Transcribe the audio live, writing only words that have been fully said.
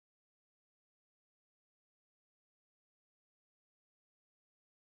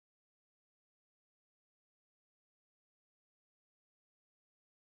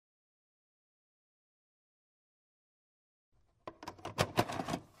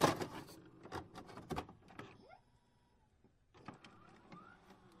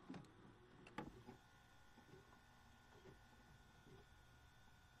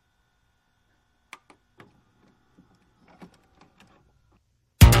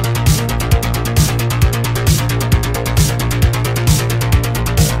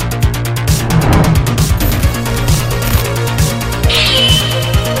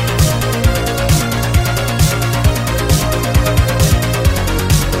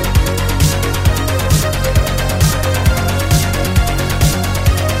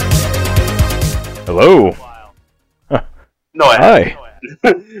Hello. No, Hi.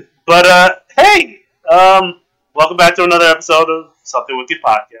 But hey, welcome back to another episode of Something Wicked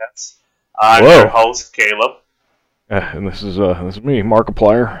Podcast. I'm Hello. your host, Caleb. And this is me,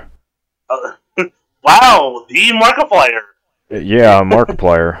 Markiplier. Wow, the Markiplier. Yeah,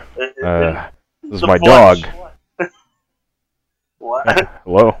 Markiplier. This is The my flush. dog. What?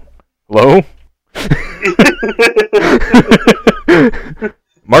 Hello. Hello.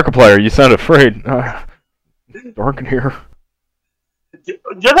 Markiplier, you sound afraid. Dark in here.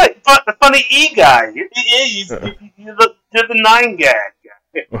 You're like the funny E guy. You're the 9 gag.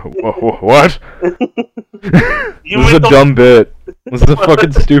 What? You This is a make the- dumb bit. This is a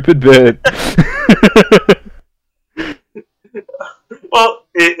fucking stupid bit. Well,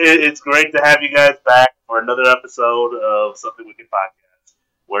 it's great to have you guys back for another episode of Something Wicked Podcast,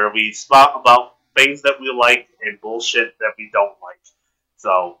 where we talk about things that we like and bullshit that we don't like.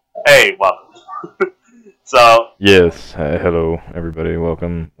 So, hey, welcome. So, Yes. Hello, everybody.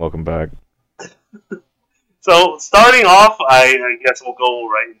 Welcome back. so starting off, I guess we'll go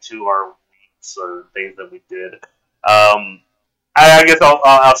right into our weeks or things that we did. I guess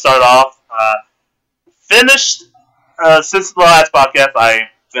I'll start off. Finished since the last podcast. I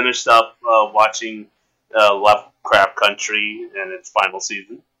finished up watching Lovecraft Country and its final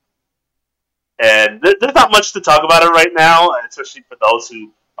season. And there's not much to talk about it right now, especially for those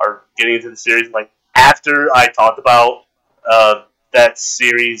who are getting into the series. Like, after I talked about that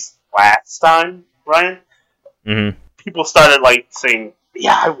series last time, Ryan, Mm-hmm. people started, like, saying,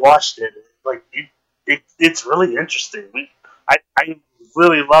 yeah, I watched it. Like, it's really interesting. I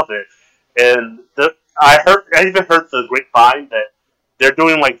really love it. And I even heard the grapevine that they're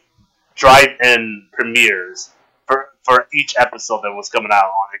doing, like, drive-in premieres for each episode that was coming out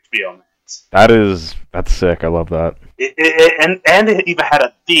on HBO Max. That's sick. I love that. And it even had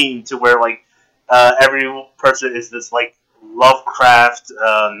a theme to where, like, every person is this, like, Lovecraft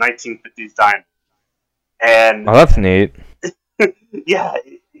 1950s diner. And Oh, that's neat. yeah,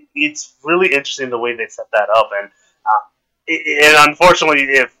 it's really interesting the way they set that up. And unfortunately,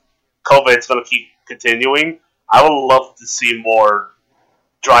 if COVID's going to keep continuing, I would love to see more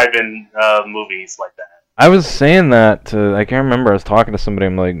drive-in movies like that. I was saying that to, I can't remember, I was talking to somebody,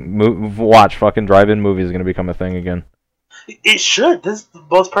 I'm like, watch, fucking drive-in movies are going to become a thing again. It should. This is the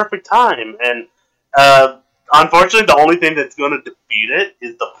most perfect time. And unfortunately, the only thing that's going to defeat it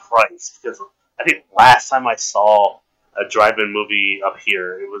is the price. Because I think last time I saw a drive-in movie up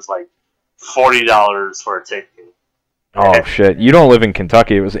here, it was like $40 for a ticket. Oh, shit. You don't live in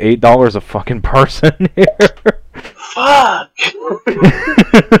Kentucky. It was $8 a fucking person here. Fuck!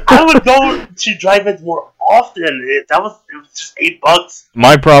 I would go to drive-ins more often. It was just $8.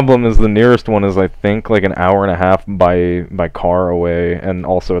 My problem is the nearest one is, I think, like an hour and a half by car away, and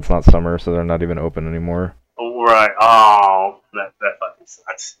also it's not summer, so they're not even open anymore. Right. Oh, that fucking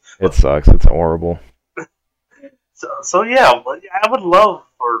sucks. It sucks. It's horrible. So yeah, I would love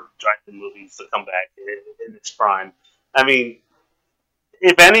for drive-in movies to come back in its prime. I mean,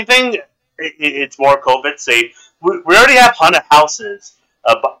 if anything, it's more COVID safe. We already have haunted houses.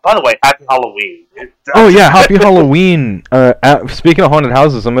 By the way, Happy Halloween. Oh yeah, Happy Halloween. Speaking of haunted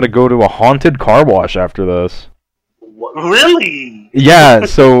houses, I'm gonna go to a haunted car wash after this. Really? Yeah,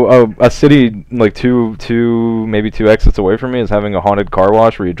 so a city like maybe two exits away from me is having a haunted car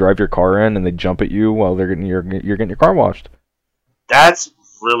wash where you drive your car in and they jump at you while you're getting your car washed. That's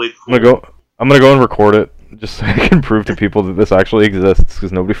really cool. I'm gonna go and record it just so I can prove to people that this actually exists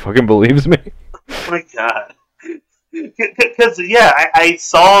because nobody fucking believes me. Oh my god. Because, yeah, I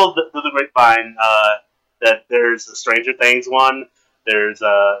saw the grapevine that there's a Stranger Things one, there's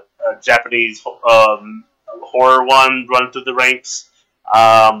a Japanese horror one running through the ranks.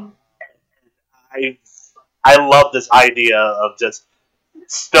 I love this idea of just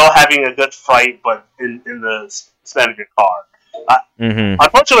still having a good fight, but in the span of your car.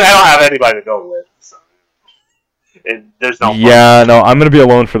 Unfortunately, I don't have anybody to go with, so there's no fun. Yeah, no, I'm gonna be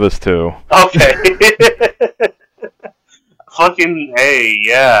alone for this too. Okay. Fucking hey,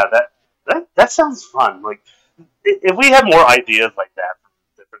 yeah, that sounds fun. Like, if we had more ideas like that from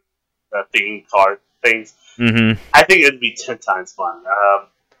different theme card things, I think it'd be 10 times fun. I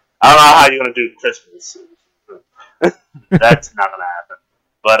don't know how you're gonna do Christmas. That's not gonna happen.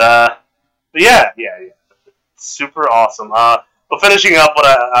 But yeah, super awesome. But finishing up what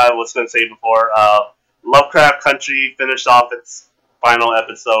I was gonna say before, Lovecraft Country finished off its final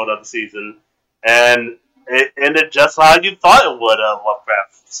episode of the season, and it ended just how you thought it would. A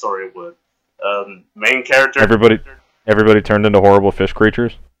Lovecraft story would. Main character. Everybody turned into horrible fish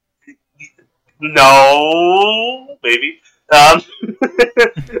creatures. No, baby.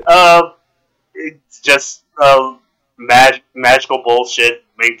 it's just magical bullshit.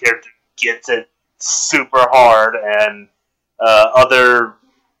 Main character gets it super hard, and other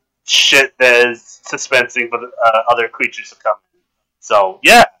shit that is suspensing for the other creatures to come in. So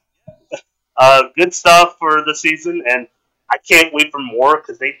yeah, good stuff for the season, and I can't wait for more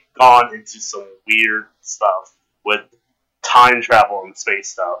because they've gone into some weird stuff with time travel and space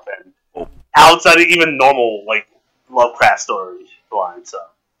stuff, and outside of even normal like Lovecraft story line. So,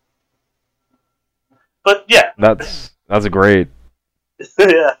 but yeah, That's a great.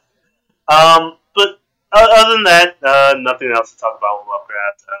 yeah. But other than that, nothing else to talk about with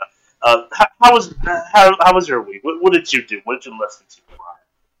Lovecraft. How was your week? What did you do? What did you listen to?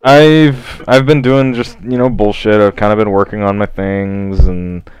 I've been doing just bullshit. I've kind of been working on my things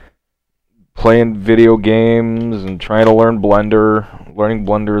and playing video games and trying to learn Blender. Learning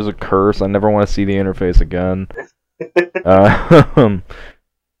Blender is a curse. I never want to see the interface again.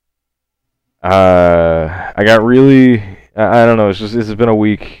 I got really. I don't know. This has been a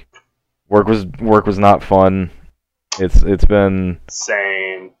week. Work was not fun. It's been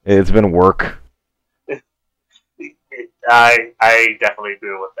same. It's been work. I definitely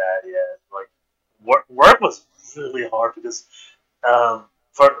agree with that. Yeah, like work was really hard because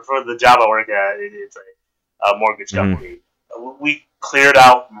for the job I work at, it's a mortgage company. We cleared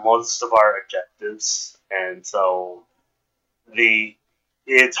out most of our objectives, and so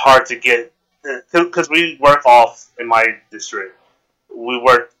it's hard to get because we work off in my district. We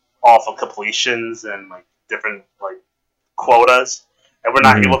work off of completions and like different like quotas, and we're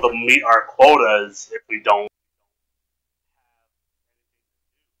not able to meet our quotas if we don't.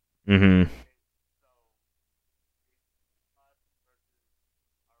 Mm-hmm.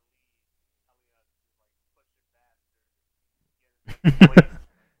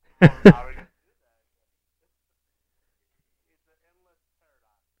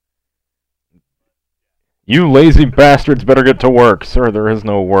 You lazy bastards better get to work. Sir, there is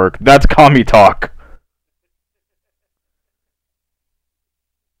no work. That's commie talk.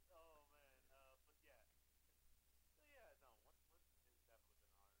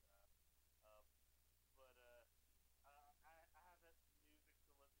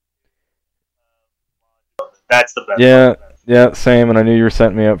 That's the best. Yeah, same. And I knew you were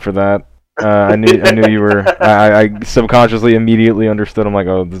setting me up for that. I knew you were. I subconsciously immediately understood. I'm like,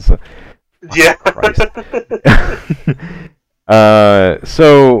 oh, this. Yeah. Christ.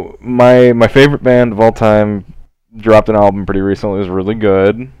 So my favorite band of all time dropped an album pretty recently. It was really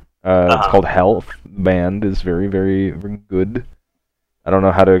good. It's called Health. The band is very, very, very good. I don't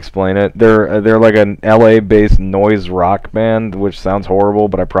know how to explain it. They're like an LA-based noise rock band, which sounds horrible,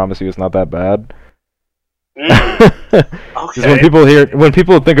 but I promise you, it's not that bad. Because when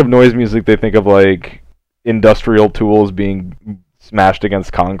people think of noise music, they think of like industrial tools being smashed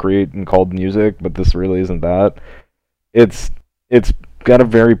against concrete and called music, but this really isn't that. It's got a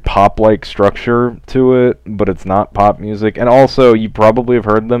very pop-like structure to it, but it's not pop music. And also, you probably have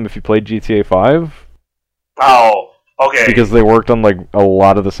heard them if you played GTA 5. Oh, okay. Because they worked on like a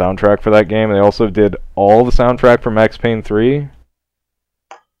lot of the soundtrack for that game, and they also did all the soundtrack for Max Payne 3.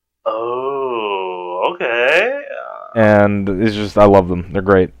 Oh, okay. And it's just, I love them. They're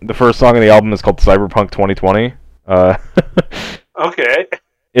great. The first song on the album is called Cyberpunk 2020. Okay.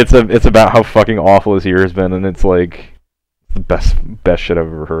 It's about how fucking awful this year has been, and it's like the best shit I've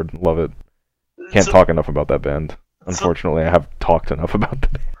ever heard. Love it. Can't talk enough about that band. Unfortunately, I have talked enough about the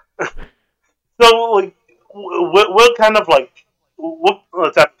band. So, like, what kind of like what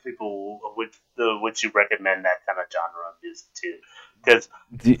type of people would you recommend that kind of genre of music to? Because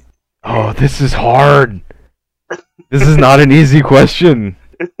this is hard. This is not an easy question.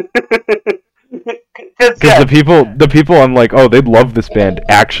 Because the people I'm like, oh, they'd love this band,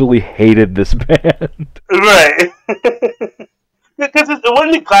 actually hated this band. Right. Because it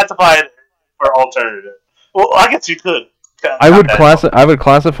wouldn't be classified for alternative. Well, I guess you could. I would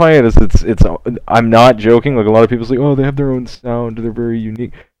classify it as it's. I'm not joking. Like a lot of people say, oh, they have their own sound. They're very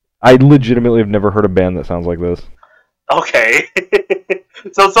unique. I legitimately have never heard a band that sounds like this. Okay.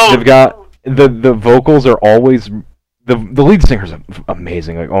 so they've got the vocals are always the lead singer's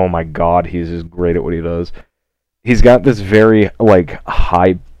amazing. Like, oh my god, he's just great at what he does. He's got this very like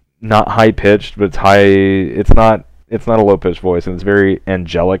high, not high pitched, but it's high. It's not a low pitched voice, and it's very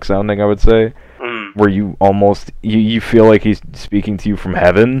angelic sounding, I would say. Where you almost you feel like he's speaking to you from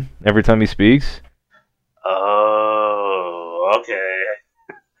heaven every time he speaks. Oh, okay.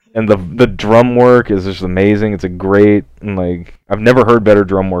 And the drum work is just amazing. It's a great, and like I've never heard better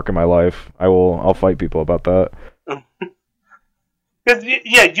drum work in my life. I'll fight people about that. Because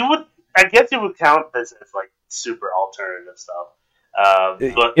yeah, you would. I guess you would count this as like super alternative stuff.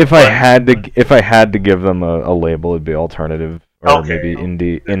 But if I had to give them a label, it'd be alternative or maybe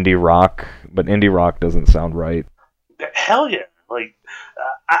indie rock. But indie rock doesn't sound right. Hell yeah! Like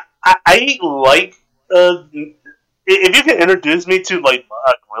I like if you can introduce me to like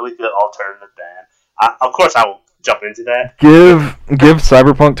a really good alternative band, of course I will jump into that. Give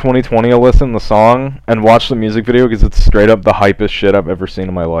Cyberpunk 2020 a listen, the song, and watch the music video because it's straight up the hypest shit I've ever seen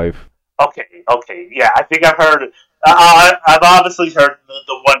in my life. Okay, yeah, I think I've heard. I've obviously heard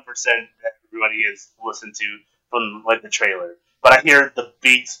the 1% that everybody has listened to from like the trailer, but I hear the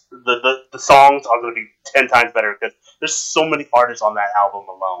beats, the songs are going to be 10 times better because there's so many artists on that album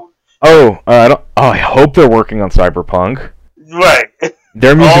alone. I hope they're working on Cyberpunk. Right.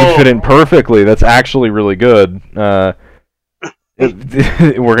 Their music fit in perfectly. That's actually really good. We're going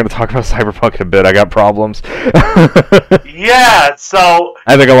to talk about Cyberpunk in a bit. I got problems. Yeah, so...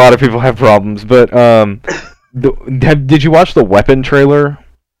 I think a lot of people have problems, but did you watch the Weapon trailer?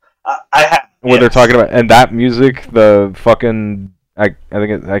 I have. Where they're talking about... And that music, the fucking... I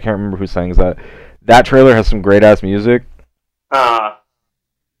can't remember who sings that. That trailer has some great-ass music.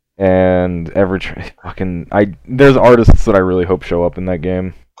 And there's artists that I really hope show up in that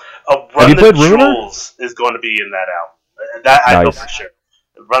game. Have you played Ruiner? Is going to be in that album. That I know for sure.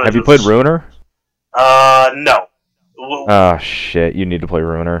 Have you played Ruiner? No. Oh shit! You need to play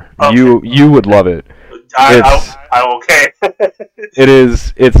Ruiner. Okay. You would love it. I'm okay.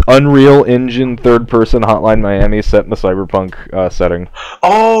 It's Unreal Engine third-person Hotline Miami set in the cyberpunk setting.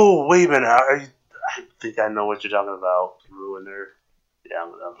 Oh wait a minute! I think I know what you're talking about. Ruiner. Yeah,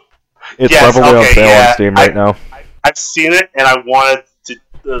 it's probably on sale on Steam right now. I've seen it and I wanted to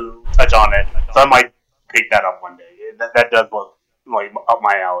touch on it, so I might pick that up one day. That does look like up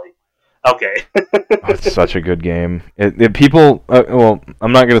my alley. Okay. It's such a good game. People, well,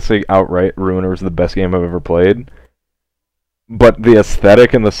 I'm not gonna say outright Ruiner is the best game I've ever played, but the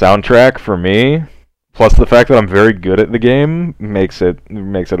aesthetic and the soundtrack for me, plus the fact that I'm very good at the game, makes it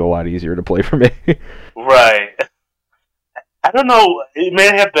a lot easier to play for me. Right. I don't know. It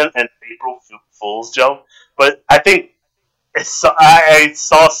may have been an April Fool's joke, but I think I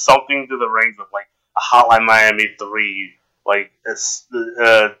saw something to the range of like a Hotline Miami 3, like a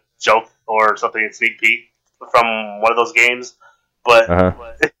joke or something, a sneak peek from one of those games. But I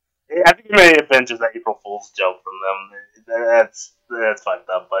think it may have been just an April Fool's joke from them. That's fucked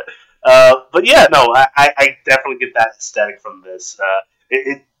up. But yeah, no, I definitely get that aesthetic from this.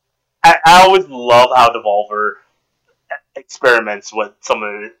 I always love how Devolver experiments with some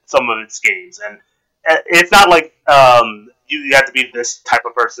of its games, and it's not like you have to be this type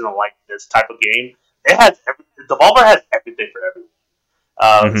of person to like this type of game. Devolver has everything for everyone,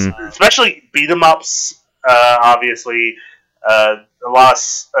 especially beat 'em ups. Obviously, a lot of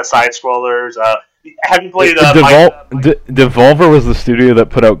side scrollers. Have you played? Devolver was the studio that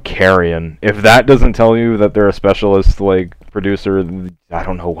put out Carrion. If that doesn't tell you that they're a specialist like producer, I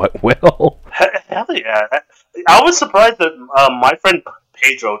don't know what will. Hell yeah! I was surprised that my friend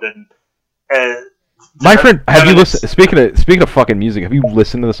Pedro didn't. My friend, have you listened? Speaking of fucking music, have you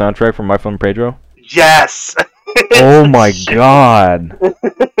listened to the soundtrack from My Friend Pedro? Yes. Oh my god!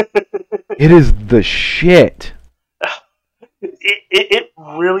 It is the shit. It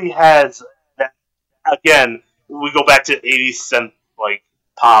really has that. Again, we go back to 80s synth like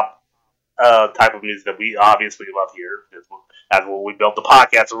pop type of music that we obviously love here. That's what we built the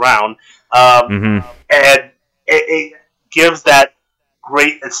podcast around. And it gives that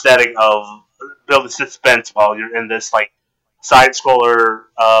great aesthetic of building suspense while you're in this like side scroller,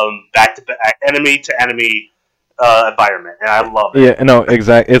 back to back, enemy to enemy environment, and I love it. Yeah, no,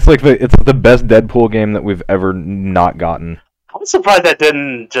 exactly. It's like it's the best Deadpool game that we've ever not gotten. I'm surprised that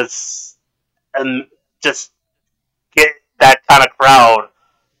didn't just get that kind of crowd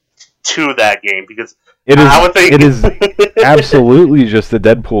to that game, because I would think it is absolutely just a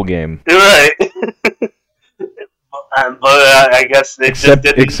Deadpool game. Right. But I guess it except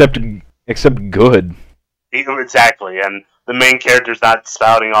good. Exactly, and the main character's not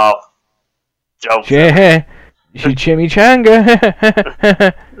spouting off jokes. Yeah, chimichanga.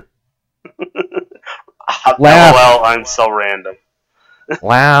 Laugh. Well, I'm so random.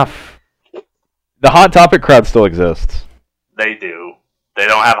 Laugh. The Hot Topic crowd still exists. They do. They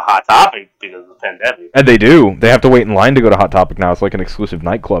don't have a Hot Topic because of the pandemic. And they do. They have to wait in line to go to Hot Topic now. It's like an exclusive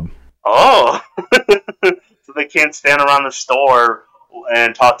nightclub. Oh. So they can't stand around the store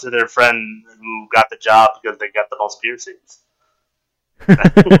and talk to their friend who got the job because they got the most piercings.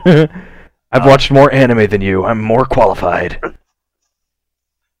 I've watched more anime than you. I'm more qualified.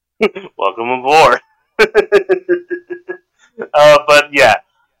 Welcome aboard. But yeah,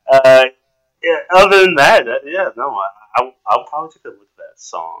 yeah, other than that, yeah, no, I'll probably take a look at that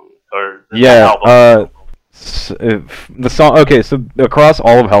song or Yeah, that album. the song. Okay, so across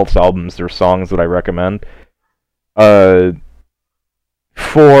all of Health's albums, there's songs that I recommend. Uh,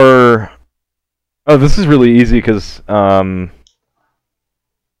 for oh, this is really easy because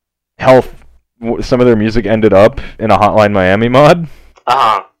Health, some of their music ended up in a Hotline Miami mod,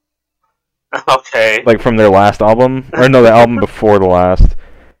 Uh huh. Okay. like from their last album, or no, the album before the last.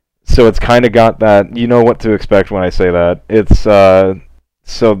 So it's kind of got that. You know what to expect when I say that. It's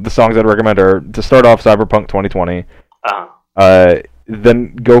so the songs I'd recommend are to start off Cyberpunk 2020. Uh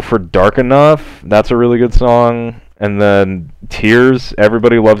Then go for Dark Enough. That's a really good song. And then Tears.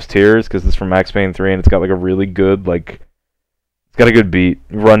 Everybody loves Tears because it's from Max Payne 3 and it's got like a really good like. It's got a good beat.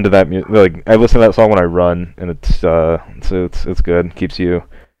 Run to that music. Like I listen to that song when I run, and it's good. Keeps you, or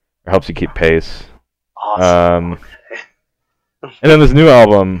helps you keep pace. awesome. And then this new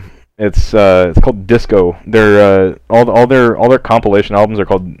album. It's called Disco. They're all their compilation albums are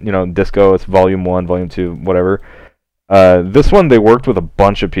called Disco. It's Volume 1, Volume 2, whatever. This one they worked with a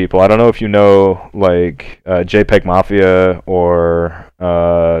bunch of people. I don't know if you know like JPEG Mafia or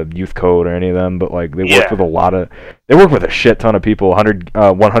Youth Code or any of them, but like they worked with they work with a shit ton of people. 100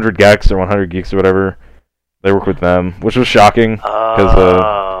 Gex or 100 Geeks or whatever. They work with them, which was shocking because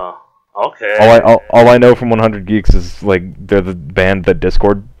okay. all I know from 100 Geeks is like they're the band that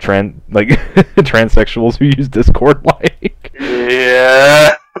Discord transsexuals who use Discord like.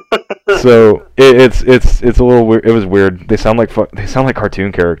 Yeah. So it's a little weird. It was weird. They sound like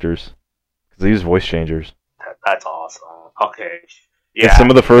cartoon characters because they use voice changers. That's awesome. Okay. It's Yeah. some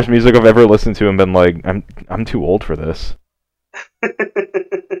of the first music I've ever listened to and been like, I'm too old for this.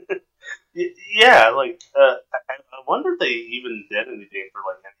 Yeah, like I wonder if they even did anything for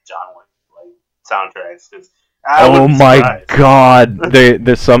like any John Wick like soundtracks because Oh my god!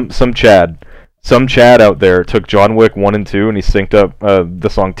 There's some Chad out there took John Wick 1 and 2 and he synced up the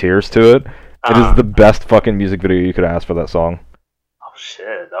song Tears to it. It is the best fucking music video you could ask for that song. Oh shit!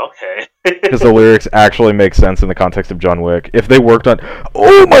 Okay. Because the lyrics actually make sense in the context of John Wick. If they worked on,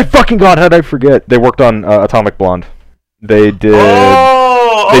 oh my fucking god, how did I forget? They worked on Atomic Blonde. They did.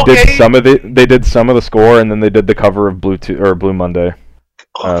 Oh, They okay. did some of the score, and then they did the cover of Blue Monday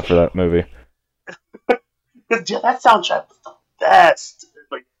for that movie. Yeah, that soundtrack was the best.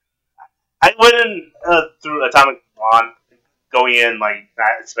 Like, I went in through Atomic Blonde, going in like not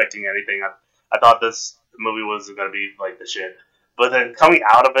expecting anything. I thought this movie was gonna be like the shit, but then coming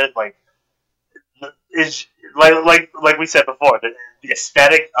out of it, like, is like we said before, the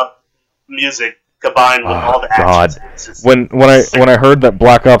aesthetic of music combined with all the actions. God. It's just When I heard that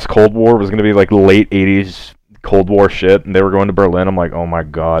Black Ops Cold War was gonna be like late '80s Cold War shit, and they were going to Berlin, I'm like, oh my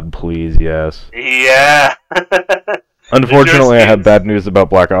god, please, yes. yeah. Unfortunately, I have bad news about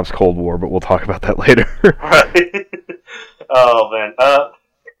Black Ops Cold War, but we'll talk about that later. Right. Oh man.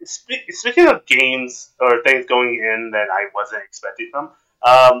 Speaking of games or things going in that I wasn't expecting from,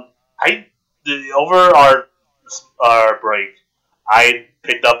 over our break, I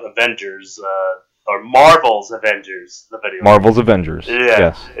picked up Avengers, or Marvel's Avengers, the video. Marvel's Avengers. Yeah.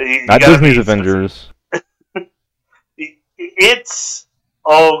 Yes. You Not gotta Disney's be Avengers. It's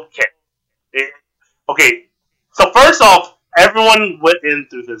okay. Okay. So first off, everyone went in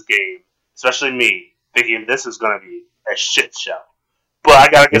through this game, especially me, thinking this is gonna be a shit show. But I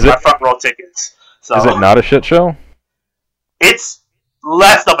gotta get my front row tickets. So Is it not a shit show? It's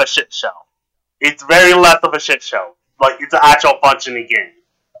less of a shit show. It's very less of a shit show. Like it's an actual functioning game.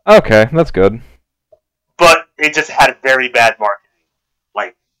 Okay, that's good. But it just had very bad marketing.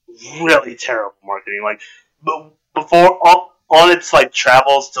 Like really terrible marketing. Like before on its like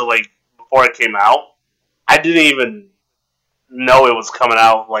travels to like before it came out, I didn't even know it was coming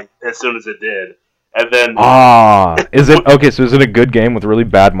out like as soon as it did. And then is it okay? So is it a good game with really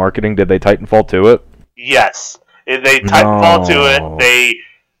bad marketing? Did they Titanfall to it? yes, they Titanfall to it.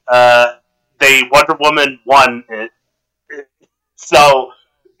 They Wonder Woman won it. So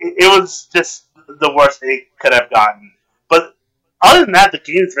it was just the worst it could have gotten. But other than that, the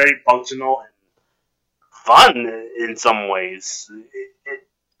game is very functional and fun in some ways.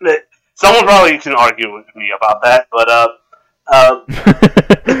 Someone probably can argue with me about that, but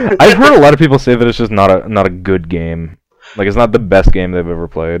I've heard a lot of people say that it's just not a good game. Like it's not the best game they've ever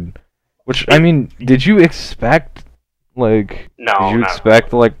played. Which I mean, did you expect like no, did you not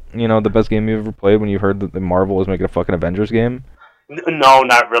expect like, the best game you ever played when you heard that the Marvel was making a fucking Avengers game? No,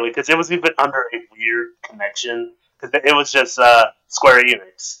 not really, because it was even under a weird connection. Because it was just Square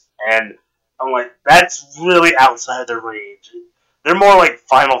Enix, and I'm like, that's really outside their range. They're more like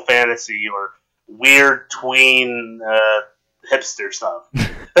Final Fantasy or weird tween hipster stuff.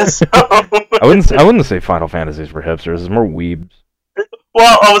 So, I wouldn't say Final Fantasy is for hipsters. It's more weebs.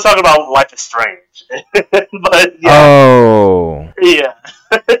 well, I was talking about Life is Strange, but yeah, Oh. yeah.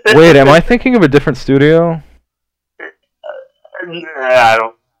 Wait, am I thinking of a different studio? I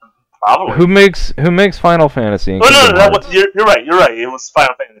don't. Probably. Who makes Final Fantasy? And Oh no, Kingdom Hearts? you're right. You're right. It was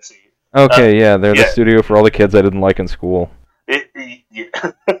Final Fantasy. Okay, yeah, they're yeah. the studio for all the kids I didn't like in school. Yeah.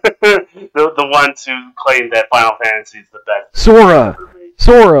 the ones who claim that Final Fantasy is the best.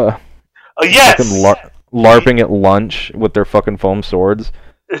 Sora! Oh yes. Fucking LARPing at lunch with their fucking foam swords.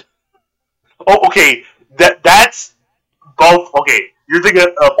 Oh, okay. That's both. Okay, you're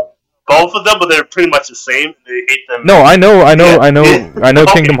thinking of both of them, but they're pretty much the same. They hate them. No, I know.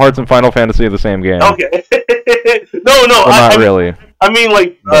 Okay. Kingdom Hearts and Final Fantasy are the same game. Okay. no, Well, not really. I mean,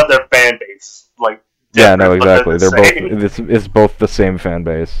 like their fan base, like. Yeah, no, but exactly. They're both. It's both the same fan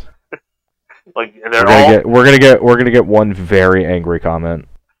base. Like We're gonna get one very angry comment.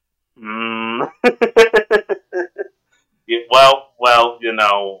 Yeah, well, you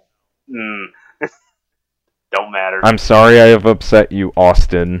know, don't matter. I'm sorry I have upset you,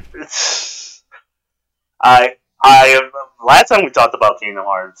 Austin. I last time we talked about Kingdom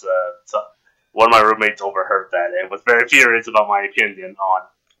Hearts, one of my roommates overheard that and was very furious about my opinion on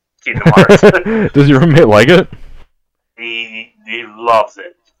Kingdom Hearts. Does your roommate like it? He loves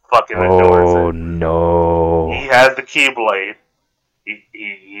it. Fucking adores it. Oh no. He has the Keyblade.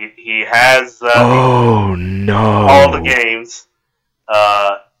 He has oh no. all the games.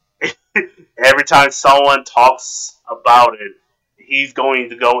 Every time someone talks about it, he's going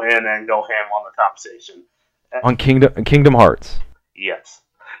to go in and go ham on the conversation. On Kingdom Hearts. Yes.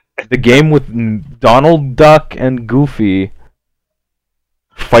 The game with Donald Duck and Goofy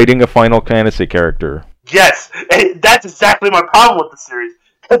fighting a Final Fantasy character. Yes, and that's exactly my problem with the series.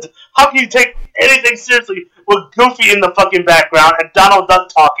 How can you take anything seriously with Goofy in the fucking background and Donald Duck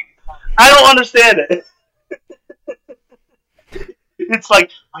talking? I don't understand it. It's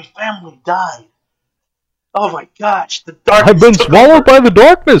like, my family died. Oh my gosh, the darkness. I've been swallowed by the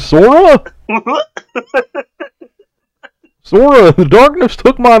darkness, Sora! Sora, the darkness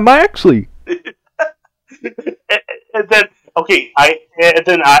took my Maxie! and then, okay, I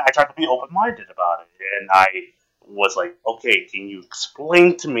tried to be open-minded about it, and I was like, okay, can you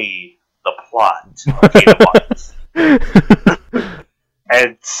explain to me the plot of Kingdom Hearts?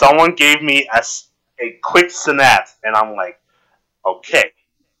 And someone gave me a quick synapse, and I'm like, okay,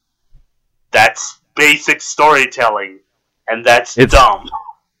 that's basic storytelling, and it's dumb.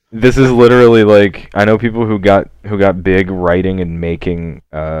 This is literally like, I know people who got big writing and making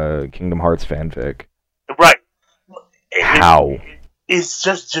Kingdom Hearts fanfic. Right. How? It's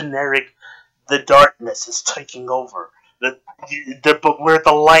just generic. The darkness is taking over. But we're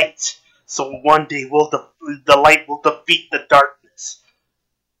the light, so one day the light will defeat the darkness.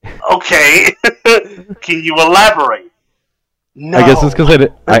 Okay, can you elaborate? No. I guess it's because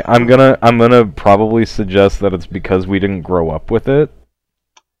I'm gonna probably suggest that it's because we didn't grow up with it.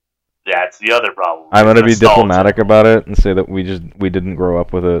 That's the other problem. I'm gonna be diplomatic about it and say that we didn't grow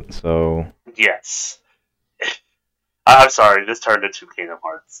up with it. So yes. I'm sorry. This turned into Kingdom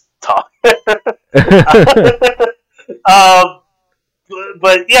Hearts talk.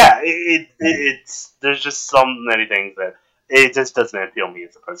 But yeah, it's there's just so many things that it just doesn't appeal to me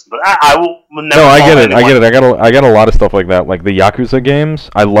as a person. But I will never. No, I get it. I get a lot of stuff like that, like the Yakuza games.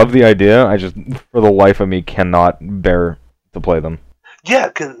 I love the idea. I just, for the life of me, cannot bear to play them. Yeah,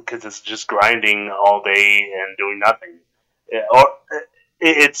 because it's just grinding all day and doing nothing. Or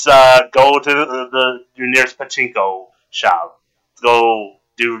it's go to your nearest pachinko shop, go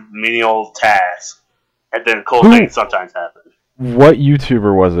do menial tasks, and then cool things sometimes happen. What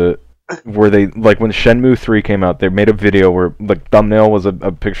YouTuber was it? Where they, like, when Shenmue 3 came out, they made a video where the thumbnail was a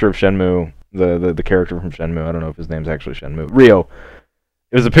picture of Shenmue, the character from Shenmue. I don't know if his name's actually Shenmue. Ryo.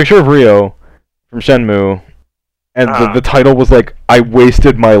 It was a picture of Ryo from Shenmue, and the title was like, "I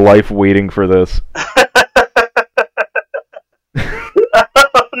wasted my life waiting for this."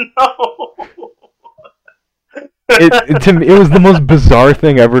 Oh, no. To me, it was the most bizarre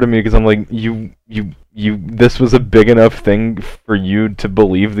thing ever to me, because I'm like, this was a big enough thing for you to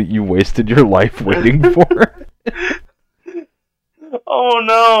believe that you wasted your life waiting for? Oh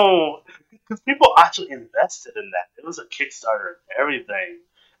no! Because people actually invested in that. It was a Kickstarter and everything,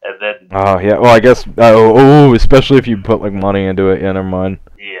 and then. Oh yeah, well I guess. Especially if you put like money into it. Yeah, never mind.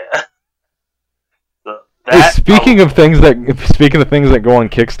 Yeah. Speaking of things that go on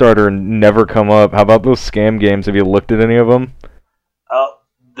Kickstarter and never come up, how about those scam games? Have you looked at any of them?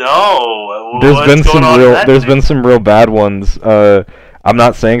 No. There's been some real bad ones. I'm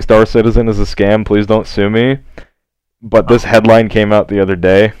not saying Star Citizen is a scam. Please don't sue me. But this headline came out the other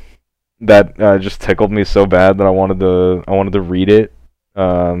day that just tickled me so bad that I wanted to read it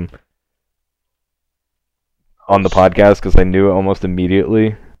on the podcast because I knew almost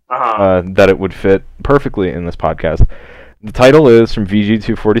immediately that it would fit perfectly in this podcast. The title is from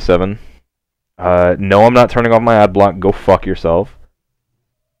VG247. No, I'm not turning off my ad block. Go fuck yourself.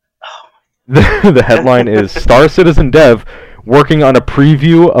 The headline is Star Citizen Dev working on a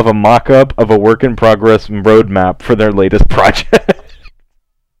preview of a mock-up of a work-in-progress roadmap for their latest project.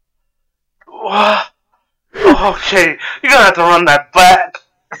 Okay, you're gonna have to run that back.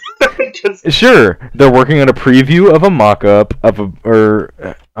 Sure, they're working on a preview of a mock-up of a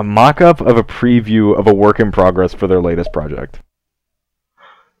preview of a work-in-progress for their latest project.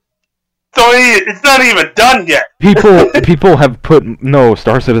 So it's not even done yet. People have put no.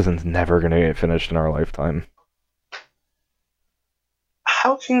 Star Citizen's never gonna get finished in our lifetime.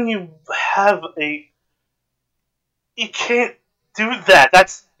 How can you have a? You can't do that.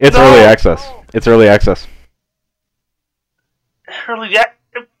 It's early access. It's early access. Early access.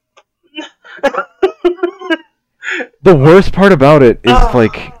 The worst part about it is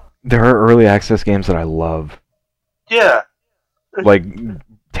like there are early access games that I love. Yeah. Like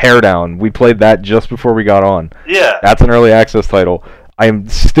Teardown, we played that just before we got on. Yeah. That's an early access title. I'm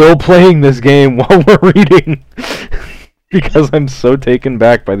still playing this game while we're reading because I'm so taken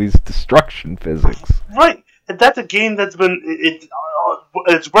back by these destruction physics. Right. That's a game that's been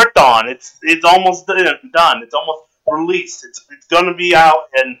it's worked on. It's almost done. It's almost released. It's gonna be out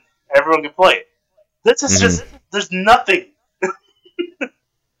and everyone can play it. This is just there's nothing.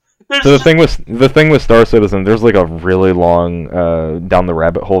 So the thing with Star Citizen, there's like a really long down the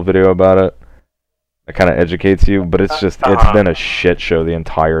rabbit hole video about it. That kind of educates you, but it's just it's been a shit show the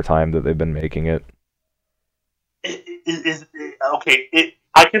entire time that they've been making it. Okay,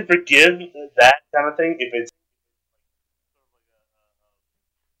 I can forgive that kind of thing if it's.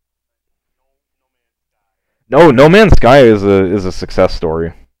 No Man's Sky is a success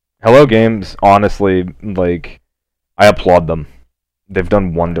story. Hello Games, honestly, like I applaud them. They've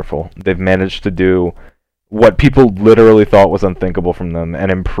done wonderful. They've managed to do what people literally thought was unthinkable from them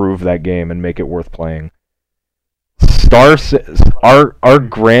and improve that game and make it worth playing. Our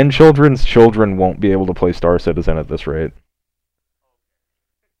grandchildren's children won't be able to play Star Citizen at this rate.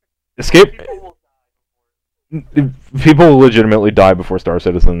 People will legitimately die before Star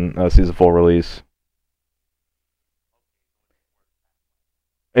Citizen sees a full release.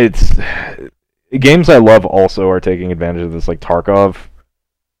 It's games I love also are taking advantage of this, like Tarkov.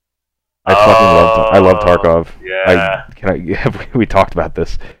 I love Tarkov. Yeah. We talked about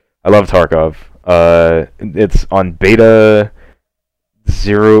this. I love Tarkov. It's on beta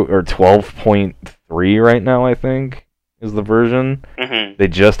 0 or 12.3 right now, I think, is the version. Mm-hmm. They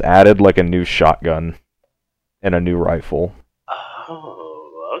just added like a new shotgun and a new rifle.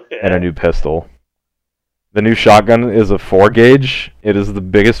 Oh, okay. And a new pistol. The new shotgun is a 4-gauge. It is the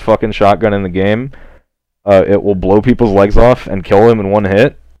biggest fucking shotgun in the game. It will blow people's legs off and kill them in one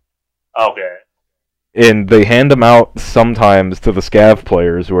hit. Okay. And they hand them out sometimes to the scav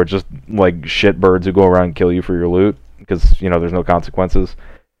players who are just like shitbirds who go around and kill you for your loot because there's no consequences.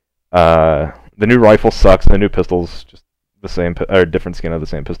 The new rifle sucks. And the new pistol's just the same or different skin of the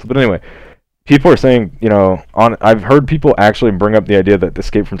same pistol. But anyway, people are saying I've heard people actually bring up the idea that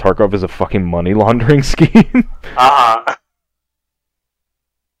Escape from Tarkov is a fucking money laundering scheme.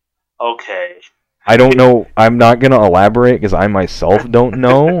 Okay. I don't know. I'm not going to elaborate because I myself don't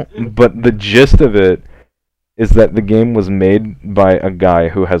know. But the gist of it is that the game was made by a guy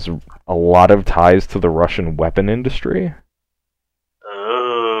who has a lot of ties to the Russian weapon industry.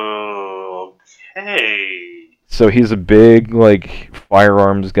 Okay. So he's a big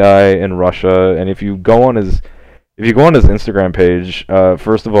firearms guy in Russia, and if you go on his Instagram page,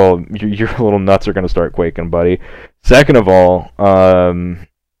 first of all, your little nuts are going to start quaking, buddy. Second of all,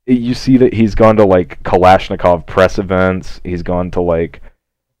 you see that he's gone to Kalashnikov press events. He's gone to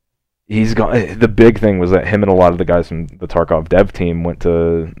the big thing was that him and a lot of the guys from the Tarkov dev team went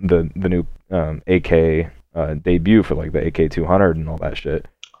to the new AK debut for the AK-200 and all that shit,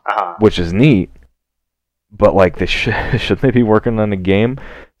 which is neat. But should they be working on a game?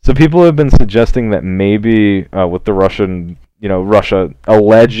 So people have been suggesting that maybe with the Russian, Russia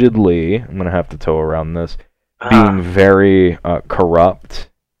allegedly, I'm gonna have to toe around this, being very corrupt.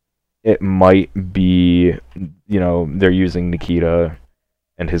 It might be, they're using Nikita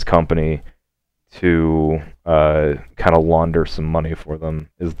and his company to kind of launder some money for them,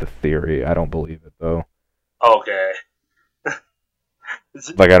 is the theory. I don't believe it, though. Okay.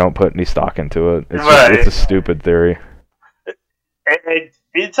 I don't put any stock into it. It's, right. It's a stupid theory.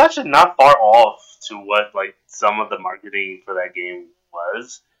 It's actually not far off to what like some of the marketing for that game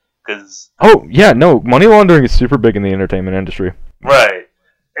was, because oh yeah, no, money laundering is super big in the entertainment industry. right,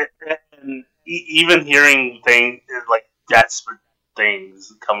 and even hearing things like desperate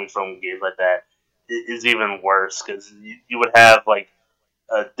things coming from games like that is even worse, because you would have like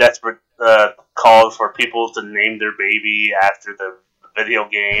desperate calls for people to name their baby after the video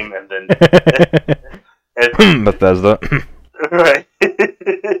game, and then Bethesda. right,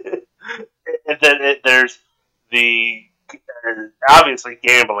 and then there's the obviously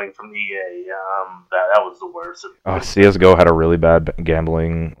gambling from EA. That was the worst. Oh, CS:GO had a really bad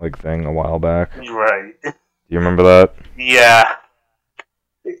gambling like thing a while back. Right. Do you remember that? Yeah.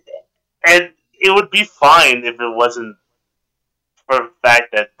 And it would be fine if it wasn't for the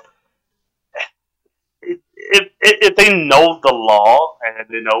fact that if they know the law and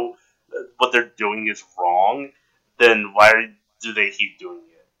they know what they're doing is wrong, then why do they keep doing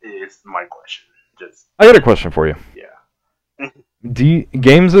it? Is my question. I got a question for you. Yeah.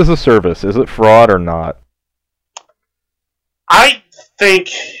 Games as a service, is it fraud or not? I think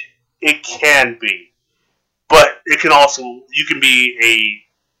it can be, but it can also you can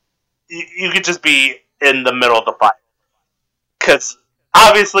just be in the middle of the fight, because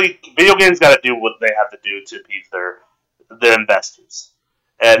obviously video games got to do what they have to do to appease their investors,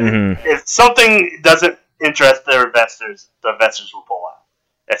 and if something doesn't interest their investors, the investors will pull out,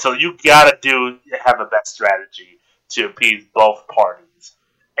 and so you got to have a best strategy to appease both parties,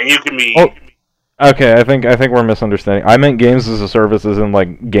 and you can be. Okay, I think we're misunderstanding. I meant games as a service as in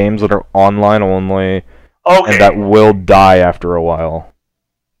like games that are online only, and that will die after a while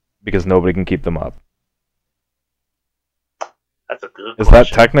because nobody can keep them up. That's a good Is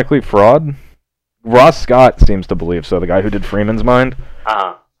question. that technically fraud? Ross Scott seems to believe so. The guy who did Freeman's Mind.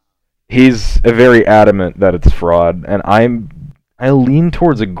 He's very adamant that it's fraud, and I lean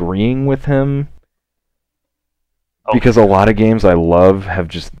towards agreeing with him. Because a lot of games I love have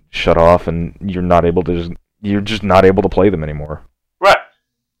just shut off, and you're just not able to play them anymore. Right.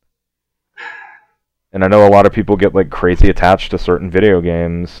 And I know a lot of people get like crazy attached to certain video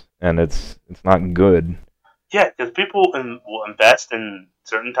games, and it's not good. Yeah, because people will invest in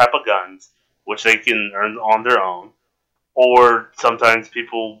certain type of guns, which they can earn on their own, or sometimes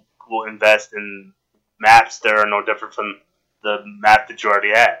people will invest in maps that are no different from the map that you already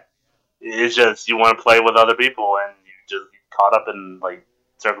had. It's just you want to play with other people, and you just get caught up in like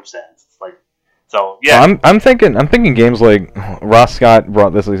circumstances. Like, so yeah. Well, I'm thinking games like Ross Scott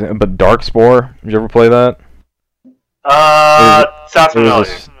brought this, but Darkspore. Did you ever play that? Sounds familiar.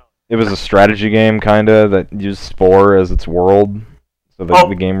 It was a strategy game, kinda, that used Spore as its world. So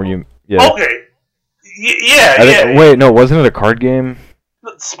the game where you Okay. Yeah. Wait, no, wasn't it a card game?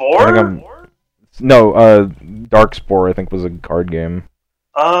 Spore? Darkspore I think was a card game.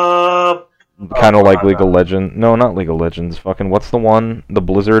 Kind of like League of Legends. No, not League of Legends. Fucking, what's the one? The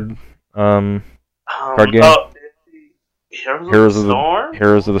Blizzard card game? Heroes of the Storm?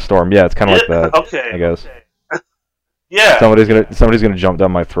 Heroes of the Storm. Yeah, it's kind of like that. Okay. I guess. Okay. Yeah. Somebody's gonna jump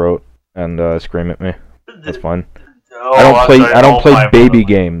down my throat and scream at me. That's fine. Oh, I don't play baby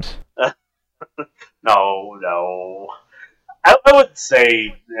games. No. I wouldn't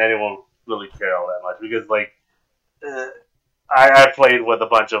say anyone really care all that much, because like I played with a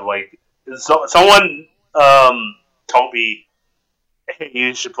bunch of like someone told me, hey,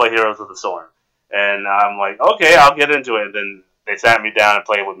 you should play Heroes of the Storm, and I'm like, okay, I'll get into it. And then they sat me down and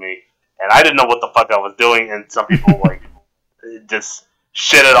played with me, and I didn't know what the fuck I was doing, and some people like just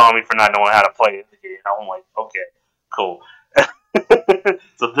shitted on me for not knowing how to play it. And I'm like, okay, cool.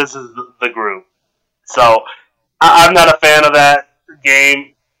 So this is the group. So I'm not a fan of that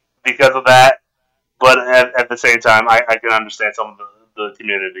game because of that, but at the same time, I can understand some of the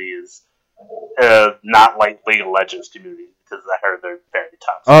community is not like League of Legends community, because I heard they're very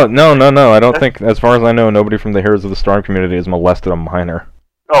toxic. Oh, no. I don't think, as far as I know, nobody from the Heroes of the Storm community has molested a minor.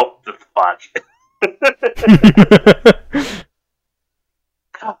 Oh, the fuck.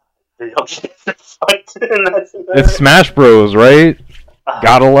 God. Okay, it's Smash Bros, right?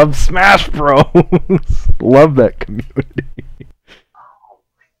 Gotta love Smash Bros. Love that community. Oh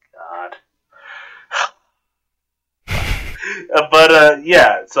my god. But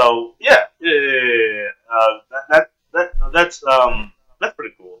yeah, so yeah. That's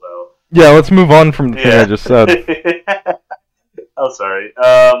pretty cool though. Yeah, let's move on from the thing I just said. Oh, sorry.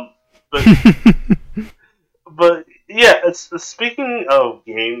 But yeah, speaking of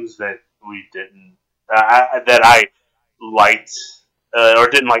games that we didn't that I liked or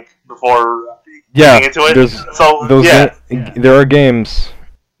didn't like before getting into it. There are games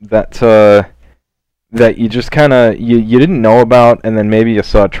that that you just kind of you didn't know about, and then maybe you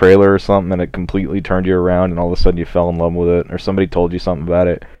saw a trailer or something and it completely turned you around, and all of a sudden you fell in love with it, or somebody told you something about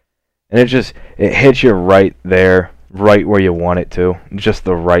it, and it hits you right there, right where you want it to, just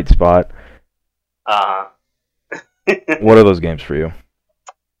the right spot. What are those games for you?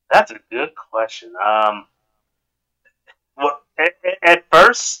 That's a good question. Well, at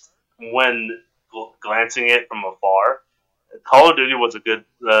first, when glancing it from afar, Call of Duty was a good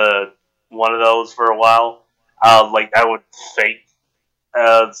one of those for a while. Like I would fake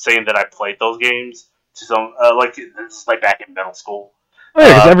saying that I played those games to some like it's like back in middle school. Oh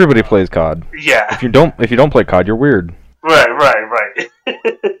yeah, because everybody plays COD. Yeah. If you don't play COD, you're weird. Right.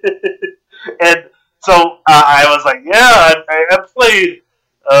 And so I was like, yeah, I played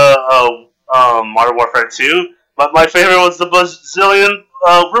Modern Warfare 2, but my favorite was the Brazilian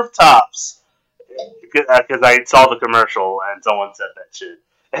rooftops because I saw the commercial and someone said that shit,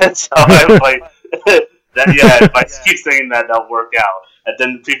 and so I was like, that yeah, if I keep saying that, that'll work out. And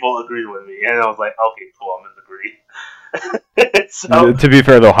then people agreed with me, and I was like, okay, cool, I'm in the green. So, to be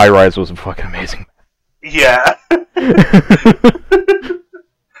fair, though, High Rise was fucking amazing. Yeah.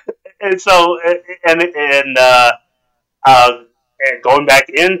 And so, and going back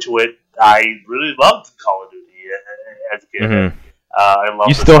into it, I really loved Call of Duty as a kid. Mm-hmm. I love.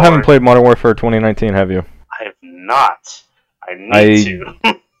 You still haven't played Modern Warfare 2019, have you? I have not. I need to.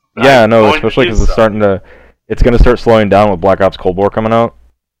 Yeah, no, especially because it's starting to. It's going to start slowing down with Black Ops Cold War coming out.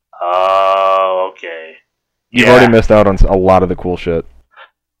 Oh, okay. You've already missed out on a lot of the cool shit.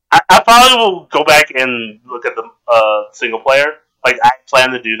 I probably will go back and look at the single player. Like I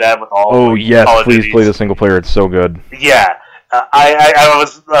plan to do that with all. Oh yes, please play the single player. It's so good. Yeah, I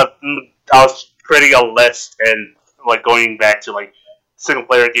was creating a list and like going back to like single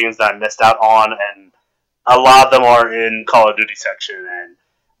player games that I missed out on, and a lot of them are in Call of Duty section,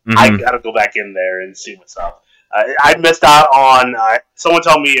 and I gotta go back in there and see what's up. I missed out on. Someone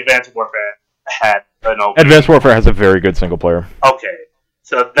told me Advanced Warfare had an opening. Advanced Warfare has a very good single player. Okay.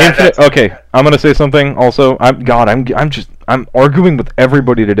 So okay, I'm gonna say something. Also, I'm arguing with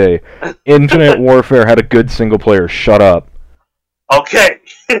everybody today. Infinite Warfare had a good single player. Shut up. Okay,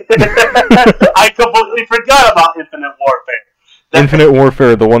 I completely forgot about Infinite Warfare. Infinite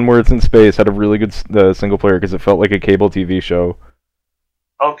Warfare, the one where it's in space, had a really good single player because it felt like a cable TV show.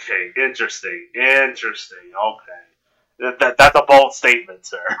 Okay, interesting. Okay, that's a bold statement,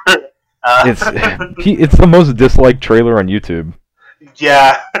 sir. It's the most disliked trailer on YouTube.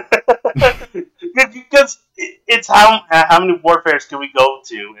 Yeah, because it's how many warfares can we go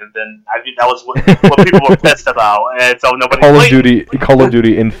to, and then I think that was what people were pissed about, and so nobody. Call of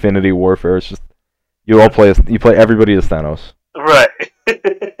Duty Infinity Warfare. It's just you play everybody as Thanos. Right.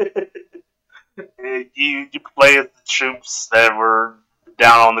 you play as the troops that were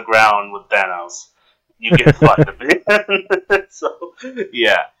down on the ground with Thanos. You get fucked a bit. So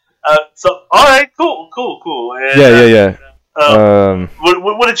yeah. So all right, cool. And, yeah.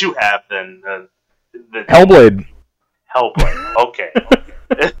 What did you have then? Hellblade. Okay.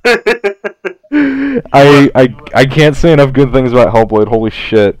 I can't say enough good things about Hellblade. Holy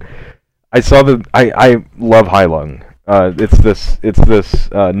shit! I love Heilung. It's this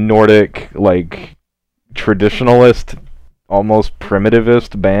Nordic like traditionalist, almost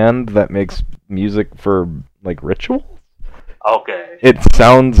primitivist band that makes music for like rituals. Okay. It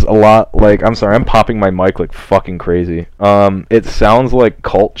sounds a lot like, I'm sorry, I'm popping my mic like fucking crazy. It sounds like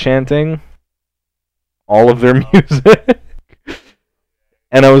cult chanting. All of their music.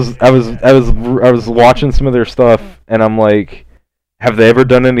 And I was watching some of their stuff, and I'm like, have they ever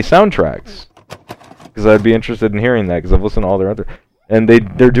done any soundtracks? Because I'd be interested in hearing that, because I've listened to all their other, and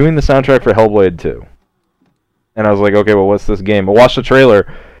they're doing the soundtrack for Hellblade 2. And I was like, okay, well, what's this game? I watched the trailer,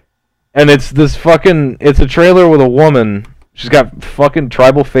 and it's a trailer with a woman. She's got fucking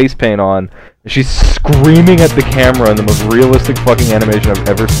tribal face paint on. And she's screaming at the camera in the most realistic fucking animation I've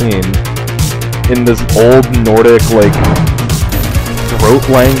ever seen. In this old Nordic, like, throat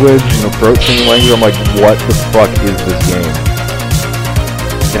language, throat singing language. I'm like, what the fuck is this game?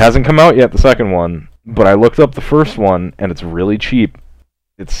 It hasn't come out yet, the second one. But I looked up the first one, and it's really cheap.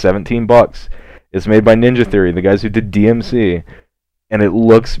 It's $17. It's made by Ninja Theory, the guys who did DMC. And it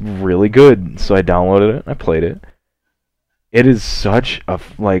looks really good. So I downloaded it, I played it. It is such a,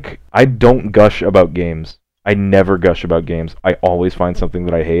 I don't gush about games. I never gush about games. I always find something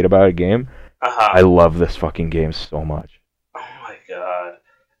that I hate about a game. I love this fucking game so much. Oh my god.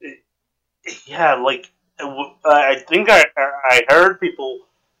 Yeah, I think I heard people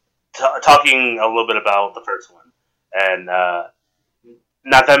talking a little bit about the first one. And,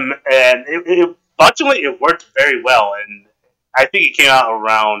 fortunately it worked very well. And I think it came out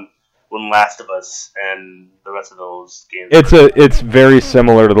around when Last of Us and the rest of those games. It's very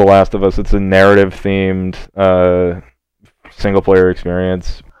similar to The Last of Us. It's a narrative themed single player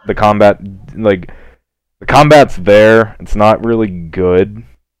experience. The combat's there. It's not really good.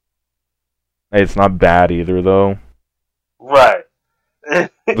 It's not bad either, though. Right. and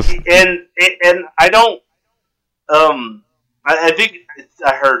I don't. I think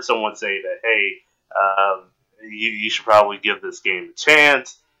I heard someone say that, hey, you should probably give this game a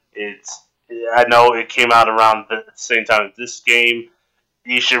chance. I know it came out around the same time as this game.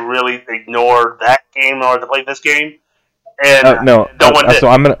 You should really ignore that game in order to play this game. And no one did. So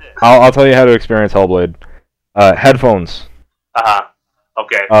I'll tell you how to experience Hellblade. Headphones.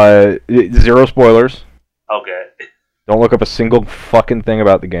 Okay. Zero spoilers. Okay. Don't look up a single fucking thing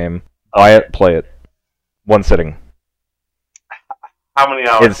about the game. Buy it, play it. One sitting. How many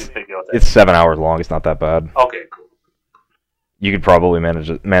hours do you think it'll take? It's 7 hours long. It's not that bad. Okay, cool. You could probably manage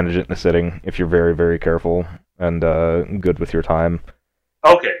it in a sitting if you're very, very careful and good with your time.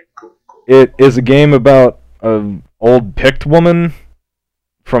 Okay, cool. It is a game about an old Pict woman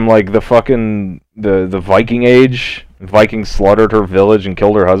from like the fucking the Viking age. Vikings slaughtered her village and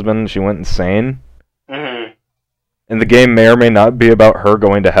killed her husband. She went insane. Mm-hmm. And the game may or may not be about her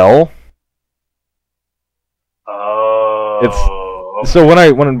going to hell. Oh. So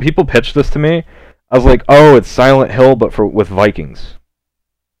when people pitched this to me, I was like, oh, it's Silent Hill, but with Vikings.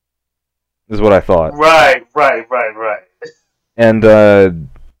 Is what I thought. Right. And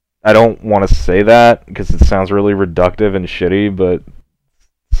I don't want to say that because it sounds really reductive and shitty, but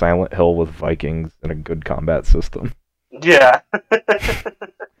Silent Hill with Vikings and a good combat system. Yeah.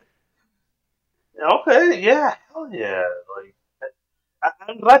 Okay, yeah, hell yeah. Like,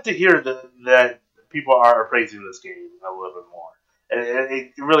 I'm glad to hear that people are praising this game a little bit more. And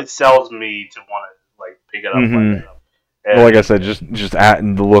it really sells me to want to like pick it up. Mm-hmm. Well, like I said, just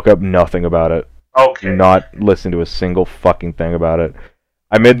look up nothing about it. Okay. Do not listen to a single fucking thing about it.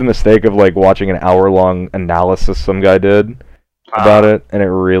 I made the mistake of like watching an hour-long analysis some guy did about it, and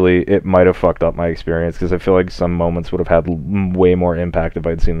it might have fucked up my experience because I feel like some moments would have had way more impact if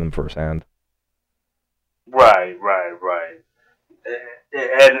I'd seen them firsthand. Right.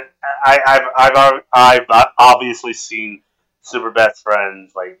 And I've obviously seen Super Best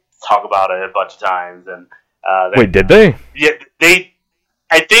Friends like talk about it a bunch of times, and wait, did they? Yeah, I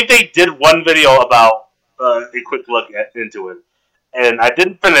think they did one video about a quick look into it, and I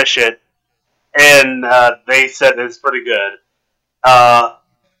didn't finish it, and they said it's pretty good. I'm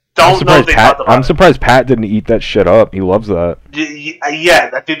surprised Pat didn't eat that shit up. He loves that. Yeah,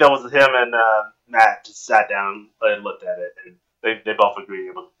 I think that was him and Matt just sat down and looked at it, and they both agreed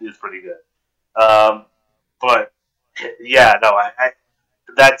it was pretty good. But yeah, no, I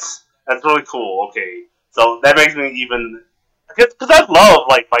that's really cool. Okay, so that makes me even because I love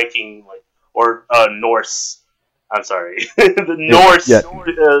like Viking or Norse. I'm sorry, the Norse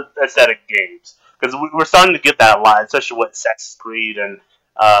aesthetic games because we're starting to get that a lot, especially with Assassin's Creed and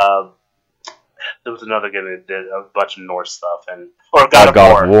there was another game that did a bunch of Norse stuff or God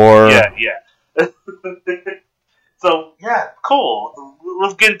of War. Yeah. So yeah, cool.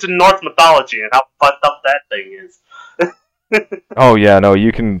 Let's get into Norse mythology and how fucked up that thing is. Oh yeah, no,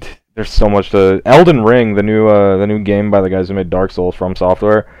 you can. There's so much to Elden Ring, the new game by the guys who made Dark Souls from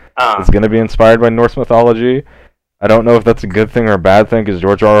Software. It's going to be inspired by Norse mythology. I don't know if that's a good thing or a bad thing because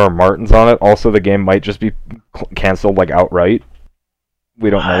George R.R. Martin's on it. Also, the game might just be canceled like outright. We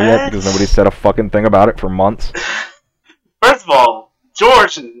don't know yet because nobody said a fucking thing about it for months. First of all,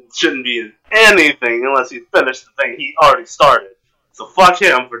 George shouldn't be in anything unless he finished the thing he already started. So fuck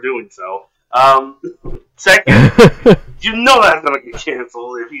him for doing so. Second, you know that's gonna get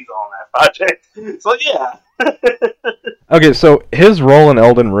canceled if he's on that project. So yeah. Okay, so his role in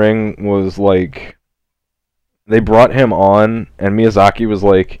Elden Ring was like they brought him on, and Miyazaki was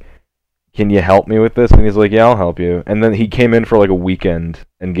like, "Can you help me with this?" And he's like, "Yeah, I'll help you." And then he came in for like a weekend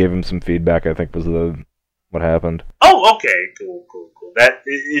and gave him some feedback. I think was what happened. Oh, okay, cool. That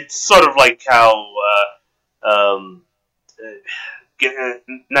it's sort of like how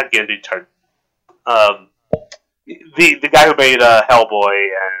not Gendy Tart. The guy who made Hellboy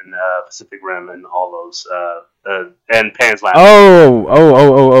and Pacific Rim and all those and Pan's Labyrinth.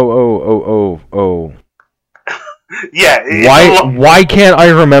 Oh. Yeah. Why can't I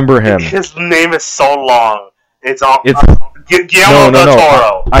remember him? His name is so long. It's Guillermo del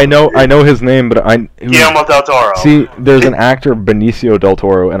Toro. I know his name, but Guillermo del Toro. See, there's an actor Benicio del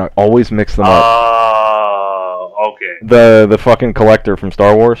Toro, and I always mix them up. Oh, okay. The fucking collector from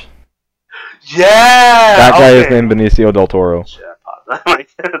Star Wars. Yeah. That guy is named Benicio del Toro. Sorry.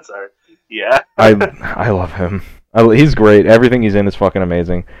 Yeah. I love him. He's great. Everything he's in is fucking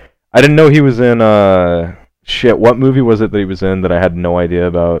amazing. I didn't know he was in shit. What movie was it that he was in that I had no idea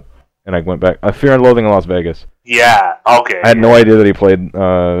about? And I went back. Fear and Loathing in Las Vegas. Yeah. Okay. I had no idea that he played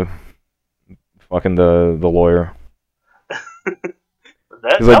fucking the lawyer.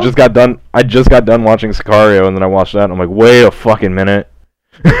 Because I just got done watching Sicario, and then I watched that, and I'm like, wait a fucking minute.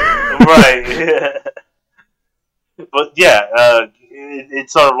 Right. But yeah,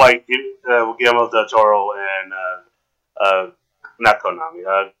 it's sort of like Guillermo del Toro and not Konami.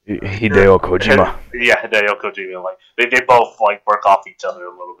 Hideo Kojima. Yeah, Hideo Kojima. Like they both like work off each other a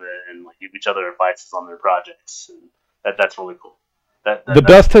little bit and like give each other advice on their projects, and that's really cool. The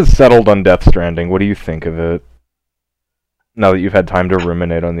dust has settled on Death Stranding. What do you think of it? Now that you've had time to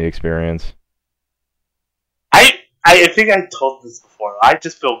ruminate on the experience. I think I told this before. I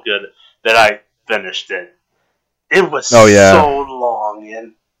just feel good that I finished it. It was so long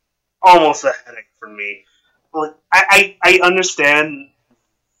and almost a headache for me. Like I understand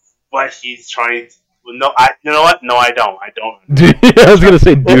what he's trying to. No, you know what? No, I don't. I don't. I was gonna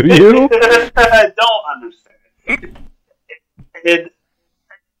say, do you? I don't understand.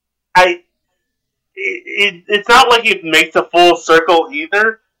 It's not like it makes a full circle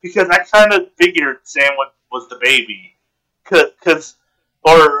either, because I kind of figured Sam was the baby,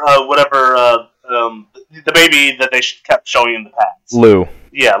 whatever, the baby that they kept showing in the past. Lou.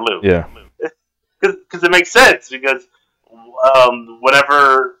 Yeah, Lou. Yeah. Because it makes sense, because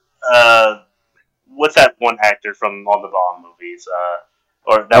whenever, what's that one actor from all the Bond movies?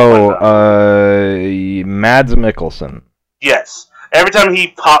 Mads Mikkelsen. Yes. Every time he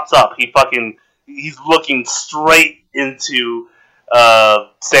pops up, he's looking straight into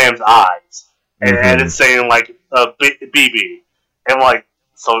Sam's eyes, and it's saying like BB, and like,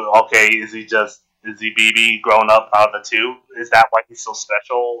 so okay, is he BB grown up out of the two? Is that why he's so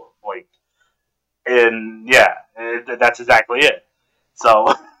special? Like, and yeah, that's exactly it.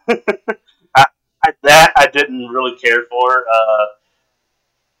 So I didn't really care for.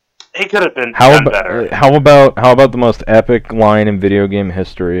 He could have been done better. How about the most epic line in video game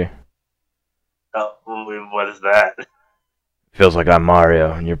history? What is that? Feels like I'm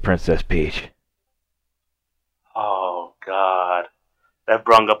Mario and you're Princess Peach. Oh God, that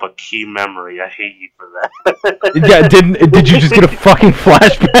brought up a key memory. I hate you for that. Yeah, did you just get a fucking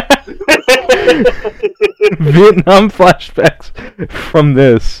flashback? Vietnam flashbacks from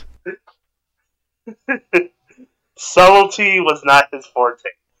this. Subtlety was not his forte.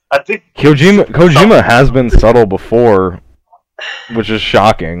 I think Kojima has been subtle before, which is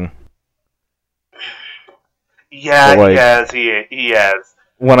shocking. Yeah, like, he has.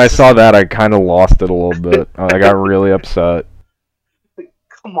 When I saw that, I kind of lost it a little bit. I got really upset.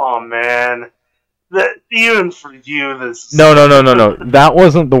 Come on, man. Even for you, this... No. That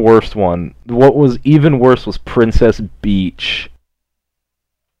wasn't the worst one. What was even worse was Princess Beach.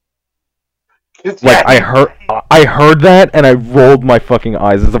 Like, I heard that, and I rolled my fucking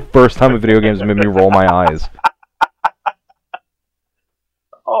eyes. It's the first time a video game's made me roll my eyes.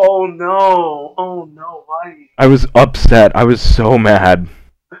 Oh no, why? I was upset. I was so mad.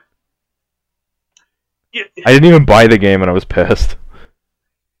 Yeah. I didn't even buy the game, and I was pissed.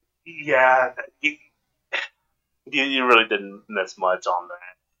 Yeah, you really didn't miss much on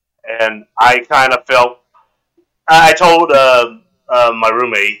that. And I kind of felt... I told my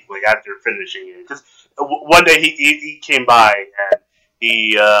roommate, like, after finishing it, because one day he came by, and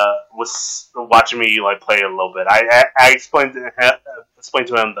he was watching me, like, play a little bit. I explained to him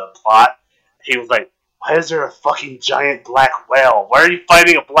the plot. He was like, why is there a fucking giant black whale? Why are you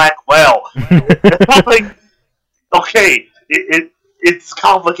fighting a black whale? I'm like, okay, it's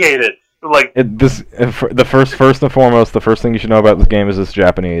complicated. Like, first and foremost, the first thing you should know about this game is it's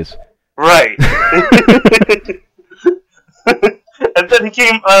Japanese. Right. And then he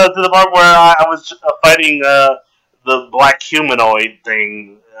came to the part where I was fighting the black humanoid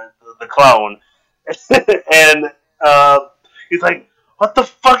thing, the clone, and he's like, "What the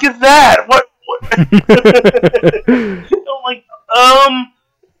fuck is that? What?" I'm like,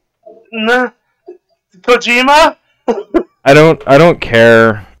 Kojima. I don't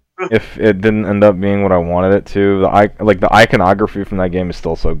care if it didn't end up being what I wanted it to. The iconography from that game is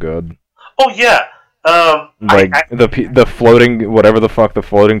still so good. Oh yeah. The floating, whatever the fuck the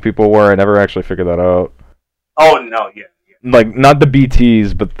floating people were, I never actually figured that out. Oh no, yeah. Like, not the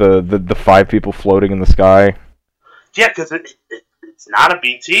BTs, but the 5 people floating in the sky. Yeah, because it's not a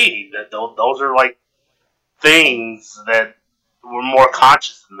BT. Those are like things that were more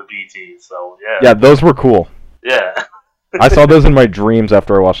conscious than the BT. So yeah. Yeah, those were cool. Yeah. I saw those in my dreams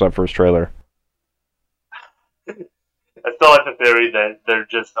after I watched that first trailer. I still like the theory that they're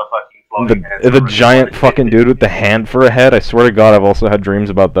just a fucking floating head. The giant fucking dude with the hand for a head. I swear to God, I've also had dreams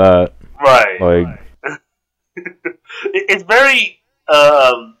about that. Right. Like, it's very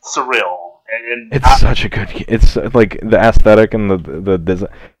surreal, and it's such a good. It's like the aesthetic and the design.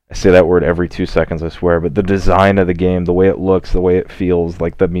 I say that word every 2 seconds, I swear. But the design of the game, the way it looks, the way it feels,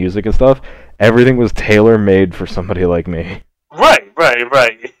 like the music and stuff, everything was tailor made for somebody like me. Right.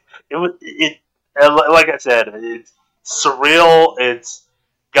 It was like I said, it's surreal.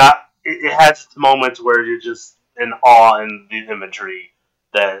 It has moments where you're just in awe in the imagery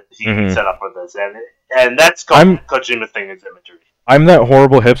that he set up for this, and that's Kojima's thing is imagery. I'm that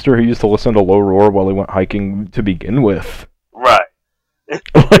horrible hipster who used to listen to Low Roar while he went hiking to begin with. Right.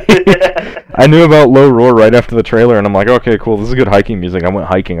 I knew about Low Roar right after the trailer, and I'm like, okay, cool, this is good hiking music. I went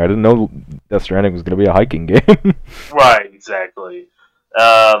hiking. I didn't know Death Stranding was going to be a hiking game. Right, exactly.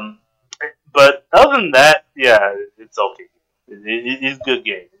 But other than that, yeah, it's okay. It's a good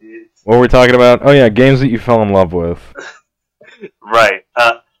game. What were we talking about? Oh yeah, games that you fell in love with. Right.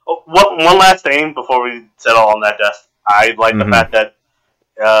 One last thing before we settle on that, Dust. I like the fact that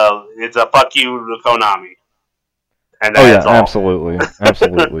it's a fuck you to Konami. And that's all. Absolutely.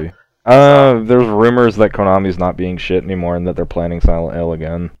 There's rumors that Konami's not being shit anymore and that they're planning Silent Hill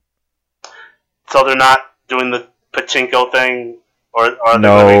again. So they're not doing the pachinko thing, or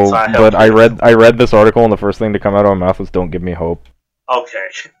no? But I read this article, and the first thing to come out of my mouth was, "Don't give me hope." Okay.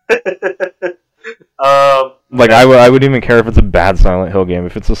 Like I would even care if it's a bad Silent Hill game.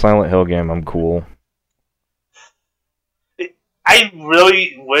 If it's a Silent Hill game, I'm cool. I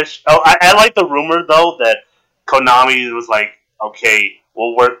really wish. Oh, I like the rumor though that Konami was like, okay,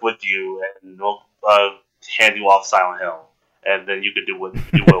 we'll work with you and we'll hand you off Silent Hill, and then you can do what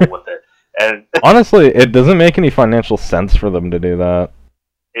you will with it. And honestly, it doesn't make any financial sense for them to do that.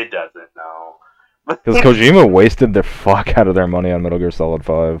 It doesn't, no. Because Kojima wasted the fuck out of their money on Metal Gear Solid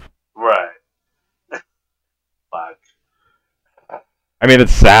 5. Right. Fuck. I mean,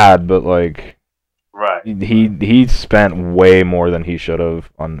 it's sad, but like, right. He spent way more than he should have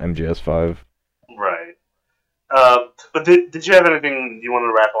on MGS5. Right. But did you have anything you want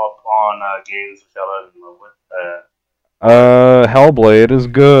to wrap up on games you fell in love with? Hellblade is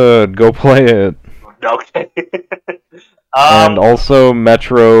good. Go play it. Okay. And also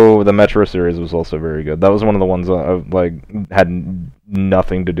the Metro series was also very good. That was one of the ones I had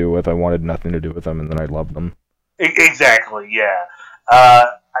nothing to do with. I wanted nothing to do with them, and then I loved them. Exactly. Yeah.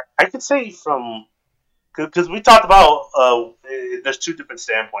 I could say because we talked about there's two different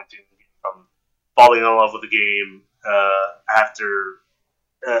standpoints from falling in love with the game after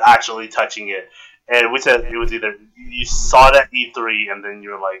actually touching it. And we said it was either you saw it at E3 and then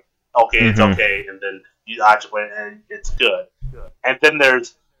you're like, okay, it's okay, and then you actually went and it's good. And then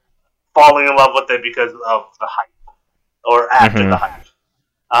there's falling in love with it because of the hype or after the hype.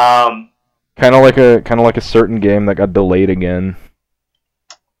 Kind of like a certain game that got delayed again.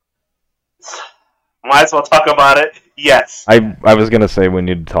 Might as well talk about it. Yes. I was gonna say we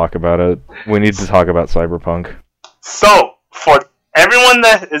need to talk about it. We need to talk about Cyberpunk. So for everyone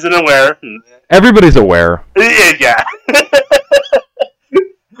that isn't aware, everybody's aware. Yeah.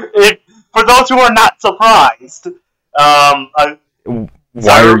 For those who are not surprised,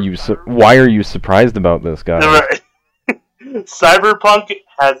 why are you surprised about this, guy? Cyberpunk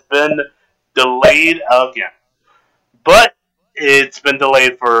has been delayed again, but it's been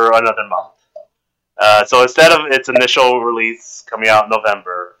delayed for another month. So instead of its initial release coming out in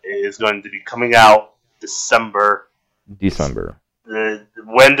November, it is going to be coming out December.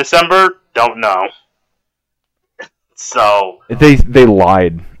 When December? Don't know. So they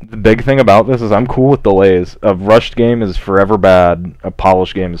lied. The big thing about this is I'm cool with delays. A rushed game is forever bad. A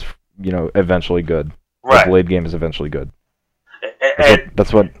polished game is, eventually good. Right. A delayed game is eventually good.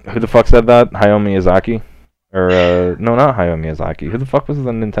 That's what. Who the fuck said that? Hayao Miyazaki? Or no, not Hayao Miyazaki. Who the fuck was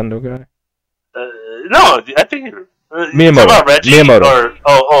the Nintendo guy? No, I think Miyamoto. About Reggie Miyamoto.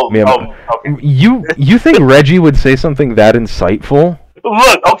 Miyamoto. Okay. You think Reggie would say something that insightful?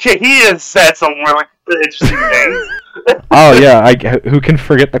 Look, okay, he has said some really interesting things. Oh yeah, who can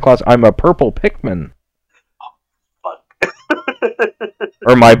forget the class? I'm a purple Pikmin. Oh, fuck.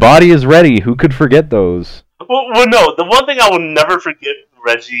 Or my body is ready. Who could forget those? Well, no. The one thing I will never forget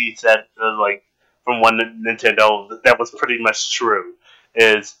Reggie said, from one Nintendo, that was pretty much true,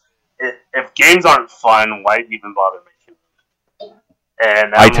 is if games aren't fun, why even bother making them?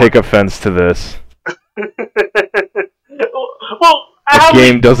 And I take offense to this. Well, the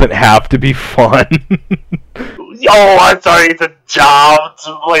game doesn't have to be fun. Oh, I'm sorry, it's a job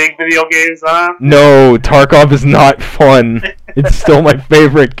to play video games, huh? No, Tarkov is not fun. It's still my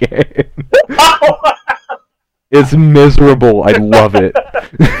favorite game. It's miserable. I love it.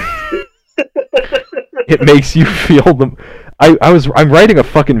 It makes you feel the. I'm writing a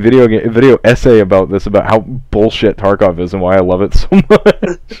fucking video essay about this, about how bullshit Tarkov is and why I love it so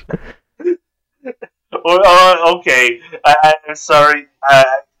much. Okay, I'm sorry.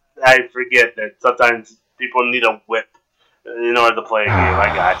 I forget that sometimes people need a whip in order to play a game.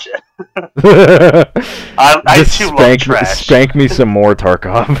 I gotcha. I Just too love trash. Spank me some more,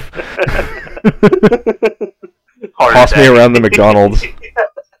 Tarkov. Toss me around the McDonald's.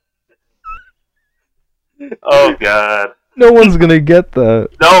 Oh god. No one's gonna get that.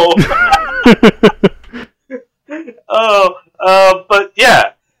 No. But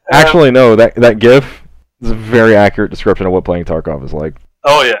yeah. Actually, no. That GIF is a very accurate description of what playing Tarkov is like.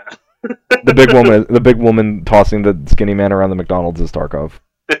 Oh yeah. The big woman tossing the skinny man around the McDonald's is Tarkov.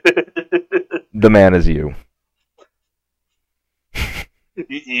 The man is you.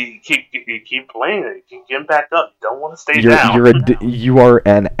 You keep playing it. You keep getting back up. You don't want to stay down. You are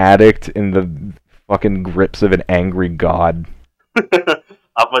an addict in the fucking grips of an angry god. I'm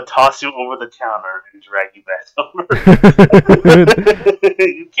gonna toss you over the counter and drag you back over.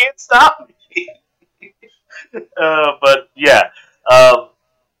 You can't stop me. But yeah, what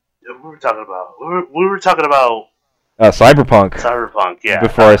were we talking about? We were talking about Cyberpunk. Cyberpunk, yeah.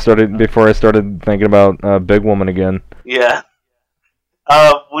 Before I started thinking about Big Woman again. Yeah.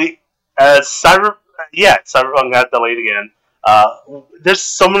 Cyberpunk got delayed again. There's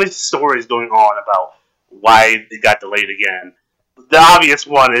so many stories going on about why it got delayed again. The obvious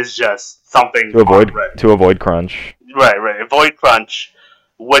one is just something to avoid crunch. Right. Avoid crunch,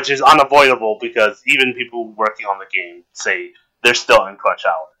 which is unavoidable because even people working on the game say they're still in crunch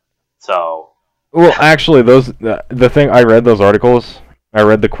hour. So. Well, actually, the thing I read those articles. I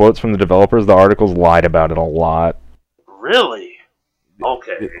read the quotes from the developers. The articles lied about it a lot. Really?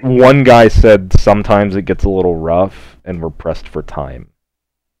 Okay. One guy said sometimes it gets a little rough, and we're pressed for time.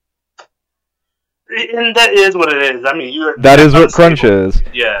 And that is what it is. I mean, that is what crunch is.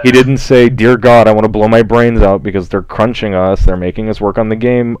 Yeah. He didn't say, "Dear God, I want to blow my brains out because they're crunching us. They're making us work on the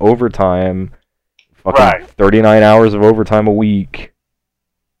game overtime. Fucking 39 hours of overtime a week."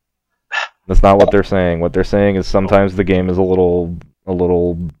 That's not what they're saying. What they're saying is sometimes the game is a little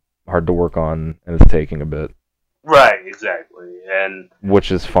hard to work on, and it's taking a bit. Right, exactly, and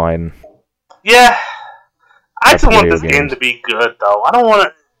which is fine. Yeah, I just want this game to be good, though. I don't want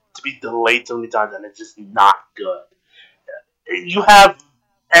it to be delayed so many times and it's just not good. You have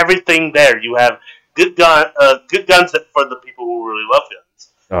everything there. You have good guns for the people who really love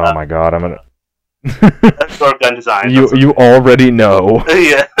guns. Oh my god, I'm gonna. Or gun design. You already know.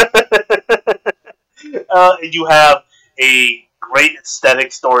 Yeah. You have a great aesthetic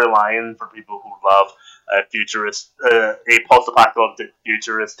storyline for people who love a post-apocalyptic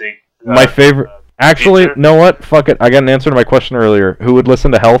futuristic. My favorite. Actually, future. Know what? Fuck it. I got an answer to my question earlier. Who would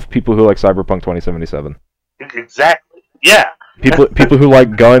listen to Health? People who like Cyberpunk 2077. Exactly. Yeah. People who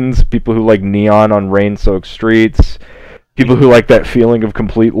like guns. People who like neon on rain-soaked streets. People who like that feeling of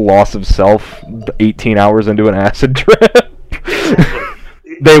complete loss of self 18 hours into an acid trip.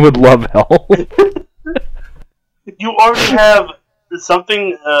 They would love Health. You already have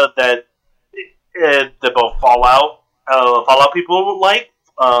something that both Fallout people like.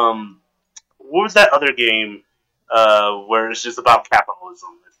 What was that other game where it's just about capitalism?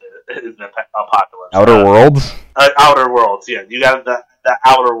 Is the apocalypse? Outer Worlds? Outer Worlds, yeah. You got the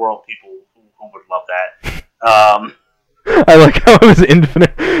Outer World people who would love that. I like how it was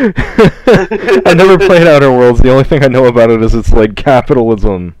infinite. I never played Outer Worlds. The only thing I know about it is it's like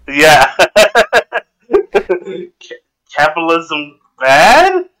capitalism. Yeah. Capitalism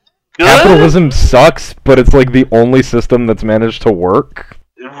bad? Good? Capitalism sucks, but it's like the only system that's managed to work.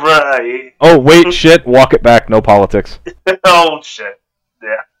 Right. Oh, wait, shit. Walk it back. No politics. Oh, shit.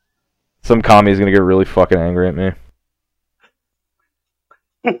 Yeah. Some commie's gonna get really fucking angry at me.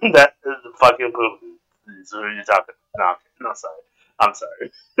 That is the fucking Putin. So who are you talking? No, sorry. I'm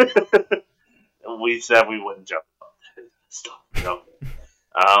sorry. We said we wouldn't jump on stuff. Okay.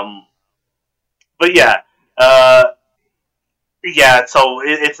 But yeah. Yeah, so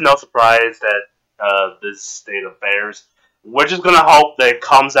it's no surprise that this state of affairs. We're just gonna hope that it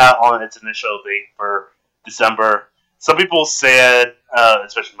comes out on its initial date for December. Some people said,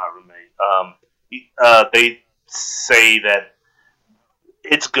 especially my roommate, they say that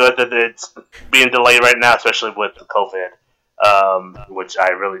it's good that it's being delayed right now, especially with COVID, which I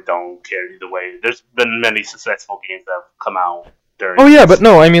really don't care either way. There's been many successful games that have come out during. Oh yeah, but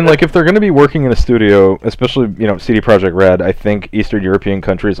no, I mean, like, if they're going to be working in a studio, especially, CD Projekt Red, I think Eastern European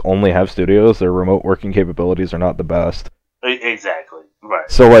countries only have studios. Their remote working capabilities are not the best. Exactly. Right.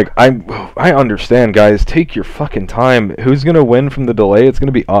 So like I understand, guys. Take your fucking time. Who's gonna win from the delay? It's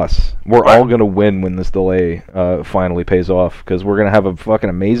gonna be us. We're all gonna win when this delay finally pays off because we're gonna have a fucking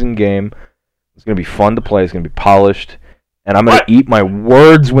amazing game. It's gonna be fun to play. It's gonna be polished, and I'm gonna eat my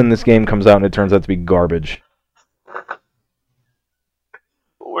words when this game comes out and it turns out to be garbage.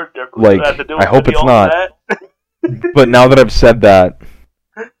 We're definitely gonna have to do I hope it's not. But now that I've said that,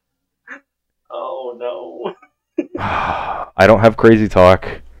 oh no. I don't have crazy talk.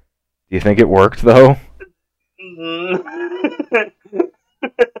 Do you think it worked though?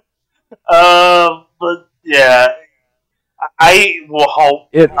 But yeah, I will hope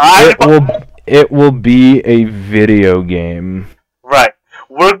it will be a video game. Right.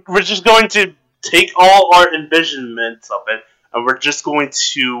 We're just going to take all our envisionments of it, and we're just going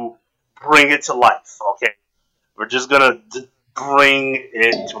to bring it to life. Okay. We're just gonna bring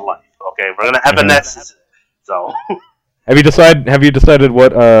it to life. Okay. We're gonna evanesce it. So. Have you decided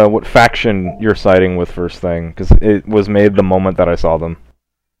what faction you're siding with first thing? Because it was made the moment that I saw them.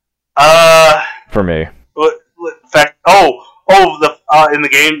 For me. In the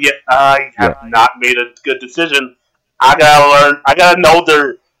game, yeah, I have not made a good decision. I gotta know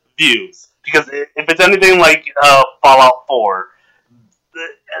their views because if it's anything like Fallout 4,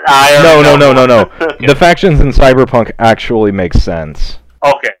 No. Okay. The factions in Cyberpunk actually make sense.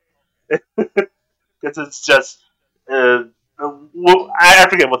 Okay. Because it's just, I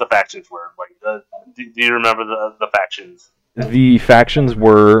forget what the factions were. Like, do you remember the factions? The factions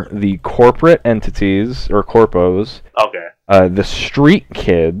were the corporate entities, or corpos. Okay. The street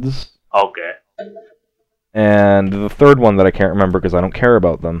kids. Okay. And the third one that I can't remember because I don't care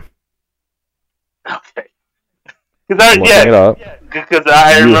about them. Okay. Because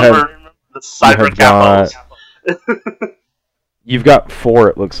I remember the cyber capos. You've got 4,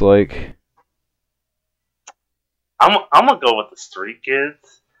 it looks like. I'm gonna go with the street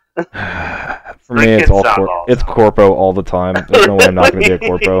kids. For me, it's corpo all the time. There's no way I'm not gonna be a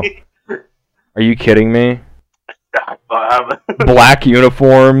corpo. Are you kidding me? Black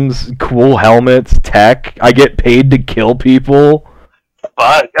uniforms, cool helmets, tech. I get paid to kill people.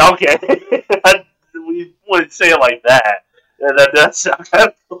 Fuck. Okay. We wouldn't say it like that. That sounds kind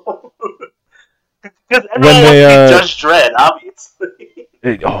of cool. Because everyone wants to be Judge Dredd, obviously.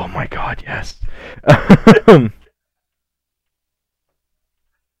 Oh my god, yes.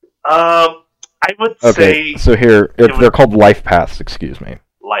 I would say. So here, they're called life paths. Excuse me.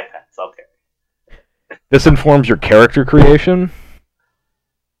 Life paths. Okay. This informs your character creation.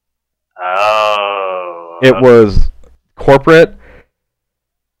 Oh. It was corporate,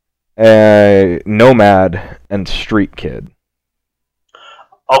 nomad, and street kid.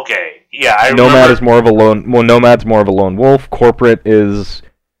 Okay. Yeah, I Nomad remember. is more of a lone. Well, Nomad's more of a lone wolf. Corporate is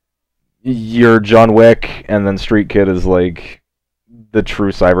your John Wick, and then street kid is like the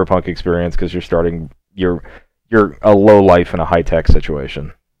true cyberpunk experience because you're a low life in a high tech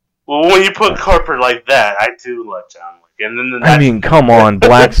situation. Well, when you put corporate like that, I do love John Wick, and then I mean, come on,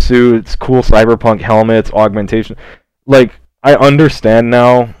 black suits, cool cyberpunk helmets, augmentation. Like, I understand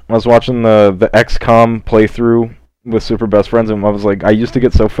now. I was watching the XCOM playthrough with Super Best Friends, and I was like, I used to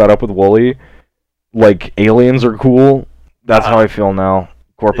get so fed up with Wooly. Like, aliens are cool. That's how I feel now.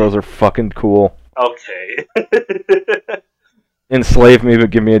 Corpos are fucking cool. Okay. Enslave me,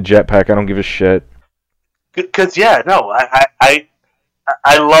 but give me a jetpack. I don't give a shit. Because I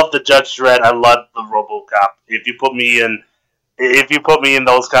love the Judge Dredd. I love the RoboCop. If you put me in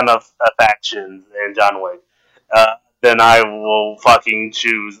those kind of factions in John Wick, then I will fucking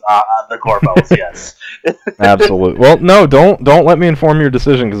choose the Corpos. Yes. Absolutely. Well, no, don't let me inform your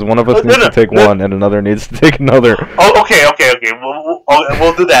decision because one of us needs to take one and another needs to take another. Oh, okay.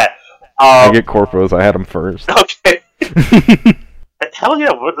 We'll do that. I get Corpos. I had them first. Okay. Hell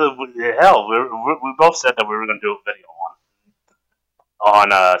yeah! We both said that we were going to do a video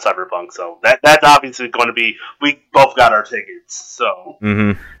on Cyberpunk, so that's obviously going to be. We both got our tickets, so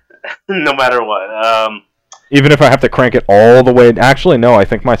no matter what. Even if I have to crank it all the way. Actually, no. I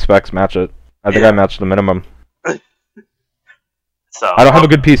think my specs match it. I think I matched the minimum. So I don't have a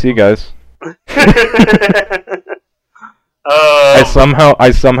good PC, guys. I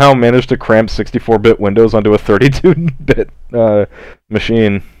somehow managed to cram 64-bit Windows onto a 32-bit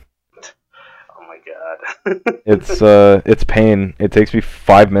machine. Oh my god. It's pain. It takes me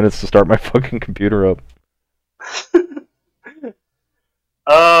 5 minutes to start my fucking computer up.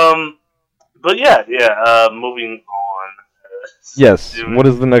 But yeah. Moving on. Yes. What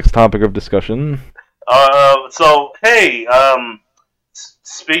is the next topic of discussion? So hey,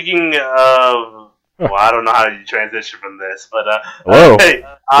 speaking of. Well, I don't know how you transition from this, but hello. Hey,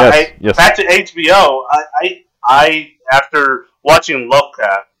 yes. back to HBO. I after watching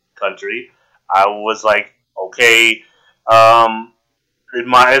Lovecraft Country, I was like, okay, it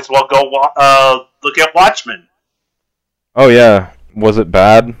might as well go look at Watchmen. Oh yeah, was it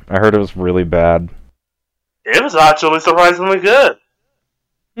bad? I heard it was really bad. It was actually surprisingly good.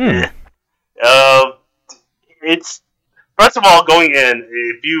 Hmm. It's first of all going in.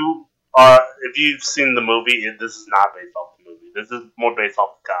 If you've seen the movie, this is not based off the movie. This is more based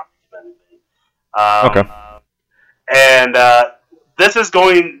off the comic than anything. Okay. And this is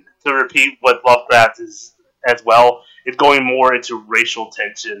going to repeat what Lovecraft is as well. It's going more into racial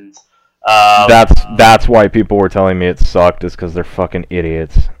tensions. That's why people were telling me it sucked, is because they're fucking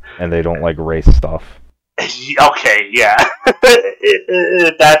idiots and they don't like race stuff. Okay, yeah.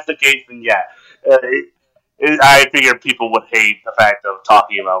 If that's the case, then yeah. I figured people would hate the fact of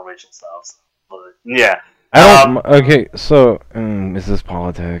talking about racial stuff. But yeah. I don't. Okay, so is this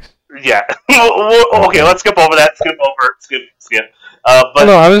politics? Yeah. Okay, let's skip over that. Skip. But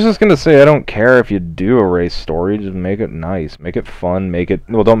no, I was just gonna say I don't care if you do a race story. Just make it nice, make it fun, make it.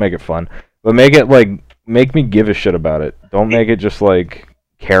 Well, don't make it fun, but make it make me give a shit about it. Don't make it just like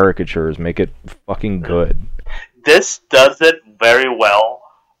caricatures. Make it fucking good. This does it very well,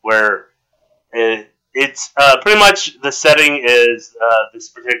 where it's pretty much the setting is this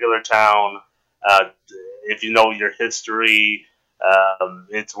particular town. If you know your history,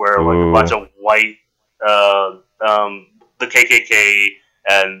 it's where like a bunch of white, the KKK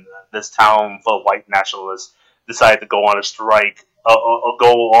and this town full of white nationalists decide to go on a strike,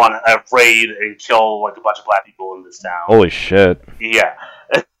 go on a raid and kill like a bunch of black people in this town. Holy shit! Yeah,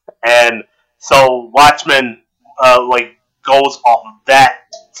 and so Watchmen goes off of that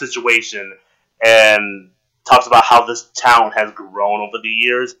situation and talks about how this town has grown over the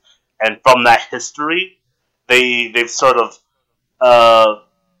years, and from that history, they've sort of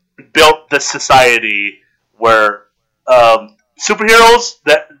built this society where superheroes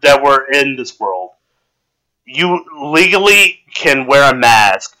that were in this world, you legally can wear a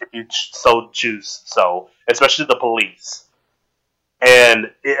mask if you so choose, so especially the police,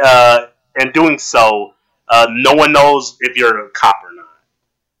 and in doing so, no one knows if you're a cop or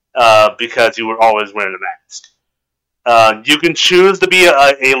not, because you were always wearing a mask. You can choose to be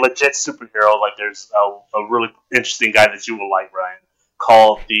a legit superhero. Like there's a really interesting guy that you will like, Ryan,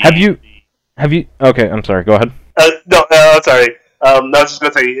 called the. Have you? Okay, I'm sorry. Go ahead. No, sorry. I was just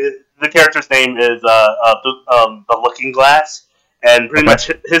gonna say the character's name is the Looking Glass, and pretty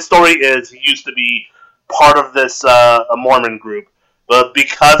much his story is he used to be part of this a Mormon group, but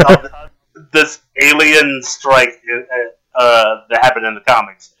because of this alien strike that happened in the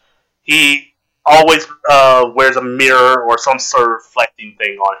comics, he always wears a mirror or some sort of reflecting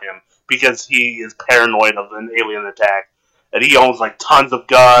thing on him because he is paranoid of an alien attack. And he owns like tons of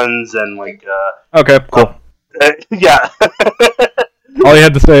guns and like. Okay, cool. Yeah. all you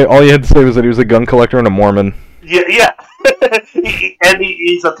had to say was that he was a gun collector and a Mormon. Yeah.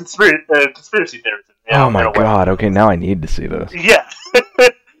 He's a conspiracy theorist. Oh my god! Okay, now I need to see this. Yeah.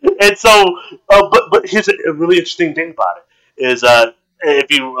 And so, but here's a really interesting thing about it is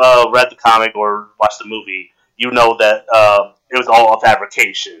if you read the comic or watched the movie, you know that it was all a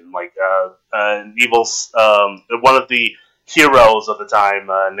fabrication. Like an evil, one of the heroes of the time,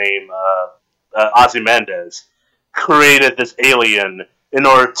 named Ozymandias, created this alien in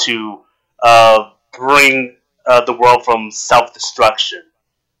order to bring the world from self-destruction.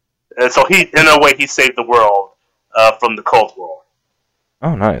 And so in a way, he saved the world from the Cold War.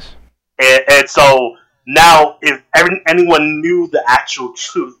 Oh, nice. And so now, if anyone knew the actual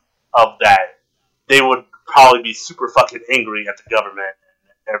truth of that, they would probably be super fucking angry at the government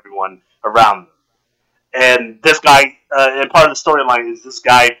and everyone around them. And this guy, and part of the storyline is this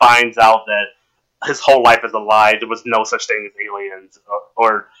guy finds out that his whole life is a lie. There was no such thing as aliens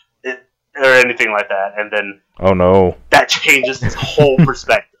or anything like that. And then, oh no, that changes his whole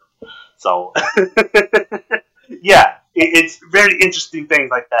perspective. So, yeah, it's very interesting things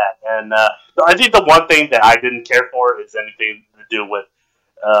like that. And I think the one thing that I didn't care for is anything to do with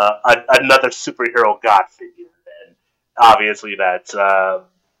another superhero god figure. And obviously, that's Dr.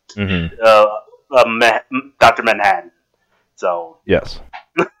 Manhattan. So yes.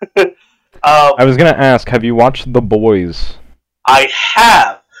 I was gonna ask, have you watched The Boys? I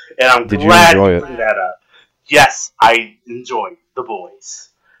have, and I'm Did glad you enjoy you it? bring that up. Yes, I enjoyed The Boys.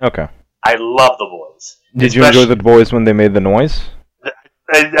 Okay. I love The Boys. Did you enjoy The Boys when they made the noise?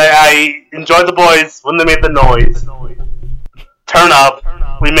 I enjoyed The Boys when they made the noise. Turn up,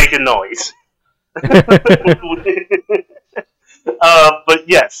 we make a noise. But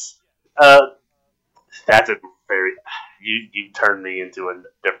yes, that's a very you turned me into a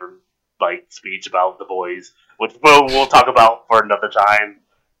different speech about The Boys which we'll talk about for another time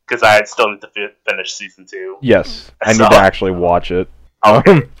because I still need to finish season 2. Yes, I need to actually watch it.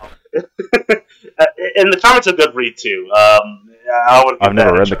 Okay. And the comics are good read too. I've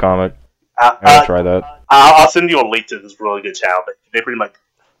never read the comic. I'm gonna try that. I'll send you a link to this really good channel. They pretty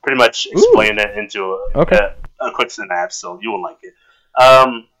much explain it into a quick synapse, so you will like it.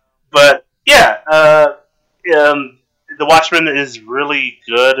 But yeah, The Watchmen is really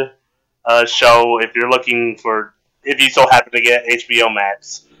good show if you so happen to get HBO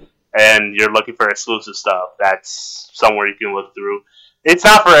Max and you're looking for exclusive stuff. That's somewhere you can look through. It's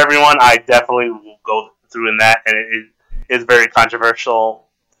not for everyone. I definitely will go through in that, and it is very controversial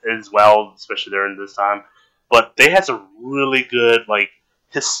as well, especially during this time. But they had some really good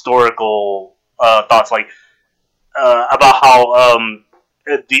historical thoughts, about how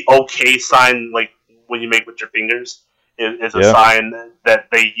the OK sign, when you make with your fingers, is a sign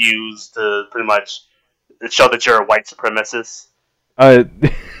that they use to pretty much show that you're a white supremacist.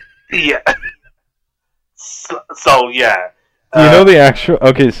 Yeah. So yeah. Do you know the actual?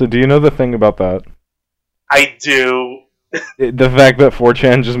 Okay, so do you know the thing about that? I do. The fact that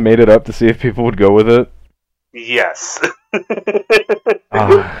 4chan just made it up to see if people would go with it. Yes. And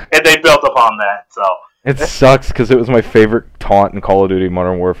they built upon that. So it sucks because it was my favorite taunt in Call of Duty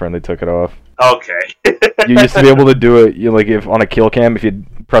Modern Warfare, and they took it off. Okay. You used to be able to do it. If on a kill cam, if you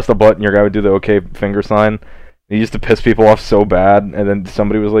press the button, your guy would do the OK finger sign. It used to piss people off so bad, and then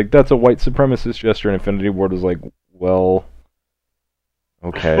somebody was like, "That's a white supremacist gesture," and Infinity Ward was like, "Well,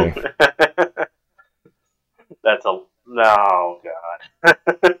 okay." No, God.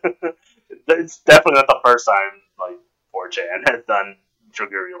 It's definitely not the first time 4chan has done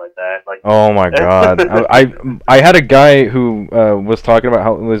trickery like that. Oh my God! I had a guy who was talking about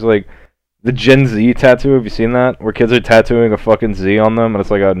how it was the Gen Z tattoo. Have you seen that? Where kids are tattooing a fucking Z on them, and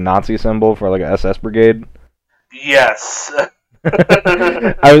it's like a Nazi symbol for an SS brigade. Yes.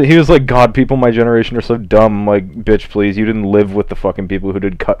 He was like, "God, people my generation are so dumb." I'm like, bitch, please, you didn't live with the fucking people who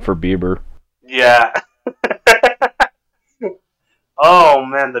did Cut for Bieber. Yeah. Oh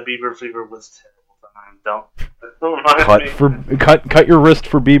man, the Bieber fever was terrible. Don't remind me. Cut your wrist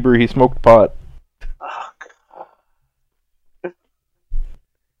for Bieber. He smoked pot. Oh,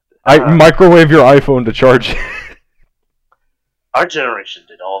 God. Microwave your iPhone to charge. Our generation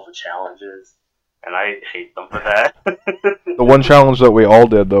did all the challenges, and I hate them for that. The one challenge that we all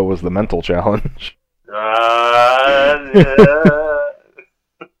did, though, was the mental challenge.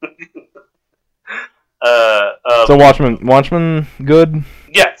 So Watchmen good?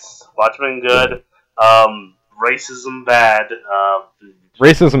 Yes, Watchmen good. Racism bad.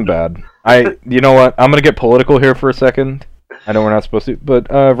 Racism bad. You know what? I'm gonna get political here for a second. I know we're not supposed to, but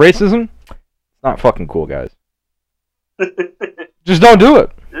racism, not fucking cool, guys. Just don't do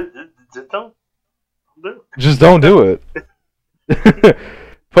it. Just don't do it.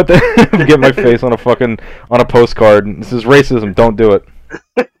 Get my face on a postcard. This is racism. Don't do it.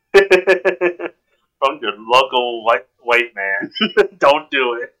 From your local white man. Don't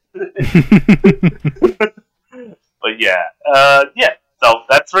do it. But yeah. So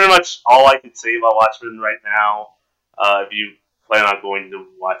that's pretty much all I can say about Watchmen right now. If you plan on going to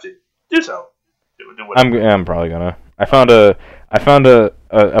watch it, do so. I'm probably gonna. I found a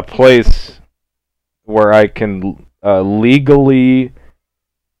place where I can legally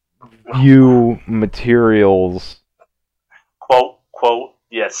view materials. Quote,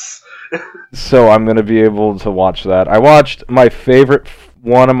 yes. So I'm gonna be able to watch that. I watched my favorite,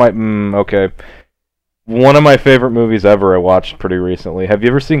 one of my favorite movies ever. I watched pretty recently. Have you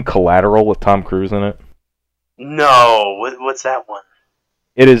ever seen Collateral with Tom Cruise in it? No. What's that one?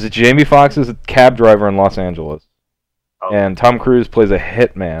 It is Jamie Foxx's cab driver in Los Angeles, and Tom Cruise plays a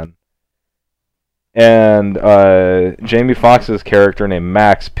hitman. And Jamie Foxx's character named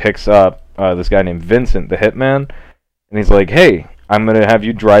Max picks up this guy named Vincent, the hitman, and he's like, "Hey, I'm gonna have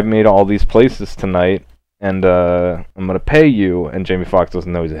you drive me to all these places tonight, and I'm gonna pay you." And Jamie Foxx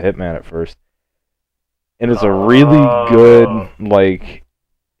doesn't know he's a hitman at first. And it's a really good,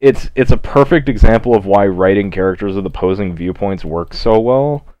 it's a perfect example of why writing characters with opposing viewpoints works so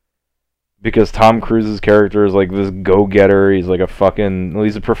well. Because Tom Cruise's character is this go-getter. He's he's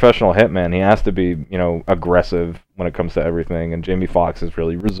a professional hitman. He has to be, aggressive when it comes to everything. And Jamie Foxx is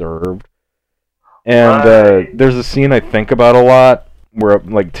really reserved. And there's a scene I think about a lot where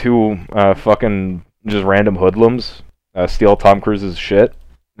two fucking just random hoodlums steal Tom Cruise's shit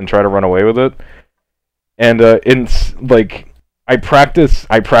and try to run away with it. And I practice.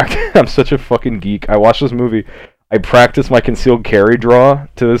 I'm such a fucking geek. I watch this movie. I practice my concealed carry draw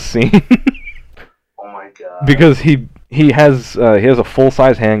to this scene. Oh my god. Because he he has a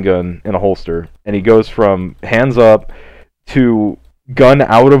full-size handgun in a holster, and he goes from hands up to gun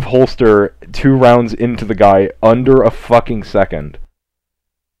out of holster 2 rounds into the guy under a fucking second.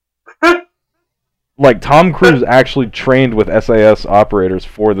 Like, Tom Cruise actually trained with SAS operators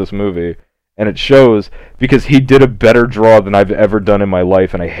for this movie, and it shows because he did a better draw than I've ever done in my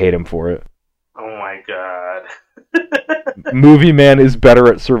life, and I hate him for it. Oh my god. Movie Man is better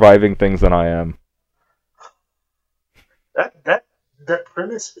at surviving things than I am. That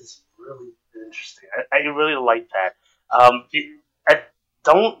premise is really interesting. I really like that. I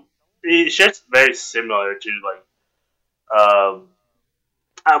don't. It's just very similar to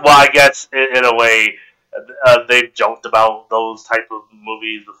well, I guess in a way, they've joked about those type of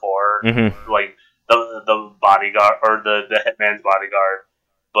movies before, like the bodyguard or the hitman's bodyguard.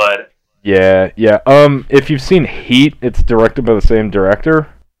 But yeah. If you've seen Heat, it's directed by the same director.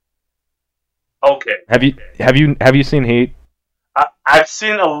 Okay. Have you seen Heat? I've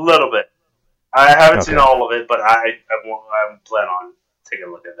seen a little bit. I haven't seen all of it, but I plan on taking a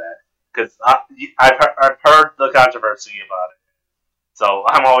look at that because I've heard the controversy about it. So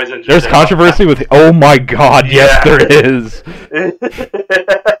I'm always interested. There's controversy with. Oh my god! Yes, there is.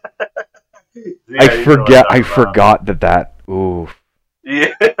 I forgot that. Ooh.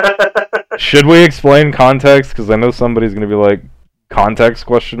 Yeah. Should we explain context? Because I know somebody's gonna be like, context ?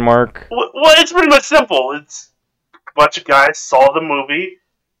 Well, it's pretty much simple. It's a bunch of guys saw the movie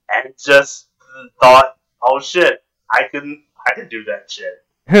and just thought, "Oh shit, I can do that shit."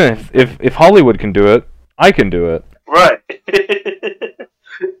 If Hollywood can do it, I can do it. Right.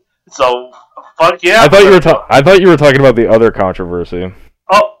 So, fuck yeah. I thought you were talking about the other controversy.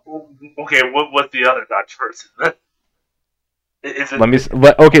 Oh, okay. What's the other controversy?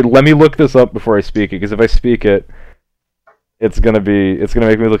 Let me look this up before I speak it, because if I speak it, it's gonna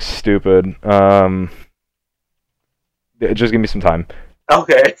make me look stupid. Just give me some time.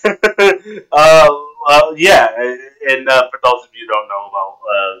 Okay. Yeah, and for those of you who don't know about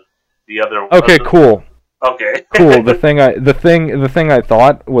the other. Okay, cool. Okay. Cool. The thing I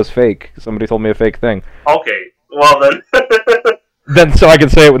thought was fake. Somebody told me a fake thing. Okay. Well then. Then so I can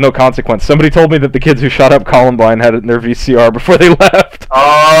say it with no consequence. Somebody told me that the kids who shot up Columbine had it in their VCR before they left.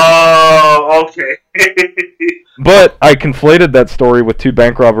 Oh, okay. But I conflated that story with 2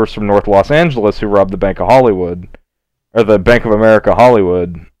 bank robbers from North Los Angeles who robbed the Bank of Hollywood, or the Bank of America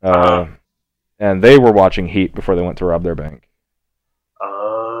Hollywood, and they were watching Heat before they went to rob their bank.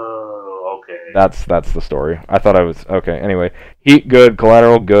 Oh, okay. That's the story. I thought I was okay. Anyway, Heat good,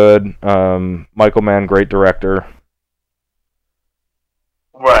 Collateral good. Michael Mann, great director.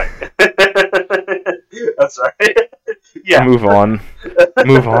 Right. That's right. Yeah. Move on.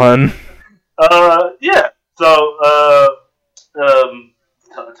 Yeah. So,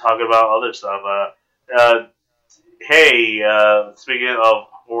 talking about other stuff. Hey, speaking of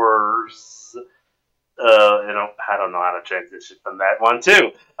horrors, I don't know how to transition from that one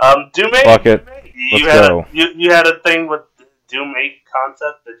too. Doom 8. Fuck it. Let's go. You had a thing with Doom 8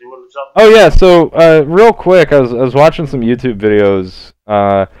 concept that you wanted to talk about? Oh yeah, so real quick, I was watching some YouTube videos,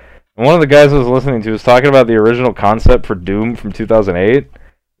 and one of the guys I was listening to was talking about the original concept for Doom from 2008.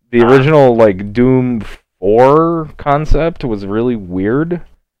 The original Doom 4 concept was really weird,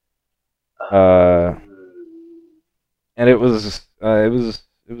 and it was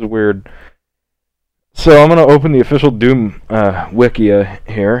weird. So I'm going to open the official Doom Wikia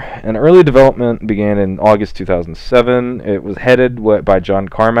here. And early development began in August 2007. It was headed by John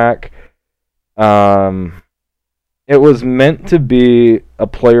Carmack. It was meant to be a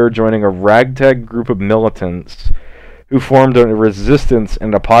player joining a ragtag group of militants who formed a resistance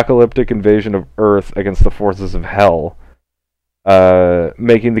and apocalyptic invasion of Earth against the forces of Hell,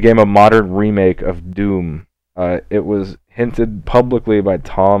 making the game a modern remake of Doom. It was hinted publicly by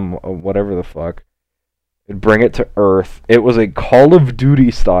Tom, whatever the fuck. Bring it to Earth. It was a Call of Duty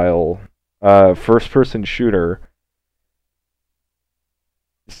style first-person shooter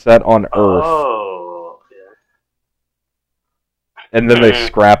set on Earth. Oh, yeah. And then they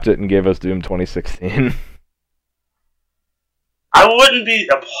scrapped it and gave us Doom 2016. I wouldn't be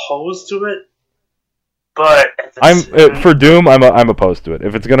opposed to it, but for Doom, I'm opposed to it.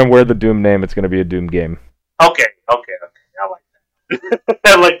 If it's gonna wear the Doom name, it's gonna be a Doom game. Okay. I like that.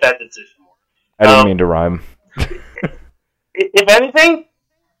 I like that decision more. I didn't mean to rhyme. If anything,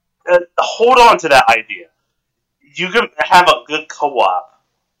 hold on to that idea. You can have a good co-op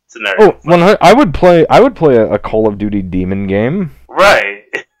scenario. Oh, I would play a Call of Duty Demon game. Right.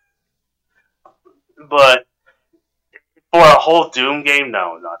 But for a whole Doom game,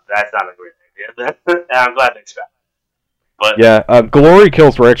 no, that's not a great idea. And I'm glad they scrapped it. But yeah, glory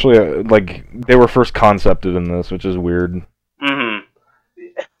kills were actually like they were first concepted in this, which is weird. Mm-hmm.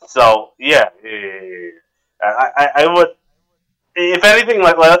 So yeah. I would, if anything,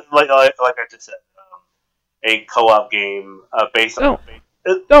 like I just said, a co-op game based on.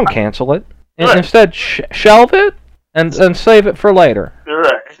 Don't cancel it. Right. Instead, shelve it and save it for later.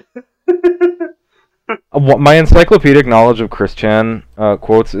 Right. My encyclopedic knowledge of Chris Chan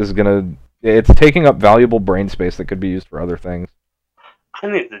quotes is gonna. It's taking up valuable brain space that could be used for other things. I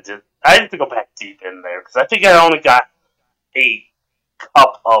need to go back deep in there because I think I only got a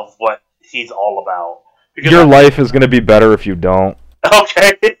cup of what he's all about. Because Your life is gonna be better if you don't.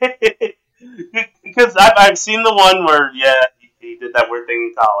 Okay. Because I've seen the one where he did that weird thing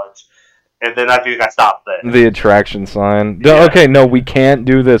in college, and then I think I stopped there. The attraction sign. Yeah. Okay, no, we can't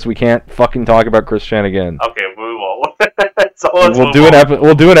do this. We can't fucking talk about Chris Chan again. Okay, we won't. So we'll do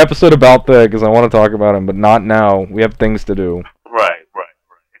an episode about that because I want to talk about him, but not now. We have things to do. Right.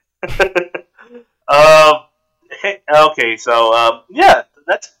 Okay, so yeah,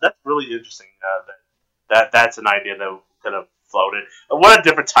 that's really interesting. That's an idea that kind of floated. What a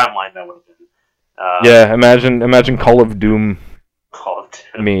different timeline that would have been. Yeah, imagine Call of Doom. Call of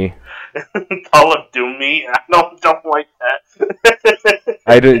Doom. Me. Call of Doom me. I don't like that.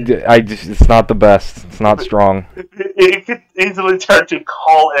 It's not the best. It's not strong. It could easily turn to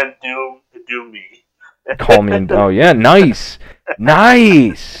Call and Doom me. Call me and oh yeah, nice.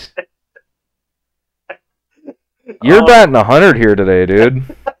 You're batting 100 here today, dude.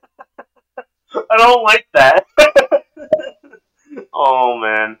 I don't like that. Oh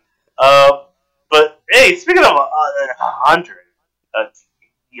man. But hey, speaking of 100,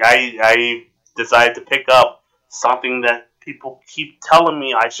 I decided to pick up something that people keep telling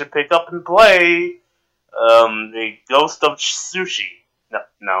me I should pick up and play. The Ghost of Sushi.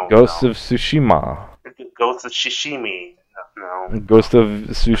 No. Ghost of Tsushima. Ghost of Shishimi. No. Ghost of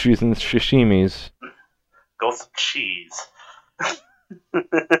Sushis and Shishimis. Ghost of Cheese.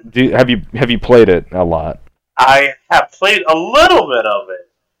 Have you played it a lot? I have played a little bit of it.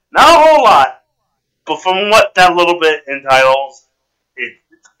 Not a whole lot. But from what that little bit entitles,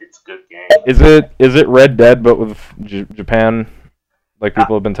 it's a good game. Is it Red Dead but with Japan, like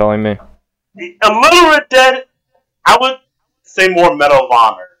people have been telling me? A little Red Dead, I would say more Medal of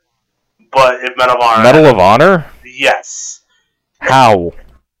Honor. But if Medal of Honor... Medal of Honor? Yes. How?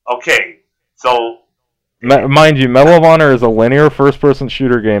 Okay, so... Mind you, Medal of Honor is a linear first-person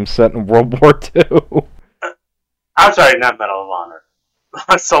shooter game set in World War II. I'm sorry, not Medal of Honor.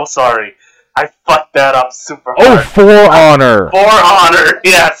 I'm so sorry. I fucked that up super hard. Oh, For Honor! For Honor,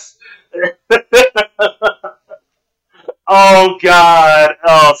 yes! Oh, God.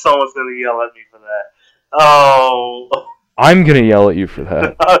 Oh, someone's gonna yell at me for that. Oh. I'm gonna yell at you for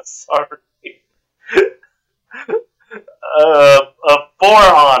that. I'm sorry. For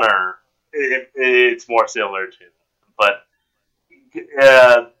Honor, it's more similar to, but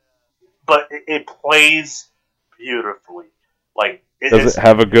it plays beautifully. Like, does it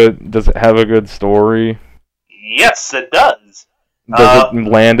have a good story? Yes, it does. Does it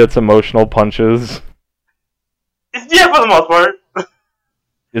land its emotional punches? Yeah, for the most part.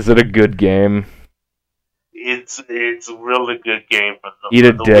 Is it a good game? It's a really good game for the Eat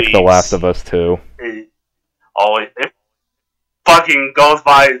a the dick, Wii's. The Last of Us 2. It fucking goes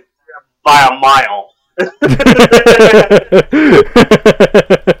by a mile. Because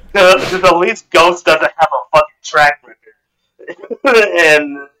at least Ghost doesn't have a fucking track record.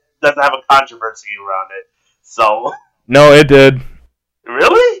 And doesn't have a controversy around it. So. No, it did.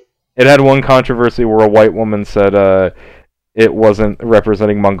 Really? It had one controversy where a white woman said it wasn't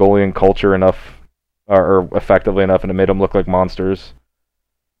representing Mongolian culture enough, or effectively enough, and it made them look like monsters.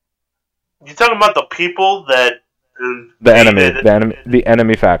 You're talking about the people that... The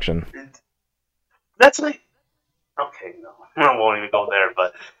enemy faction. That's like... Okay, no. I won't even go there,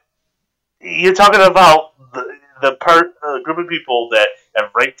 but... You're talking about the group of people that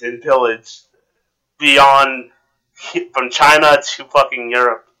have raped and pillaged beyond... From China to fucking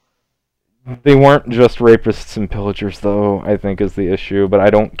Europe. They weren't just rapists and pillagers, though, I think is the issue. But I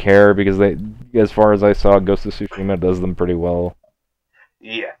don't care, because they, as far as I saw, Ghost of Tsushima does them pretty well.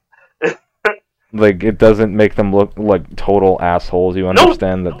 Yeah. Like, it doesn't make them look like total assholes. You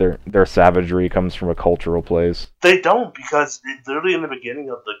understand that their savagery comes from a cultural place. They don't, because literally in the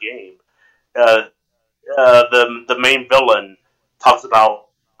beginning of the game, the main villain talks about,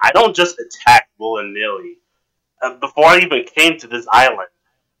 I don't just attack willy-nilly. Before I even came to this island,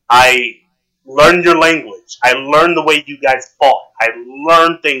 I learned your language. I learned the way you guys fought. I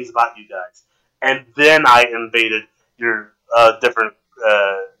learned things about you guys. And then I invaded your different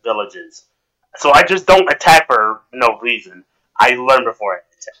villages. So I just don't attack for no reason. I learn before I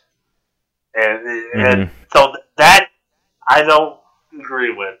attack, and so that I don't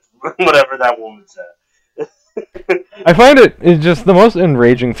agree with whatever that woman said. I find it's just the most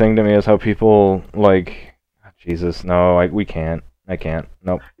enraging thing to me is how people like, Jesus, no, we can't. I can't.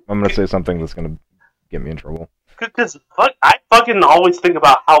 Nope. I'm gonna say something that's gonna get me in trouble. Because I fucking always think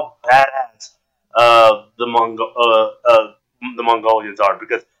about how badass the Mongolians are,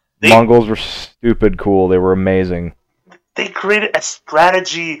 because Mongols were stupid cool. They were amazing. They created a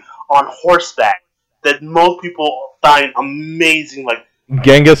strategy on horseback that most people find amazing. Like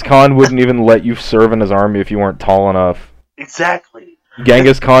Genghis Khan wouldn't even let you serve in his army if you weren't tall enough. Exactly.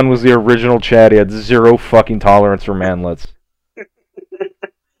 Genghis Khan was the original Chad. He had zero fucking tolerance for manlets.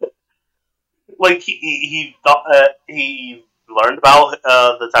 Like he learned about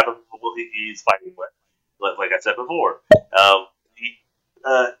the type of people he's fighting with. Like I said before,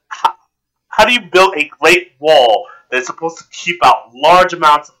 how do you build a great wall that's supposed to keep out large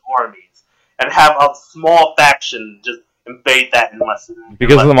amounts of armies and have a small faction just invade that in less than...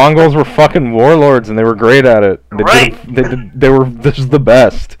 Because the Mongols were fucking warlords and they were great at it. They were the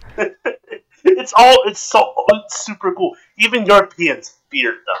best. It's super cool. Even Europeans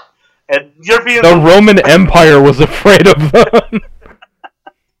feared them. And the Roman Empire was afraid of them.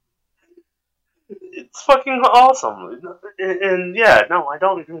 It's fucking awesome. And yeah, no, I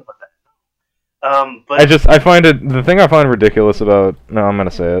don't agree with that. But I find it, the thing I find ridiculous about, no, I'm gonna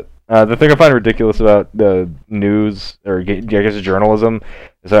say it. The thing I find ridiculous about the news, or I guess journalism,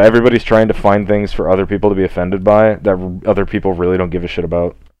 is that everybody's trying to find things for other people to be offended by that other people really don't give a shit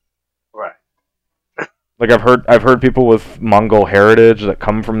about. Right. Like I've heard people with Mongol heritage that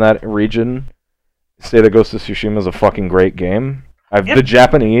come from that region say that Ghost of Tsushima is a fucking great game. The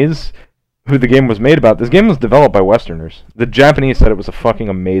Japanese, who the game was made about, this game was developed by Westerners. The Japanese said it was a fucking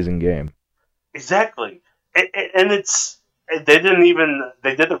amazing game. Exactly, and they did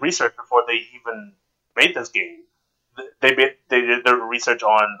the research before they even made this game. They did their research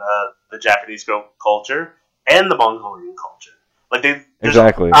on the Japanese culture and the Mongolian culture. Like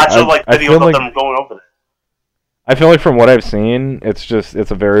exactly. Actual videos of them going over there. I feel like from what I've seen, it's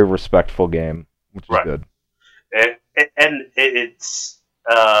a very respectful game, which is good. And it's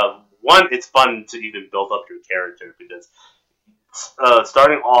it's fun to even build up your character, because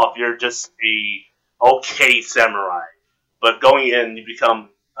starting off you're just a okay samurai, but going in you become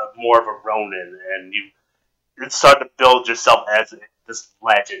more of a ronin, and you start to build yourself as this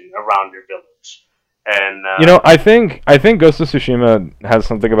legend around your village. And I think Ghost of Tsushima has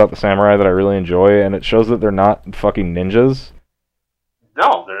something about the samurai that I really enjoy, and it shows that they're not fucking ninjas.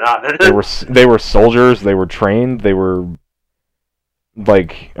 No, they're not. They were soldiers. They were trained. They were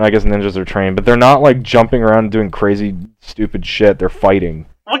like, I guess ninjas are trained, but they're not like jumping around and doing crazy stupid shit. They're fighting.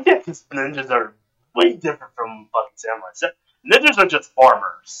 Well, yeah, because ninjas are way different from fucking samurais. Ninjas are just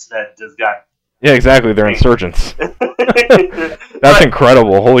farmers that just got... Yeah, exactly. They're insurgents. That's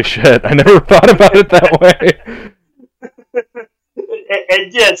incredible. Holy shit. I never thought about it that way.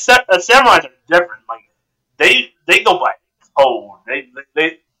 And yeah, samurais are different. Like, they go by code.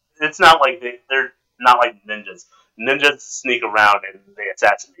 It's not like they're not like ninjas. Ninjas sneak around and they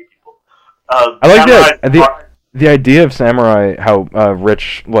assassinate people. I like that. The idea of samurai, how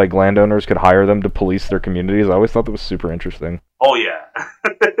rich like landowners could hire them to police their communities, I always thought that was super interesting. Oh yeah.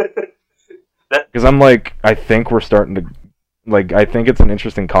 Because I think we're starting to, I think it's an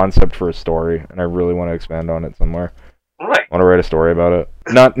interesting concept for a story, and I really want to expand on it somewhere. Right. I want to write a story about it.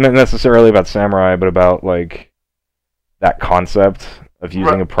 Not necessarily about samurai, but about, that concept of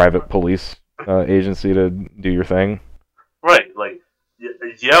using a private police agency to do your thing. Right. Like,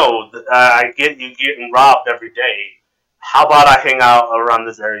 I get you getting robbed every day. How about I hang out around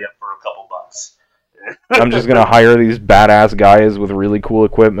this area for a couple bucks? I'm just going to hire these badass guys with really cool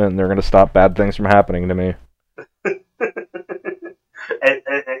equipment, and they're going to stop bad things from happening to me. and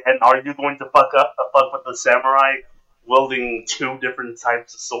are you going to fuck with the samurai wielding 2 different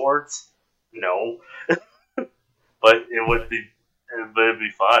types of swords? No. But it'd be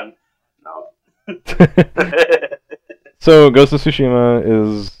fun. No. So Ghost of Tsushima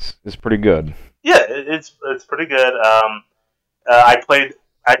is pretty good. Yeah, it's pretty good.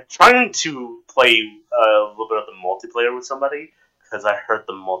 I'm trying to play a little bit of the multiplayer with somebody, because I heard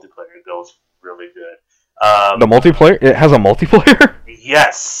the multiplayer goes really good. The multiplayer? It has a multiplayer?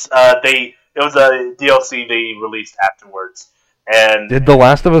 Yes. It was a DLC they released afterwards. And did The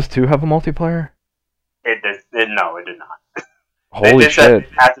Last of Us 2 have a multiplayer? No, it did not. Holy shit.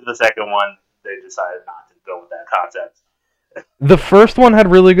 After the second one, they decided not to go with that concept. The first one had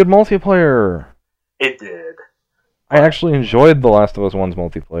really good multiplayer. It did. I actually enjoyed The Last of Us 1's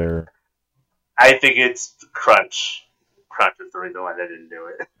multiplayer. I think it's Crunch. Crunch is the reason why they didn't do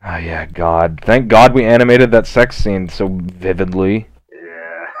it. Oh yeah, God. Thank God we animated that sex scene so vividly.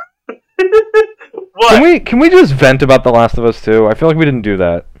 Yeah. What? Can we just vent about The Last of Us 2? I feel like we didn't do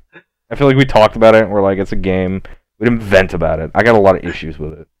that. I feel like we talked about it and we're like, it's a game. We didn't vent about it. I got a lot of issues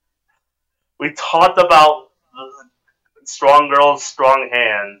with it. We talked about strong girls, strong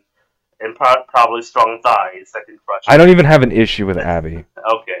hands, and probably strong thighs that can crush. I don't even have an issue with Abby.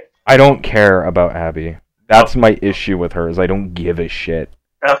 Okay. I don't care about Abby. That's my issue with her, is I don't give a shit.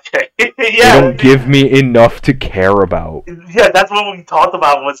 Okay. Yeah. They don't give me enough to care about. Yeah, that's what we talked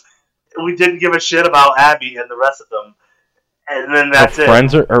about, was we didn't give a shit about Abby and the rest of them. And then that's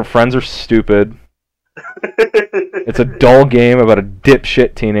her friends are stupid. It's a dull game about a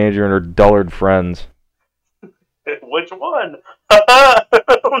dipshit teenager and her dullard friends. Which one?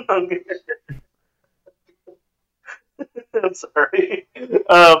 I'm sorry.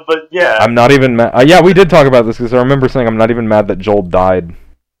 But yeah. I'm not even mad. Yeah, we did talk about this because I remember saying I'm not even mad that Joel died.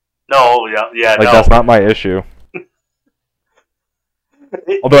 No, yeah, like, that's not my issue.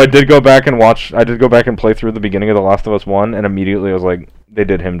 Although I did go back and play through the beginning of The Last of Us 1, and immediately I was like, they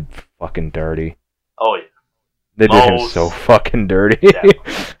did him fucking dirty. Oh, yeah. They did him so fucking dirty. Yeah.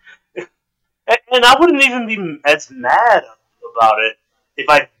 And I wouldn't even be as mad about it if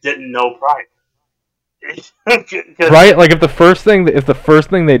I didn't know prior. Right? Like, if the first thing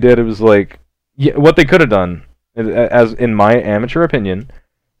they did, it was like, yeah, what they could have done, as in my amateur opinion,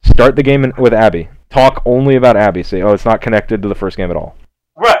 start the game with Abby. Talk only about Abby. Say, oh, it's not connected to the first game at all.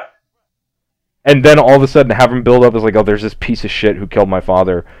 Right. And then all of a sudden have him build up as like, oh, there's this piece of shit who killed my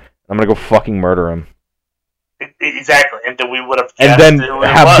father. I'm gonna go fucking murder him. Exactly. And then we would have. And then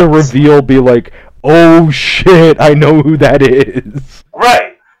have the reveal be like, oh shit, I know who that is.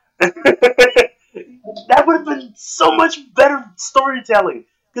 Right. That would have been so much better storytelling.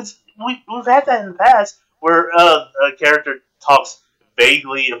 Because we've had that in the past where a character talks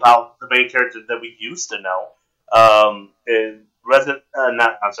vaguely about the main character that we used to know. In Red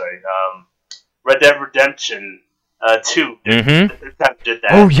Dead Redemption 2 kind of did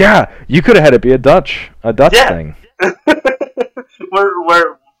that. Oh yeah, you could have had it be a Dutch thing.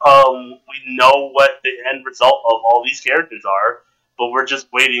 where we know what the end result of all these characters are, but we're just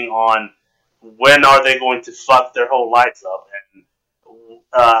waiting on when are they going to fuck their whole lives up,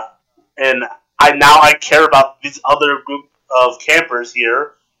 and I care about this other group of campers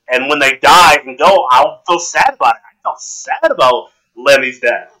here, and when they die and go, I'll feel sad about it. I felt sad about Lenny's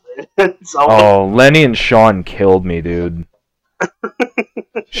death. Oh, Lenny and Sean killed me, dude.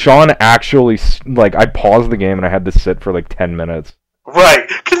 Sean actually, like, I paused the game and I had to sit for like 10 minutes. Right,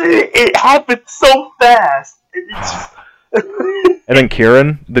 because it happened so fast. And then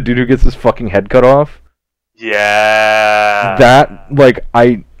Kieran, the dude who gets his fucking head cut off. Yeah. That, like,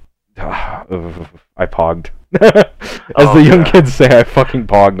 I pogged. As the young kids say, I fucking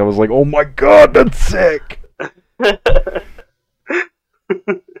pogged. I was like, oh my god, that's sick!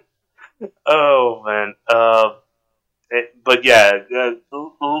 Oh, man. But yeah,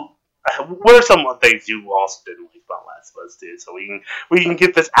 what are some things you also didn't like about Last of Us 2? So we can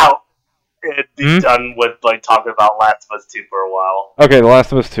get this out and be done with like talking about Last of Us 2 for a while. Okay, The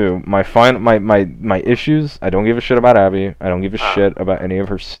Last of Us 2. My issues. I don't give a shit about Abby. I don't give a shit about any of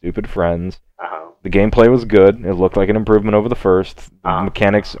her stupid friends. The gameplay was good. It looked like an improvement over the first. The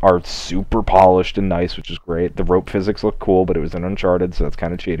mechanics are super polished and nice, which is great. The rope physics look cool, but it was in Uncharted, so that's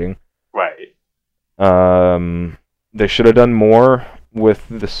kind of cheating. Right. They should have done more with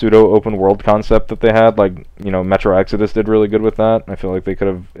the pseudo open world concept that they had. Like, you know, Metro Exodus did really good with that. I feel like they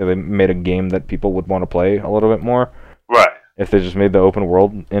made a game that people would want to play a little bit more. Right. If they just made the open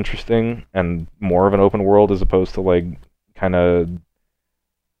world interesting and more of an open world as opposed to like kind of,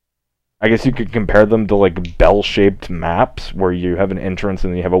 I guess you could compare them to like bell-shaped maps where you have an entrance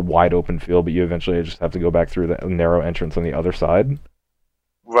and then you have a wide open field, but you eventually just have to go back through the narrow entrance on the other side.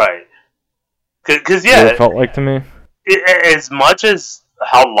 Right. Because yeah, it felt like to me. As much as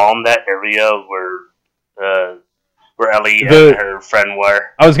how long that area where Ellie and her friend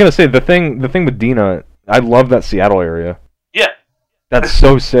were. I was gonna say the thing with Dina. I love that Seattle area. Yeah. That's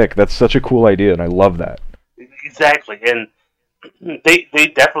so sick. That's such a cool idea, and I love that. Exactly, and they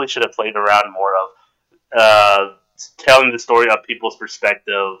definitely should have played around more of telling the story of people's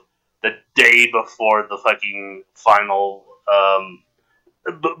perspective the day before the fucking final,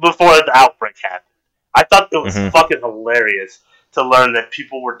 before the outbreak happened. I thought it was fucking hilarious to learn that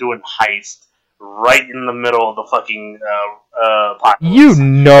people were doing heists right in the middle of the fucking apocalypse. You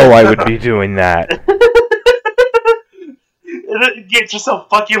know I would be doing that. Get yourself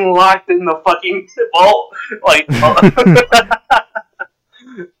fucking locked in the fucking vault. Like,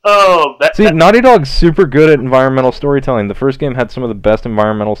 Oh, See, Naughty Dog's super good at environmental storytelling. The first game had some of the best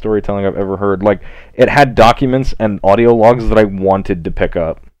environmental storytelling I've ever heard. Like, it had documents and audio logs that I wanted to pick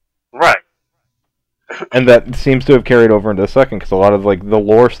up. Right. And that seems to have carried over into the second, because a lot of, like, the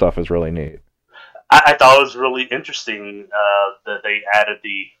lore stuff is really neat. I thought it was really interesting that they added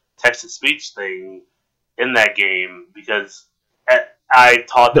the text-to-speech thing in that game, because I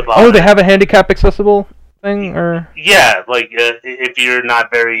talked about... Oh, they have a handicap-accessible thing, or... Yeah, like, if you're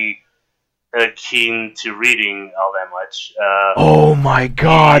not very keen to reading all that much... oh my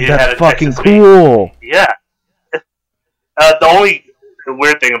god, that's fucking text-to-speech. cool! Yeah. The only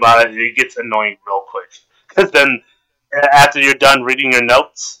weird thing about it, it gets annoying real quick. Because then, after you're done reading your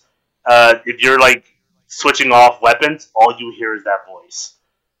notes, if you're, like, switching off weapons, all you hear is that voice.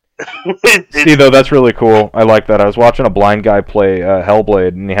 See, though, that's really cool. I like that. I was watching a blind guy play Hellblade,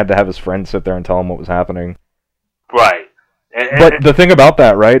 and he had to have his friend sit there and tell him what was happening. Right. But the thing about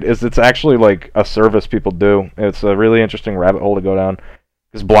that, right, is it's actually, like, a service people do. It's a really interesting rabbit hole to go down.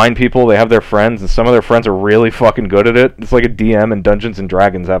 Because blind people, they have their friends, and some of their friends are really fucking good at it. It's like a DM in Dungeons &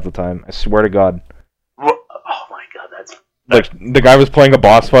 Dragons half the time. I swear to God. Oh my god, that's... Like, the guy was playing a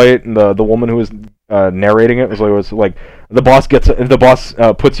boss fight, and the woman who was narrating it was like the boss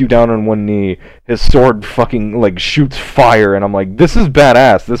puts you down on one knee, his sword fucking, like, shoots fire, and I'm like, this is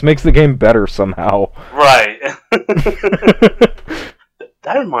badass. This makes the game better somehow. Right.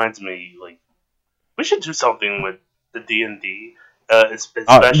 That reminds me, like, we should do something with the D&D.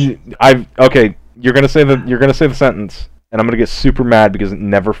 Especially... okay, you're gonna say the sentence, and I'm gonna get super mad because it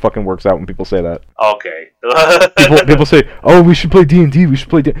never fucking works out when people say that. Okay. people say, "Oh, we should play D&D. We should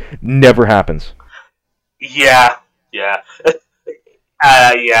play D." Never happens. Yeah. Yeah,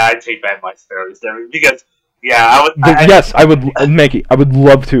 I take back my stories there because yes, I would, Mankey. I would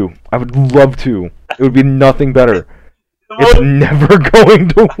love to. It would be nothing better. It's never going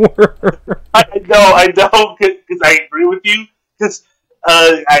to work. I know, because I agree with you. Because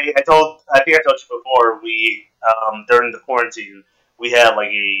I think I told you before, we during the quarantine we had like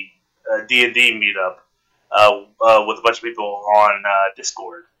a D&D meetup with a bunch of people on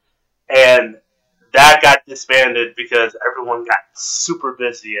Discord, and that got disbanded because everyone got super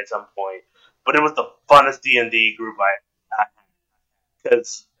busy at some point. But it was the funnest D&D group I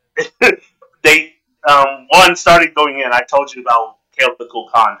because they one started going in. I told you about Caleb the Cool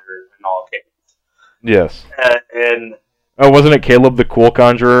Conjurer and all cases. Yes. And oh, wasn't it Caleb the Cool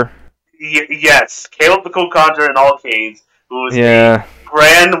Conjurer? Yes, Caleb the Cool Conjurer in all cases, who was the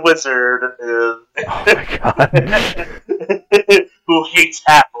Grand Wizard. Oh my god. Who hates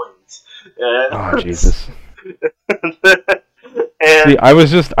halflings. Oh Jesus. And see, I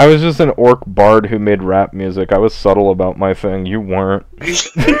was just an orc bard who made rap music. I was subtle about my thing. You weren't. We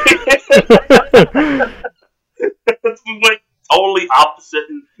went totally opposite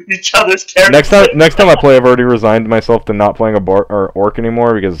in each other's characters. Next time I play, I've already resigned myself to not playing a orc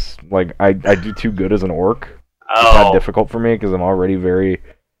anymore because, like, I do too good as an orc. It's not difficult for me because I'm already very...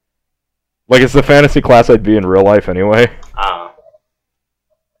 Like, it's the fantasy class I'd be in real life anyway.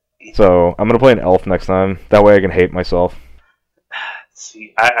 So, I'm gonna play an elf next time. That way I can hate myself.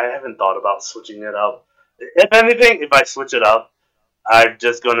 See, I haven't thought about switching it up. If anything, if I switch it up, I'm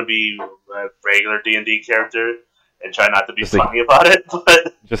just gonna be a regular D&D character and try not to be funny about it.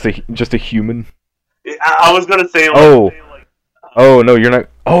 But just a human. I was gonna say. Oh no, you're not.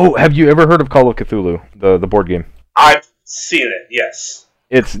 Oh, have you ever heard of Call of Cthulhu, the board game? I've seen it. Yes.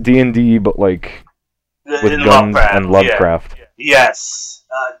 It's D&D, but like with guns Lovecraft, and Lovecraft. Yeah. Yes.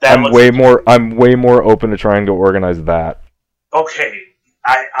 I'm way more open to trying to organize that. Okay,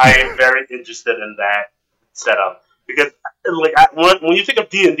 I am very interested in that setup because, like, when you think of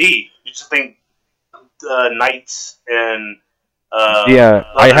D&D, you just think knights and yeah.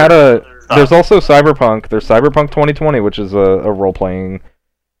 I had There's also Cyberpunk. There's Cyberpunk 2020, which is a role playing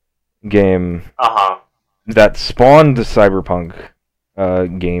game. That spawned Cyberpunk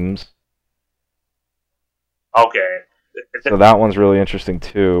games. Okay. So that one's really interesting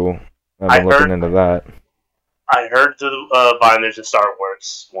too. I'm looking into that. I heard there's a Star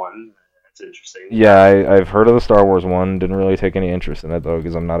Wars one. That's interesting. Yeah, I've heard of the Star Wars one. Didn't really take any interest in it though,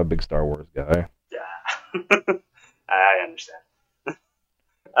 because I'm not a big Star Wars guy. Yeah, I understand.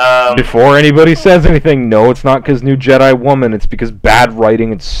 Before anybody says anything, no, it's not because New Jedi Woman. It's because bad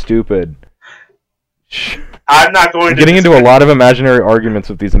writing and stupid. I'm not going to getting into a lot of imaginary arguments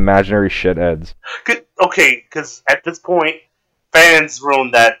with these imaginary shitheads. Okay, because at this point, fans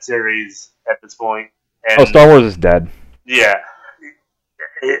ruined that series at this point. And Star Wars is dead. Yeah.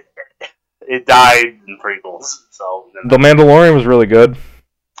 It died in prequels. So The Mandalorian was really good.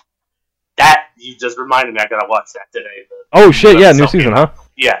 That, you just reminded me, I gotta watch that today. Oh shit, yeah, new season, huh?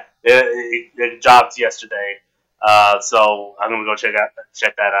 Yeah, it dropped yesterday. So I'm gonna go check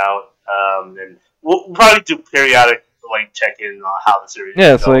that out. And we'll probably do periodic like check in on how the series Yeah,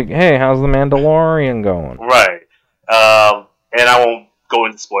 is it's going. like, hey, how's the Mandalorian going? Right. And I won't go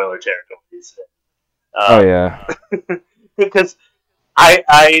into spoiler territory. Oh yeah. Because I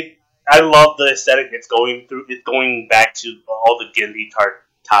love the aesthetic it's going through. It's going back to all the Genndy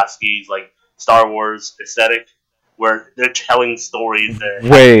Tartakovsky's like Star Wars aesthetic, where they're telling stories that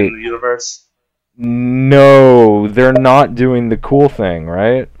happen in the universe. No, they're not doing the cool thing,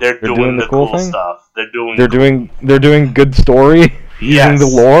 right? They're doing the cool stuff. They're doing good story using the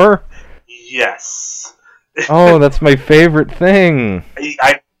lore. Yes. Oh, that's my favorite thing.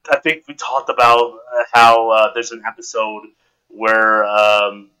 I think we talked about how there's an episode where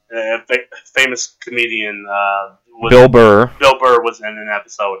a famous comedian Bill Burr was in an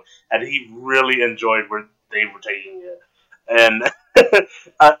episode, and he really enjoyed where they were taking it, and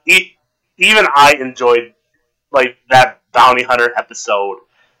even I enjoyed like that bounty hunter episode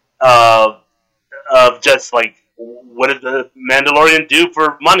of just like what did the Mandalorian do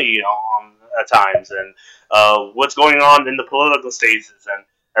for money at times, and what's going on in the political stages, and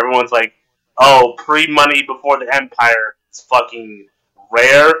everyone's like, oh, pre-money before the Empire is fucking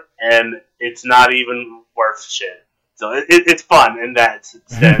rare, and it's not even worth shit. So it's fun in that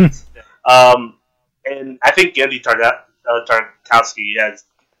sense. And I think Genndy Tartakovsky has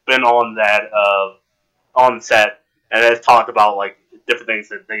been on that on set and has talked about like different things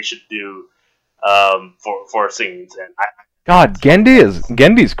that they should do for scenes. And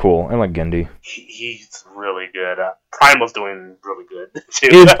Gendy's cool. I like Genndy. He's really good. Primal's doing really good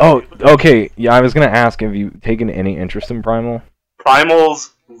too. Okay. Yeah, I was gonna ask, have you taken any interest in Primal?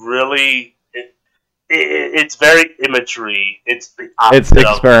 Primal's really. It's very imagery. It's the opposite. It's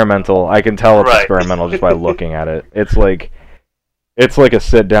experimental. I can tell it's experimental just by looking at it. It's like a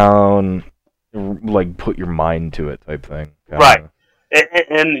sit down, like put your mind to it type thing. Right,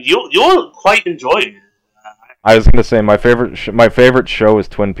 and you'll quite enjoy it. I was gonna say my favorite show is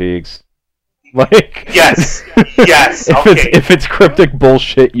Twin Peaks. Like yes, if it's cryptic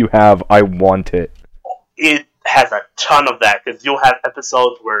bullshit you have, I want it. It has a ton of that because you'll have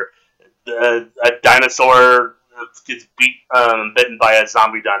episodes where a dinosaur gets bitten by a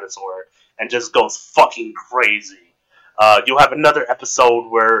zombie dinosaur and just goes fucking crazy. You'll have another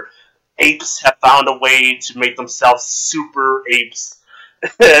episode where apes have found a way to make themselves super apes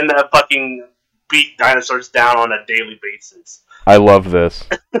and fucking beat dinosaurs down on a daily basis. I love this.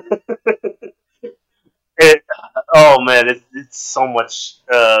 Oh man, it's so much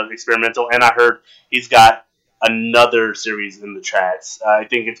experimental, and I heard he's got another series in the tracks. I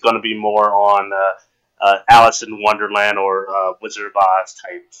think it's going to be more on Alice in Wonderland or Wizard of Oz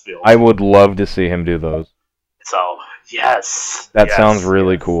type film. I would love to see him do those. So yes, that sounds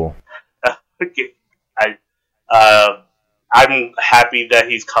really cool. I'm happy that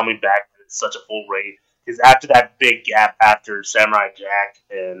he's coming back at such a full rate because after that big gap after Samurai Jack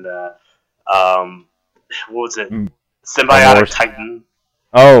and what was it, Symbiotic Titan.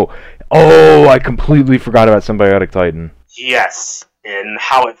 Oh, I completely forgot about Symbiotic Titan. Yes, and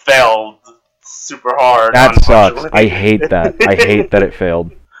how it failed super hard. That sucks. I hate that. I hate that it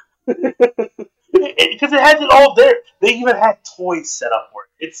failed. Because it has it all there. They even had toys set up for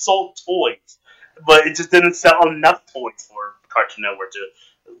it. It sold toys, but it just didn't sell enough toys for Cartoon Network to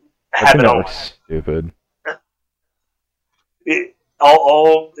have it on. Stupid.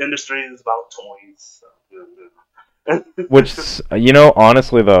 All industry is about toys. So. Which,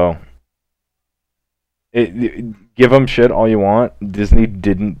 honestly though, give them shit all you want. Disney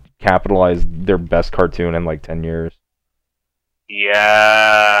didn't capitalize their best cartoon in like 10 years.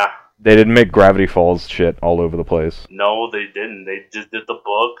 Yeah. They didn't make Gravity Falls shit all over the place. No, they didn't. They just did the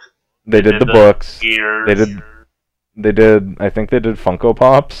book. They did the books. Gears. They did. I think they did Funko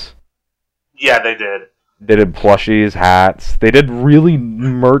Pops. Yeah, they did. They did plushies, hats. They did really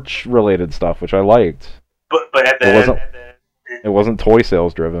merch-related stuff, which I liked. But at the end, it wasn't toy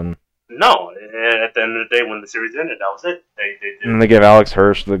sales driven. No, at the end of the day, when the series ended, that was it. They did. And they gave Alex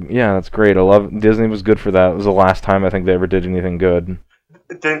Hirsch that's great. I love Disney was good for that. It was the last time I think they ever did anything good.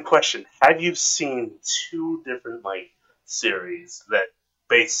 Then question: have you seen two different series that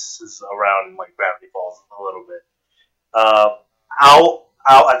bases around Gravity Falls a little bit? Owl,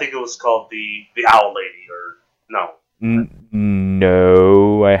 I think it was called the Owl Lady, or no?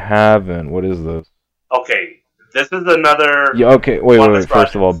 No, I haven't. What is this? Okay, this is another. Yeah. Okay. Wait.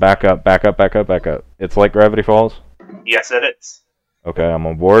 First of all, back up. It's like Gravity Falls. Yes, it is. Okay, I'm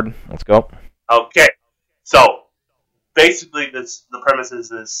on board. Let's go. Okay, so basically, the premise is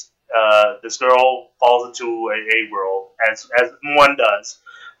this: this girl falls into a world, as one does,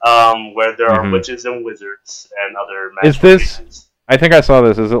 where there are Mhm. witches and wizards and other Is magical this? creatures. I think I saw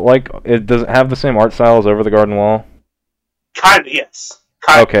this. Is it like it does it have the same art style as Over the Garden Wall? Kind of, yes.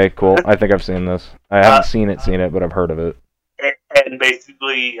 Kind Okay, cool. I think I've seen this. I haven't seen it, but I've heard of it. and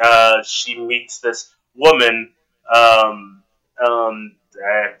basically, she meets this woman.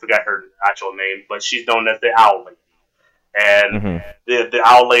 I forgot her actual name, but she's known as the Owl Lady. And Mhm. the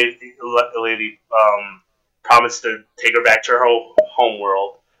Owl Lady promised to take her back to her home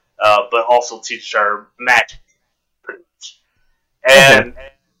world, but also teach her magic, pretty much. And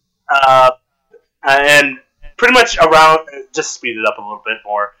and pretty much around, just speed it up a little bit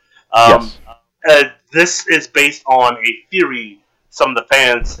more. Yes. This is based on a theory some of the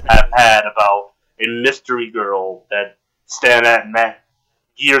fans have had about a mystery girl that Stan had met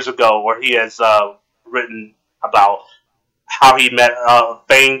years ago, where he has written about how he met a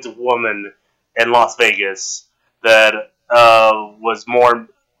famed woman in Las Vegas that was more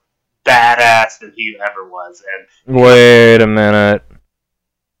badass than he ever was. And Wait a minute.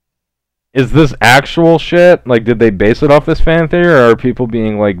 Is this actual shit? Like, did they base it off this fan theory, or are people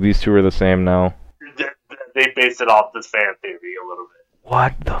being like, these two are the same now? they based it off this fan theory a little bit.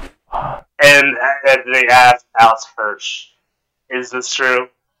 What the fuck? And they asked Alex Hirsch, "Is this true?"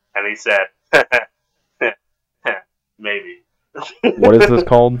 And he said, "Maybe." What is this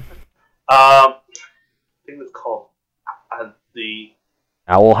called? I think it's called the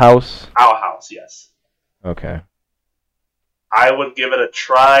Owl House? Owl House. Yes, Okay. I would give it a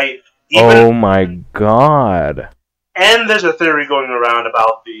try. Oh my god. And there's a theory going around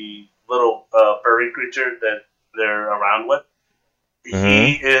about the little furry creature that they're around with.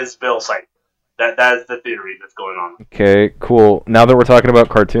 He is Bill Cipher. That is the theory that's going on. Okay, cool. Now that we're talking about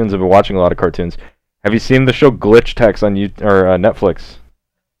cartoons, I've been watching a lot of cartoons. Have you seen the show Glitch Text on Netflix?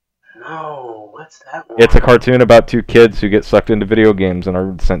 No, what's that one? It's a cartoon about two kids who get sucked into video games and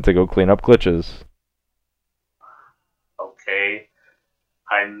are sent to go clean up glitches. Okay,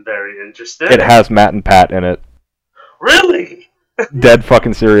 I'm very interested. It has Matt and Pat in it. Really? Dead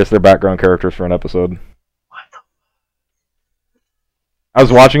fucking serious. They're background characters for an episode. What the? I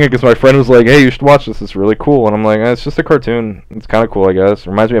was watching it because my friend was like, "Hey, you should watch this. It's really cool." And I'm like, "It's just a cartoon. It's kind of cool, I guess.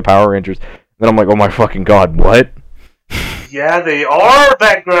 Reminds me of Power Rangers." Then I'm like, "Oh my fucking god, what?" Yeah, they are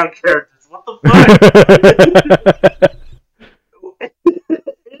background characters. What the fuck?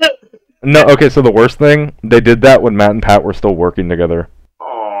 No, okay. So the worst thing, they did that when Matt and Pat were still working together,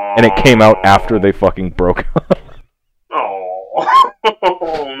 and it came out after they fucking broke up.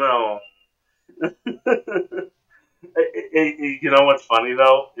 Oh no. You know what's funny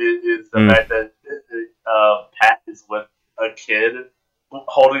though is the fact that Pat is with a kid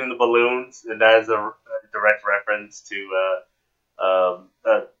holding the balloons, and that is a direct reference to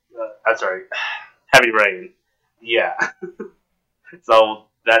I'm sorry, Heavy Rain. Yeah. So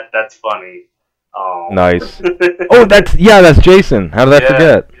that's funny. Oh. Nice. Oh, that's Jason. How did I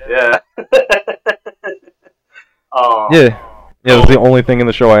forget? Yeah. Oh. Yeah. Yeah, it was the only thing in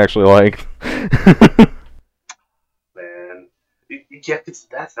the show I actually liked. Man. Yeah,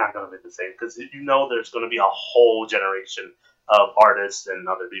 that's not going to be the same, because you know there's going to be a whole generation of artists and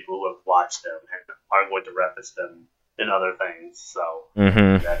other people who have watched them and are going to reference them in other things. So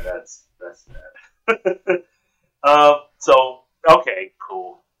that's that. So okay,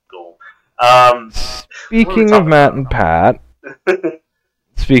 cool. Speaking of Matt and Pat,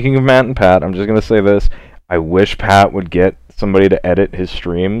 I'm just gonna say this: I wish Pat would get somebody to edit his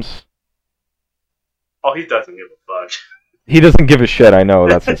streams. Oh, he doesn't give a fuck. He doesn't give a shit. I know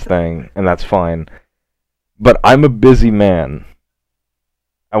that's his thing, and that's fine. But I'm a busy man.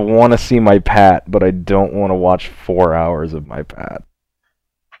 I want to see my Pat, but I don't want to watch 4 hours of my Pat.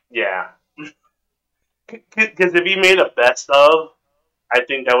 Yeah. Because if he made a best of, I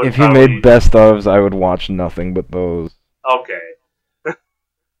think that would. If he made best ofs, I would watch nothing but those. Okay.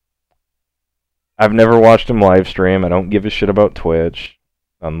 I've never watched him live stream. I don't give a shit about Twitch.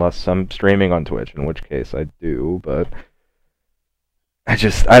 Unless I'm streaming on Twitch, in which case I do, but I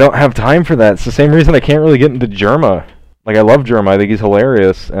don't have time for that. It's the same reason I can't really get into Jerma. Like, I love Jerma. I think he's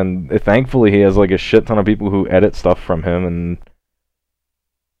hilarious, and thankfully he has like a shit ton of people who edit stuff from him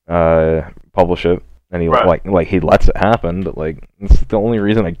and publish it. And he like he lets it happen, but like it's the only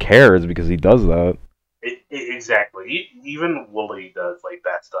reason I care is because he does that. Exactly. Even Wooly does like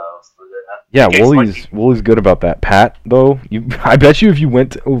that stuff. Yeah, Wooly's good about that. Pat though, I bet you if you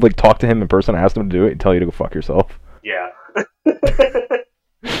went to, like talk to him in person, asked him to do it, he'd tell you to go fuck yourself. Yeah.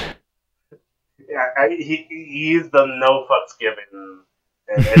 Yeah, he's the no fucks given,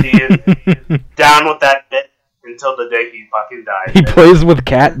 and he is down with that bit until the day he fucking dies. He plays with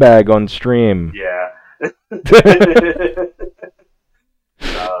Catbag on stream. Yeah.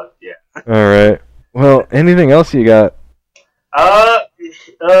 Alright. Well, anything else you got?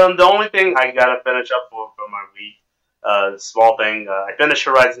 The only thing I gotta finish up for my week, small thing. I finished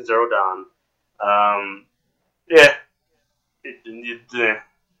Horizon Zero Dawn. Yeah.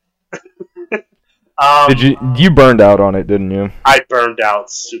 Did you burned out on it, didn't you? I burned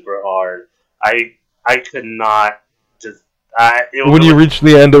out super hard. I could not just. When you reached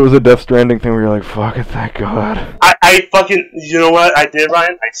the end, it was a Death Stranding thing where you're like, "Fuck it, thank God." I fucking. You know what I did,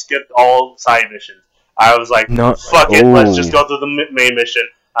 Ryan? I skipped all side missions. I was like, No. fuck it, let's just go through the main mission.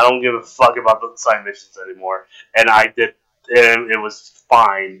 I don't give a fuck about the side missions anymore. And I did, and it was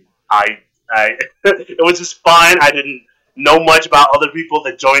fine. It was just fine. I didn't know much about other people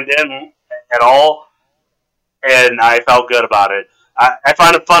that joined in at all, and I felt good about it. I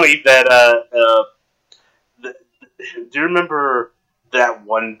find it funny that, do you remember that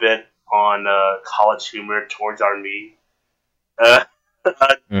one bit on College Humor towards our me?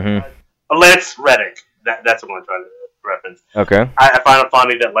 Mm-hmm. Lance Reddick. That's what I'm trying to reference. Okay. I find it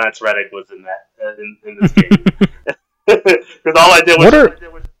funny that Lance Reddick was in that in this game. Because all I did was.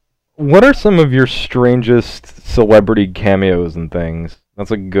 What are some of your strangest celebrity cameos and things?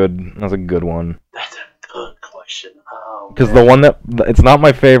 That's a good one. That's a good question. Because the one it's not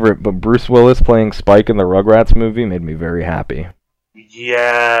my favorite, but Bruce Willis playing Spike in the Rugrats movie made me very happy.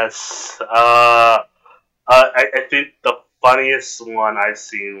 Yes. I think the funniest one I've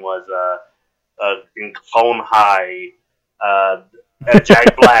seen was in Clone High.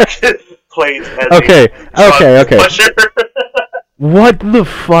 Jack Black plays as Okay. pusher. What the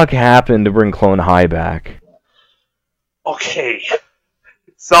fuck happened to bring Clone High back? Okay,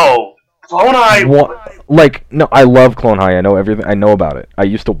 so Clone High. No, I love Clone High. I know everything. I know about it. I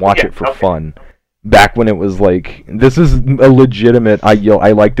used to watch it for fun. Back when it was like, this is a legitimate. I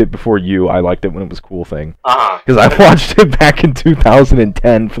liked it before you. I liked it when it was a cool thing. Because I watched it back in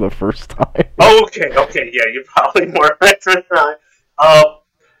 2010 for the first time. Okay, yeah, you're probably more right than I.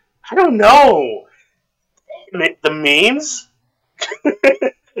 I don't know. The memes.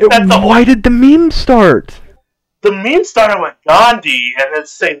 Why did the memes start? The meme started with Gandhi and then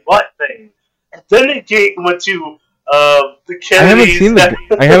say what thing, and then it went to the Kennedys.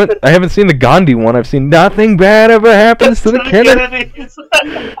 I haven't seen the Gandhi one. I've seen nothing bad ever happens to the Kennedys.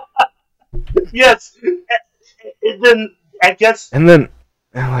 Yes, and then I guess. And then,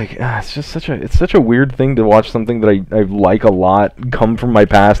 it's just such a weird thing to watch something that I like a lot come from my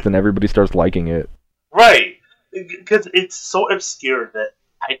past and everybody starts liking it. Right, because it's so obscure that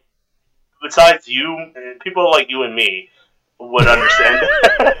besides you, people like you and me would understand.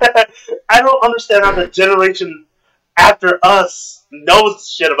 I don't understand how the generation after us knows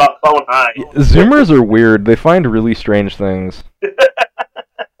shit about Clone High. Zoomers are weird. They find really strange things.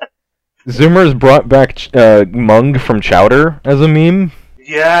 Zoomers brought back Mung from Chowder as a meme.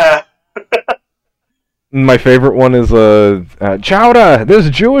 Yeah. My favorite one is Chowder, this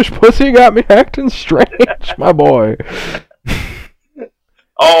Jewish pussy got me acting strange, my boy.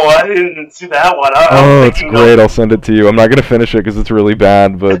 Oh, I didn't see that one. It's great. I'll send it to you. I'm not gonna finish it because it's really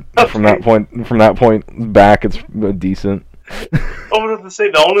bad, but okay. from that point back, it's decent. I was going to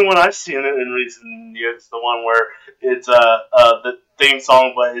say the only one I've seen in recent years is the one where it's the theme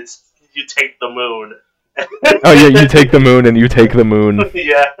song, but it's "You Take the Moon." Oh yeah, you take the moon and you take the moon.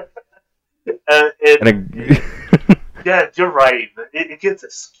 Yeah. Yeah, you're right. It gets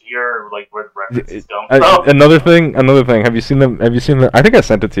obscure, like where the references come from. Another thing. Have you seen the? I think I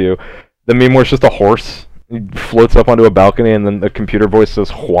sent it to you. The meme where it's just a horse. He floats up onto a balcony, and then the computer voice says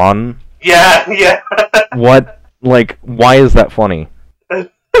Juan. Yeah. What? Like, why is that funny?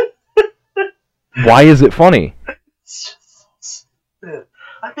 Why is it funny? It's just so stupid.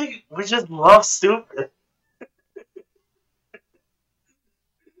 I think we just love stupid.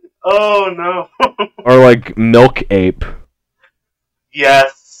 Oh no. Or like Milk Ape.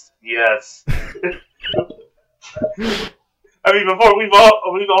 Yes. I mean, before we've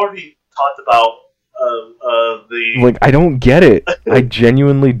already talked about the. Like, I don't get it. I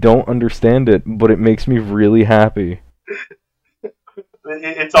genuinely don't understand it, but it makes me really happy.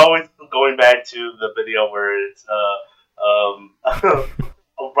 It's always going back to the video where it's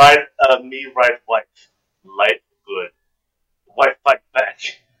me right wife, life good, wife fight back.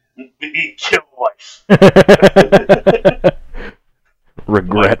 Me kill wife.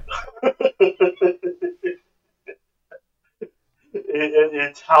 Regret.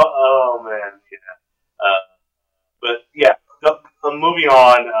 It's how. Oh man, yeah. But yeah, moving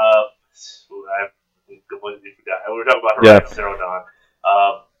on. I completely forgot. We were talking about Horizon Zero Dawn.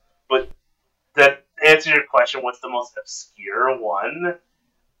 But to answer your question, what's the most obscure one?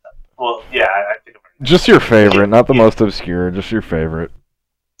 Well, yeah, I think. Just your favorite, not the most obscure. Just your favorite.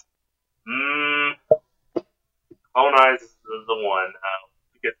 Own Eyes is the one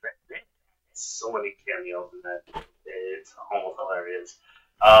because there's so many cameos in that. It's almost hilarious.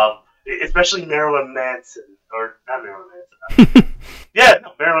 Um, Especially Marilyn Manson, or not Marilyn Manson. Yeah,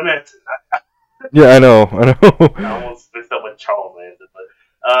 no, Marilyn Manson. Yeah, I know. I almost mixed up with Charles Manson, but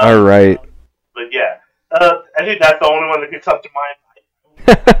All right. But yeah, I think that's the only one that can come to mind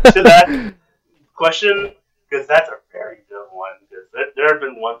to that question, because that's a very good one. Because there have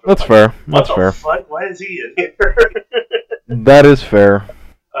been ones. That's like, fair. What That's the fair. fuck? Why is he in here? That is fair.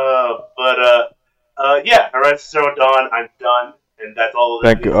 Yeah, Horizon Zero Dawn. I'm done, and that's all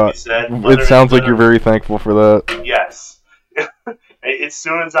that Thank needs to be said. It sounds like you're very thankful for that. Yes. As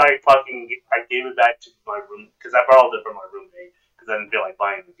soon as I gave it back to my room, because I borrowed it from my roommate because I didn't feel like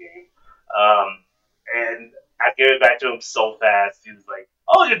buying the game. And I gave it back to him so fast. He was like,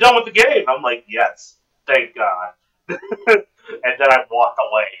 "Oh, you're done with the game." I'm like, "Yes, thank God." And then I walked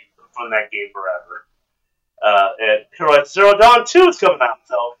away from that game forever. And Horizon Zero Dawn 2 is coming out,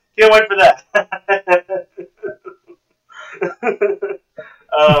 so can't wait for that.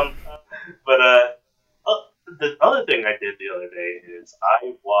 um, the other thing I did the other day is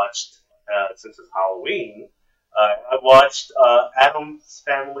I watched, since it's Halloween, I watched Addams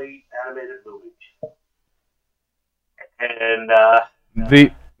Family animated movie. And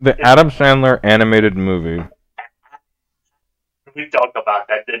the Adam Sandler animated movie. we talked about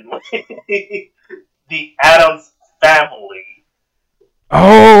that, didn't we? The Addams Family.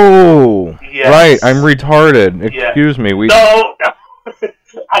 Oh, Yes. right. I'm retarded. Excuse me. No.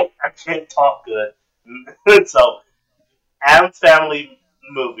 I can't talk good. So, Addams Family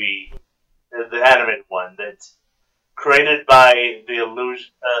movie, the animated one, that's created by the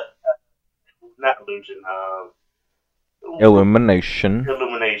Illumination,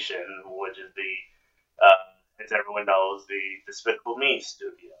 which is as everyone knows, the Despicable Me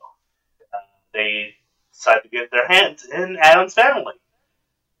studio. They decided to get their hands in Addams Family,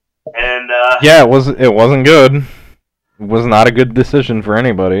 and yeah, it wasn't good. It was not a good decision for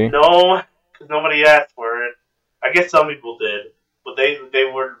anybody. No, because nobody asked for it. I guess some people did, but they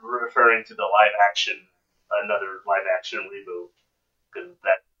were referring to the another live action reboot,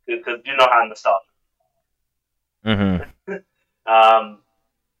 because you know how nostalgic. Mm-hmm.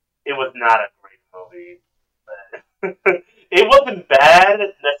 It was not a great movie. It wasn't bad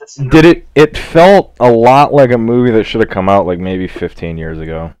necessarily. Did it? It felt a lot like a movie that should have come out like maybe 15 years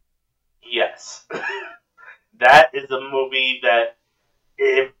ago. Yes, that is a movie that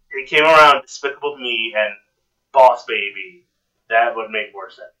if it came around Despicable Me and Boss Baby, that would make more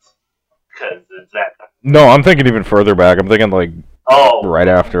sense because it's that kind of No, I'm thinking even further back. I'm thinking like right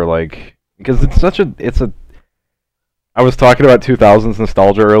after because it's a. I was talking about 2000s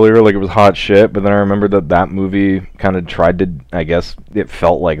nostalgia earlier, like it was hot shit, but then I remembered that movie kind of tried to, I guess, it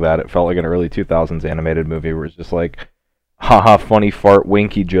felt like that. It felt like an early 2000s animated movie where it's just like, haha, funny fart,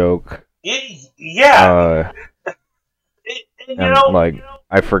 winky joke. Yeah.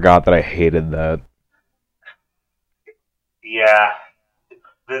 I forgot that I hated that. Yeah.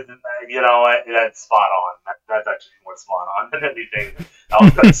 That's spot on. That's actually more spot on than anything I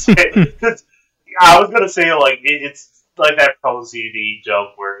was going to say. I was going to say, it's like that Pro CD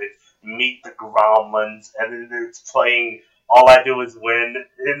joke where it's meet the Gremlins, and then it's playing All I Do Is Win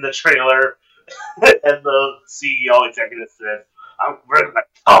in the trailer, and the CEO executive says, we're going to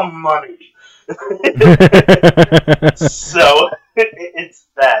come money. So, it's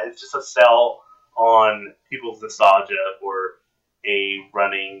that. It's just a sell on people's nostalgia for a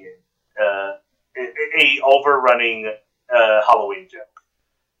overrunning Halloween joke.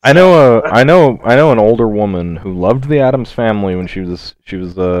 I know an older woman who loved the Addams Family when she was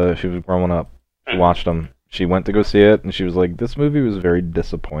growing up. She watched them. She went to go see it, and she was like, "This movie was very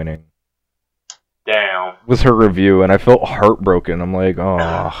disappointing." Damn. Was her review, and I felt heartbroken. I'm like,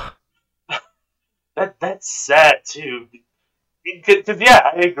 oh. That's sad too. Because yeah,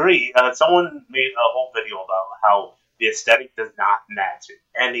 I agree. Someone made a whole video about how the aesthetic does not match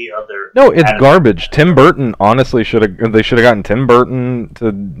any other. No, it's garbage. Tim Burton honestly should have gotten Tim Burton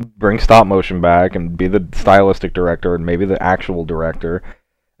to bring stop motion back and be the stylistic director and maybe the actual director,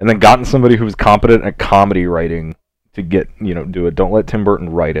 and then gotten somebody who's competent at comedy writing to do it. Don't let Tim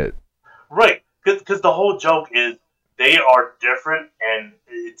Burton write it. Right, because the whole joke is they are different, and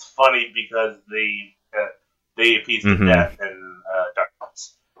it's funny because they appease the death and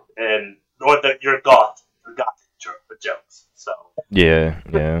darkness, and you're goth. The jokes. So yeah.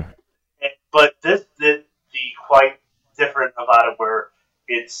 But the quite different about it, where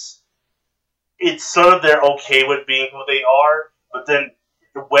it's sort of they're okay with being who they are, but then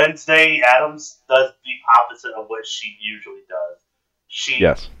Wednesday Addams does the opposite of what she usually does. She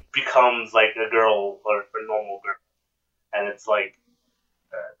becomes like a girl or a normal girl, and it's like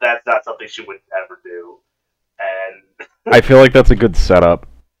that's not something she would ever do. And I feel like that's a good setup.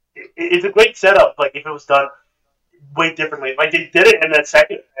 it's a great setup. Like if it was done way differently, like they did it in the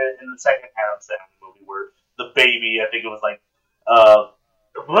second Adam's Family movie where the baby, I think it was like,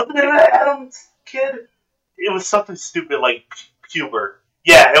 wasn't it an Adams kid? It was something stupid like Pubert.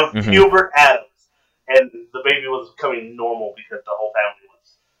 Yeah, it was Pubert Adams, and the baby was becoming normal because the whole family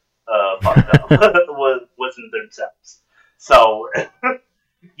was fucked up, wasn't themselves. So,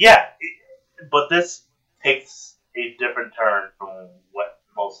 yeah, but this takes a different turn from what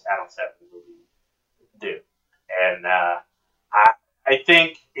most Adams Family movies do, and I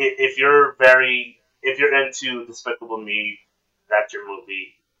think if you're into Despicable Me, that's your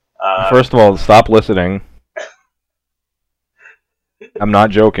movie. First of all, stop listening. I'm not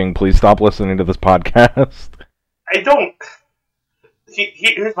joking. Please stop listening to this podcast. I don't.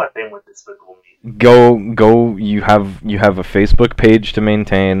 Here's my thing with Despicable Me. Go. You have a Facebook page to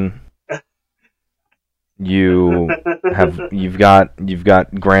maintain. You've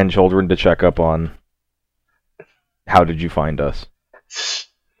got grandchildren to check up on. How did you find us?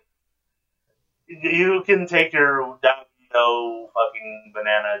 You can take your no fucking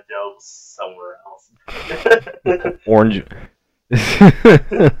banana jokes somewhere else. Orange.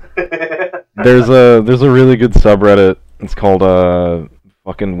 There's a really good subreddit. It's called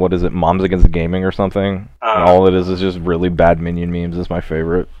fucking what is it? Moms Against Gaming or something. And all it is just really bad Minion memes. It's my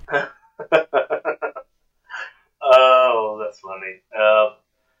favorite. Oh, that's funny.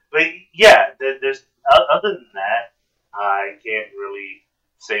 But yeah, there's other than that, I can't really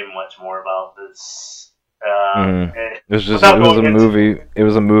say much more about this. It was a movie. It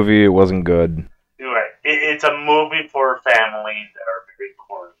was a movie. It wasn't good. You're right. It's a movie for families that are very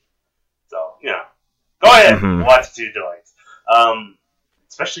corny. So go ahead and watch Two Delights.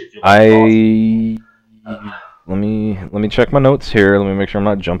 Especially if you like let me check my notes here. Let me make sure I'm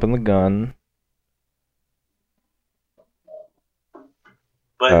not jumping the gun.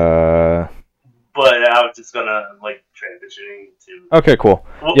 But I was just gonna transitioning to. Okay, cool.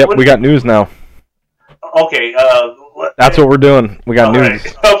 We got news now. Okay. That's what we're doing. We got news.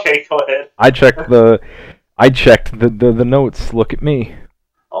 Right. Okay, go ahead. I checked the notes. Look at me.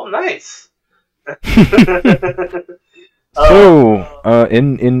 Oh, nice. So,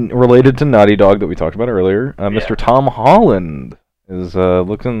 in related to Naughty Dog that we talked about earlier, Mr. Tom Holland is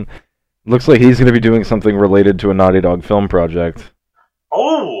looks like he's going to be doing something related to a Naughty Dog film project.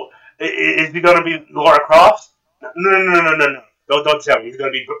 Oh, is he going to be Lara Croft? No. Don't tell me he's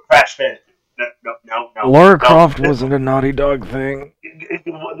going to be Crash Bandicoot. No. Lara Croft wasn't a Naughty Dog thing.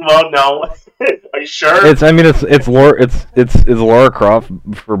 Well, no. Are you sure? It's Lara Croft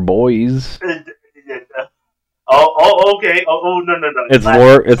for boys. Oh, okay. Oh, no.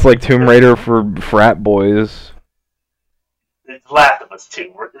 It's like Tomb Raider for frat boys. It's Last of Us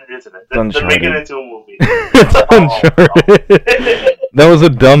 2, isn't it? They're making it into a movie. It's Uncharted. That was a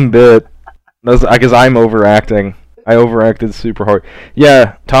dumb bit. That's because I'm overacting. I overacted super hard.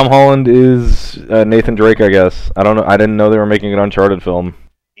 Yeah, Tom Holland is Nathan Drake, I guess. I don't know. I didn't know they were making an Uncharted film.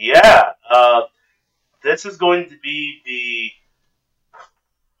 Yeah. This is going to be the...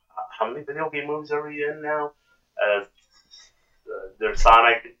 How many video game movies are we in now? There's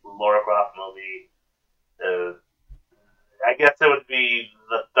Sonic, Lara Croft movie. I guess it would be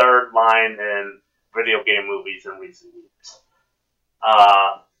the third line in video game movies in recent years.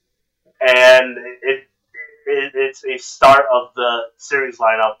 And it's a start of the series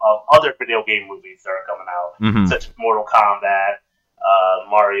lineup of other video game movies that are coming out, such as Mortal Kombat,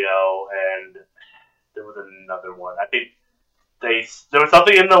 Mario, and there was another one. I think there was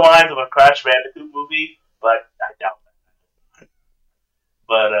something in the lines of a Crash Bandicoot movie, but I doubt that.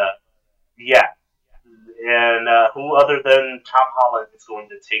 But yeah, and who other than Tom Holland is going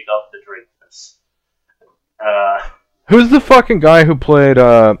to take up the Drakeness? Who's the fucking guy who played?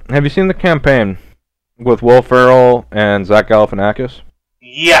 Have you seen The Campaign with Will Ferrell and Zach Galifianakis?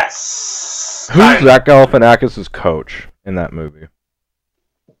 Yes. Who's Zach Galifianakis' coach in that movie?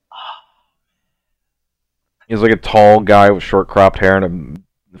 He's like a tall guy with short cropped hair and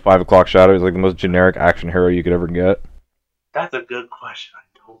a 5 o'clock shadow. He's like the most generic action hero you could ever get. That's a good question. I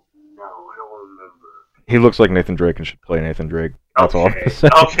don't know. I don't remember. He looks like Nathan Drake and should play Nathan Drake. That's all I'm gonna say.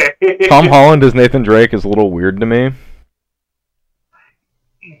 Okay. Tom Holland as Nathan Drake is a little weird to me.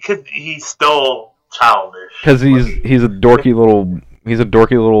 He's still childish. Because he's a dorky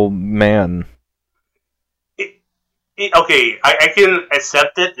little man. Okay, I can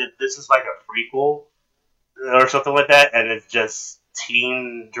accept it if this is like a prequel or something like that, and it's just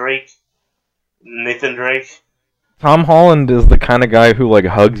teen Drake, Nathan Drake. Tom Holland is the kind of guy who like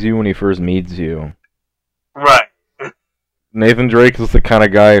hugs you when he first meets you. Right. Nathan Drake is the kind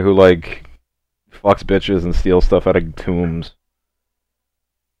of guy who like fucks bitches and steals stuff out of tombs.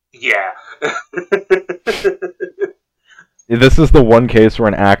 Yeah. This is the one case where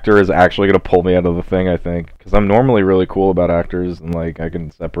an actor is actually going to pull me out of the thing, I think. Because I'm normally really cool about actors, and, like, I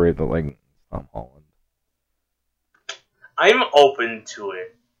can separate the, like, Tom Holland. I'm open to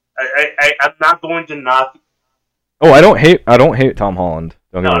it. I'm not going to knock... Oh, I don't hate Tom Holland.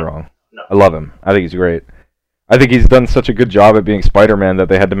 Don't get me wrong. No. I love him. I think he's great. I think he's done such a good job at being Spider-Man that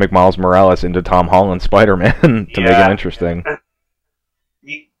they had to make Miles Morales into Tom Holland Spider-Man to make him interesting.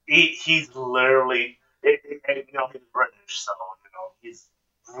 He's literally... he's British, so he's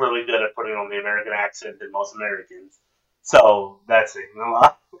really good at putting on the American accent than most Americans. So that's it.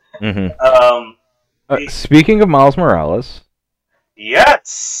 Mm-hmm. Speaking of Miles Morales,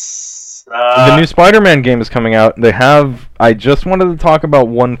 yes, the new Spider-Man game is coming out. I just wanted to talk about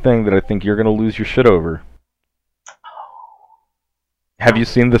one thing that I think you're gonna lose your shit over. Have you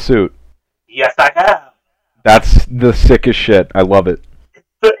seen the suit? Yes, I have. That's the sickest shit. I love it.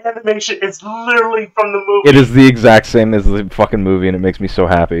 The animation is literally from the movie. It is the exact same as the fucking movie, and it makes me so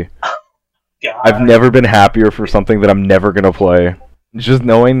happy. God. I've never been happier for something that I'm never gonna play. Just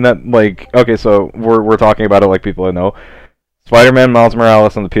knowing that, like, okay, so we're talking about it like people I know. Spider-Man Miles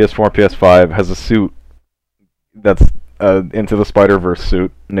Morales on the PS4 and PS5 has a suit that's Into the Spider-Verse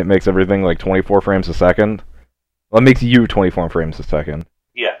suit, and it makes everything like 24 frames a second. Well, it makes you 24 frames a second.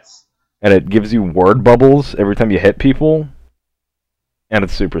 Yes. And it gives you word bubbles every time you hit people. And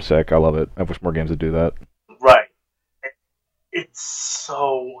it's super sick. I love it. I wish more games would do that. Right. It's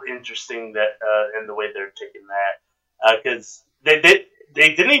so interesting that in the way they're taking that, because they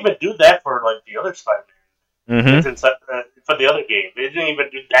didn't even do that for like the other Spider-Man. For the other game, they didn't even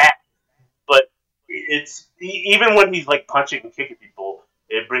do that. But it's even when he's like punching and kicking people,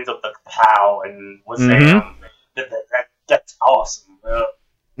 it brings up the pow and what's that's awesome.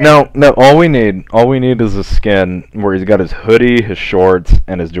 No, all we need is a skin where he's got his hoodie, his shorts,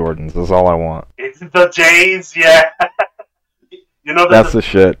 and his Jordans. That's all I want. It's the J's, yeah. That's the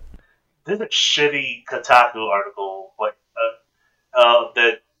shit. There's a shitty Kotaku article,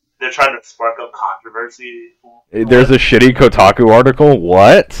 that they're trying to spark up controversy. There's a shitty Kotaku article?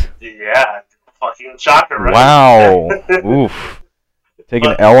 What? Yeah, fucking shocker, right? Wow. Oof. Take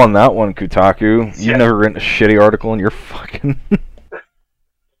an L on that one, Kotaku. You've never written a shitty article in your fucking...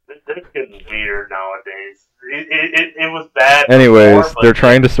 They're getting weird nowadays. It was bad. Anyways, before, they're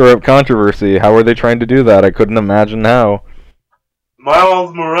trying to stir up controversy. How are they trying to do that? I couldn't imagine how.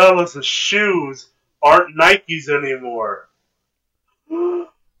 Miles Morales' shoes aren't Nikes anymore.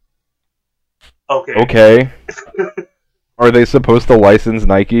 Okay. Are they supposed to license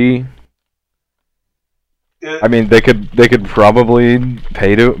Nike? I mean, they could probably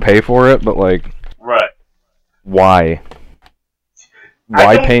pay for it, but like, right? Why?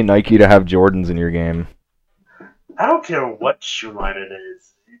 Why pay Nike to have Jordans in your game? I don't care what shoe line it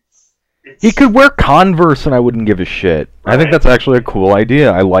is. He could wear Converse and I wouldn't give a shit. Right. I think that's actually a cool idea.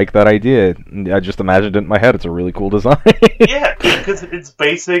 I like that idea. I just imagined it in my head. It's a really cool design. Yeah, because it's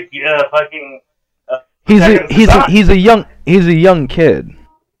basic. Fucking. He's a young kid.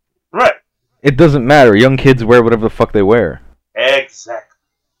 Right. It doesn't matter. Young kids wear whatever the fuck they wear. Exactly.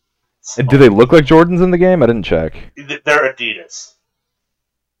 And do they look like Jordans in the game? I didn't check. They're Adidas.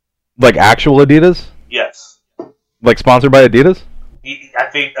 Like actual Adidas? Yes. Like sponsored by Adidas? I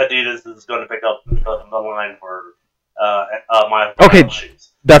think Adidas is going to pick up the line for my shoes.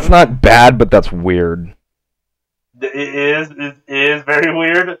 That's not bad, but that's weird. It is very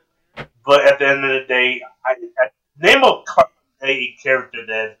weird, but at the end of the day, name a character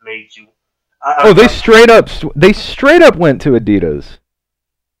that has made you. They straight up went to Adidas.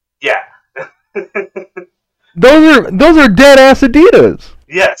 Yeah. Those are dead ass Adidas.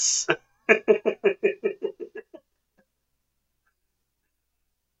 Yes.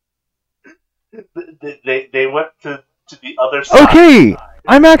 They went to the other side. Okay,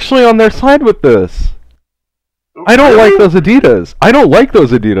 I'm actually on their side with this. I don't like those Adidas.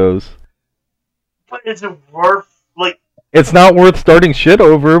 But is it worth, like... It's not worth starting shit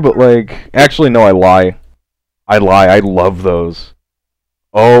over, but, like... Actually, no, I lie. I love those.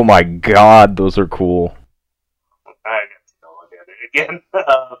 Oh my god, those are cool. I got to go look at it again.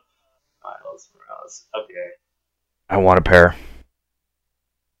 Miles Morales. Okay. I want a pair.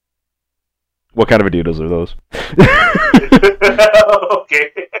 What kind of Adidas are those?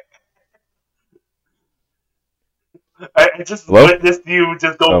 Okay. I just witnessed you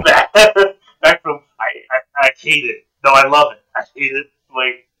just go back from I hate it. No, I love it. I hate it.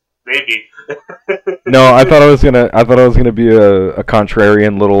 Like, maybe. No, I thought I was gonna be a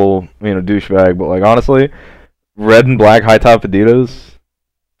contrarian little, douchebag, but like honestly, red and black high top Adidas,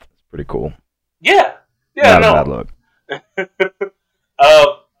 it's pretty cool. Yeah, Not a bad look. uh,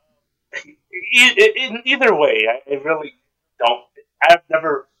 in either way, I really don't. I've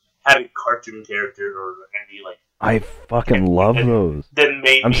never had a cartoon character or any like. I fucking love those. I'm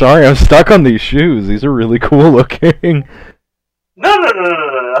Me... sorry, I'm stuck on these shoes. These are really cool looking. No.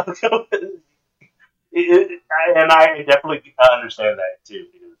 And I definitely understand that too.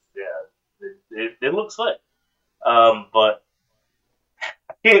 Because, yeah, it looks good. But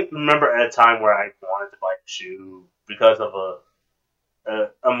I can't remember at a time where I wanted to buy a shoe because of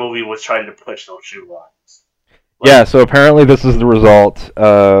a movie was trying to push those shoe lines. Yeah, so apparently this is the result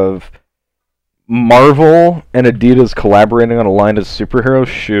of Marvel and Adidas collaborating on a line of superhero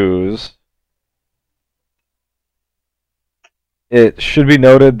shoes. It should be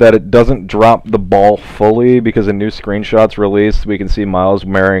noted that it doesn't drop the ball fully because a new screenshot's released. We can see Miles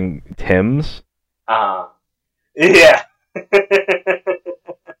wearing Tim's. Yeah.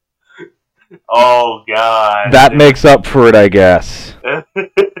 Oh, God. That makes up for it, I guess.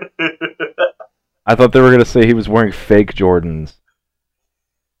 I thought they were going to say he was wearing fake Jordans.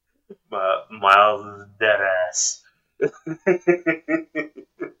 Miles is dead ass.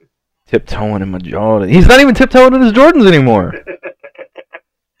 Tiptoeing in my Jordan. He's not even tiptoeing in his Jordans anymore.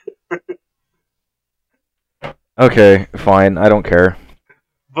 Okay, fine. I don't care.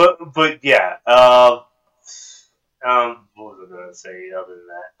 But yeah. What was I gonna say other than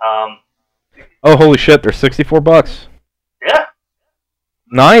that? Oh, holy shit! They're $64. Yeah.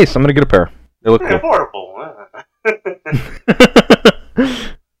 Nice. I'm gonna get a pair. They look cool. Affordable.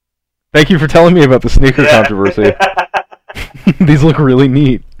 Thank you for telling me about the sneaker controversy. These look really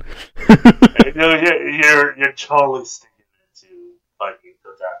neat. You're totally sticking into fucking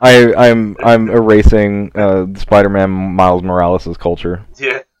that. I'm erasing Spider-Man Miles Morales' culture.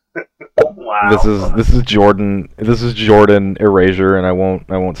 Yeah. Wow. This is Jordan erasure, and I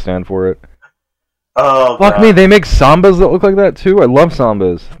won't stand for it. Oh, fuck God. me! They make Sambas that look like that too. I love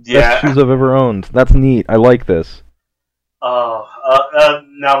Sambas. Yeah. Best shoes I've ever owned. That's neat. I like this. Now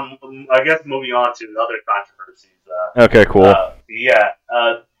I guess moving on to other controversies. Okay, cool.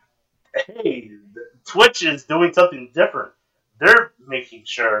 Hey, Twitch is doing something different. They're making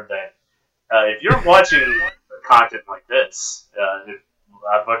sure that if you're watching content like this,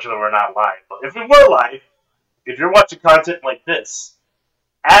 unfortunately we're not live, but if we were live, if you're watching content like this,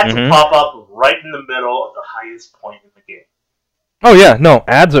 ads will pop up right in the middle of the highest point in the game. Oh yeah, no,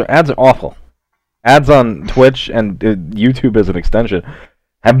 ads are awful. Ads on Twitch and YouTube as an extension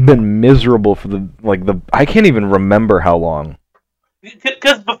have been miserable for I can't even remember how long.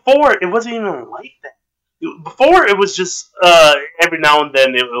 Because before, it wasn't even like that. Before, it was just, every now and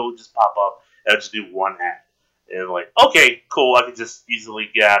then, it would just pop up, and I'd just do one ad. And like, okay, cool, I can just easily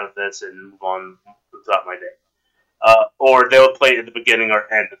get out of this and move on throughout my day. Or they would play it at the beginning or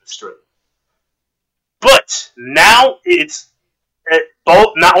end of the stream. But, now,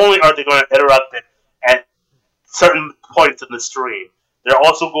 not only are they going to interrupt it at certain points in the stream, they're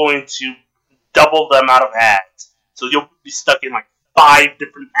also going to double the amount of ads. So you'll be stuck in like 5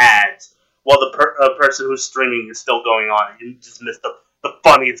 different ads while the person who's streaming is still going on, and you just missed the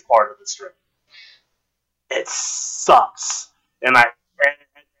funniest part of the stream. It sucks, and I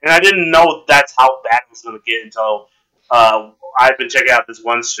didn't know that's how bad it was going to get until I've been checking out this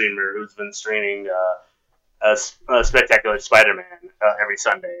one streamer who's been streaming Spectacular Spider-Man every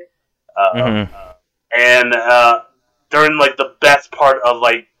Sunday, and during like the best part of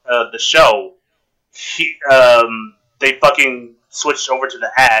like the show, they fucking switched over to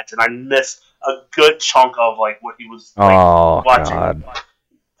the ads, and I missed a good chunk of like what he was watching. God.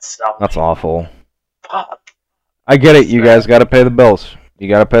 So, that's awful. Fuck. I get it. You guys got to pay the bills. You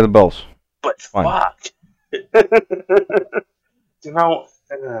got to pay the bills. But fine. Fuck. You know.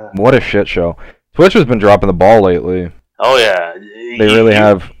 What a shit show. Twitch has been dropping the ball lately. Oh yeah, they really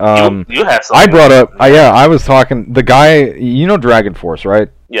have. You have something. I brought up. I was talking. The guy, Dragon Force, right?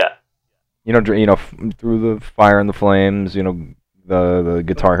 Yeah. Through the fire and the flames. The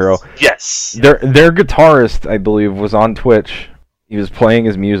Guitar Hero. Yes. Their guitarist, I believe, was on Twitch. He was playing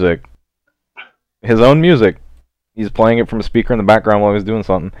his music, his own music. He's playing it from a speaker in the background while he was doing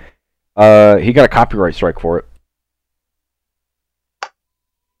something. He got a copyright strike for it.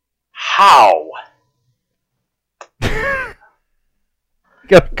 How? He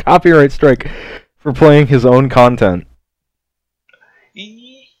got a copyright strike for playing his own content.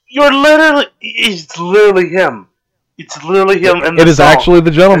 It's literally him. It's literally him. And it is actually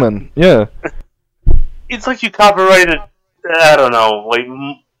the gentleman. Yeah. It's like you copyrighted. I don't know. Like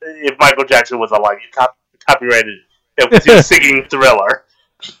if Michael Jackson was alive, you copyrighted him because he was singing Thriller.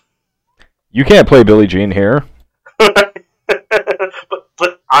 You can't play Billie Jean here. but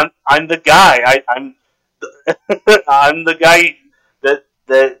I'm the guy. I'm the guy that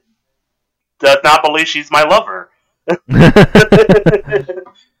does not believe she's my lover.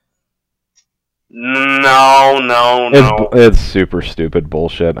 No. It's super stupid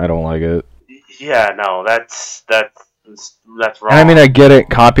bullshit. I don't like it. Yeah, no, that's wrong. And I mean, I get it.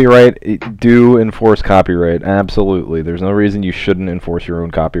 Copyright, do enforce copyright. Absolutely. There's no reason you shouldn't enforce your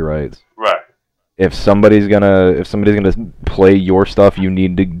own copyrights. Right. If somebody's gonna play your stuff, you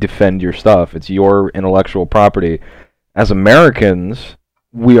need to defend your stuff. It's your intellectual property. As Americans,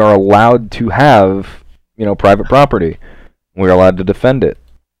 we are allowed to have, private property. We're allowed to defend it.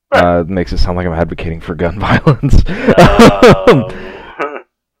 Right. Makes it sound like I'm advocating for gun violence.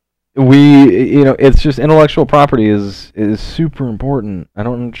 It's just intellectual property is super important. I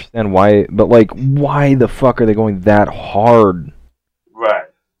don't understand why, but why the fuck are they going that hard? Right.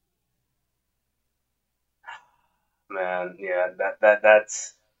 Man, yeah,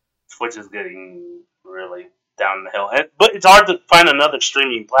 that's Twitch is getting really down the hill, but it's hard to find another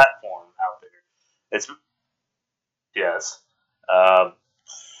streaming platform out there. Yes,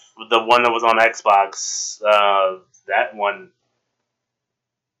 the one that was on Xbox, that one.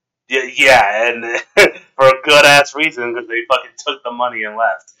 Yeah, and for a good ass reason because they fucking took the money and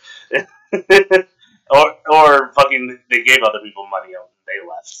left, or fucking they gave other people money and they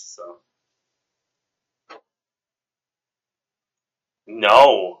left. So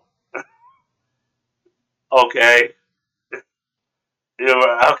no, okay,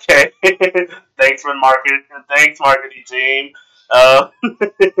 okay. Thanks marketing team.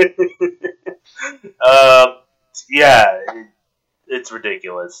 Yeah. It's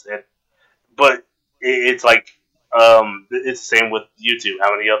ridiculous, but it's like it's the same with YouTube.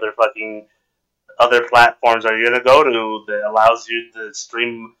 How many other platforms are you gonna go to that allows you to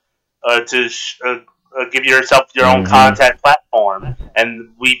stream give yourself your own content platform,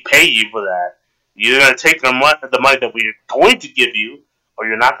 and we pay you for that? You're gonna take the money that we're going to give you, or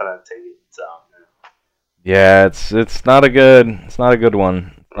you're not gonna take it. So yeah, it's not a good one. It's not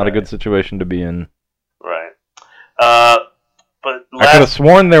a good situation to be in. Right. But I could have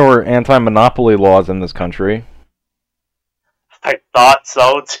sworn there were anti-monopoly laws in this country. I thought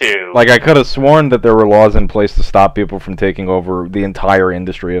so too. I could have sworn that there were laws in place to stop people from taking over the entire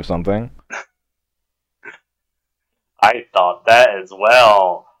industry of something. I thought that as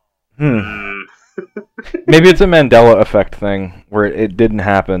well. Maybe it's a Mandela effect thing, where it didn't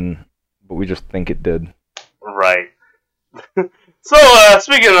happen, but we just think it did. Right. So,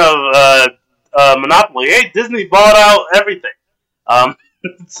 speaking of Monopoly, Disney bought out everything.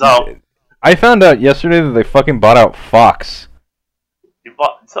 So I found out yesterday that they fucking bought out Fox.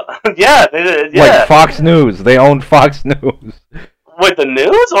 Yeah, they did. Yeah. Fox News. They own Fox News. Wait, the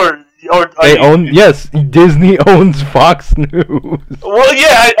news or they own? Yes, Disney owns Fox News. Well,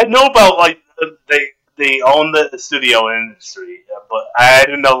 yeah, I know about they own the studio industry, but I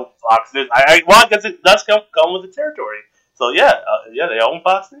didn't know Fox News. I guess it does come with the territory. So yeah, they own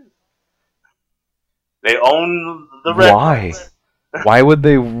Fox News. They own the red. Why? Why would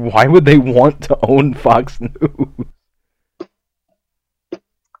they want to own Fox News?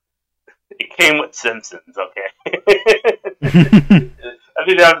 It came with Simpsons, okay? I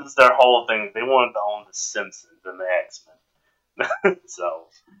think that was their whole thing. They wanted to own the Simpsons and the X-Men. So,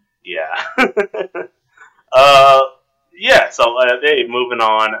 yeah. Yeah, so, hey, moving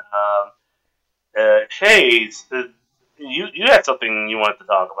on. Hey, you had something you wanted to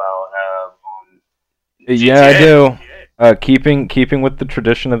talk about on GTA. Yeah, I do. Keeping with the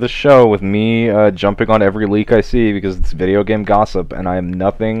tradition of the show, with me jumping on every leak I see because it's video game gossip, and I am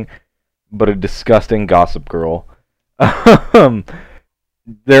nothing but a disgusting gossip girl.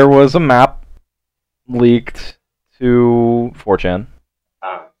 There was a map leaked to 4chan.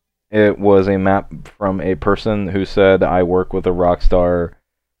 It was a map from a person who said, I work with a Rockstar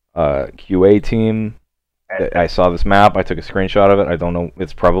QA team. I saw this map, I took a screenshot of it, I don't know,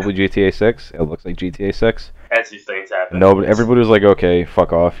 it's probably GTA 6. It looks like GTA 6. As these things happen. No, everybody was like, okay,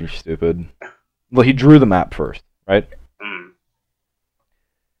 fuck off, you're stupid. Well, he drew the map first, right?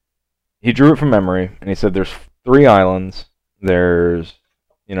 He drew it from memory, and he said there's 3 islands, there's,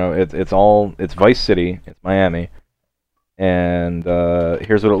 it's Vice City, it's Miami, and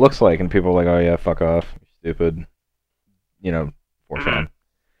here's what it looks like, and people are like, oh yeah, fuck off, you're stupid, 4chan.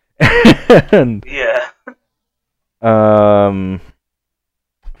 And, yeah.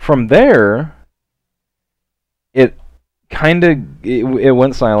 From there, it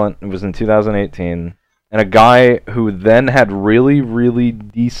went silent. It was in 2018. and a guy who then had really, really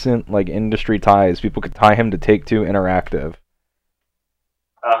decent like industry ties. People could tie him to Take-Two Interactive.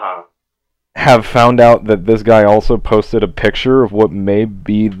 Have found out that this guy also posted a picture of what may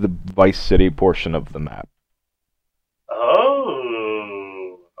be the Vice City portion of the map.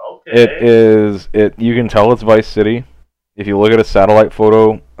 Oh, okay. You can tell it's Vice City if you look at a satellite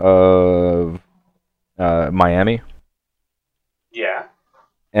photo of Miami. Yeah.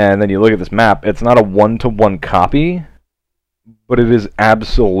 And then you look at this map, it's not a one-to-one copy, but it is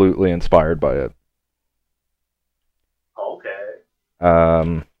absolutely inspired by it.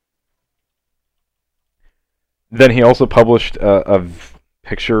 Okay. Then he also published a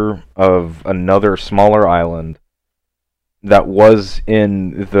picture of another smaller island that was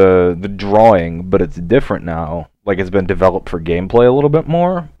in the drawing, but it's different now. Like, it's been developed for gameplay a little bit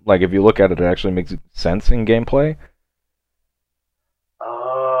more. Like, if you look at it, it actually makes sense in gameplay.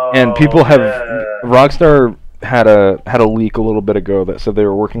 Oh, and people have... Rockstar had a leak a little bit ago that said they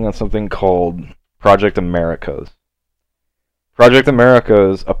were working on something called Project Americas. Project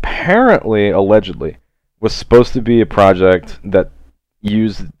Americas, apparently, allegedly, was supposed to be a project that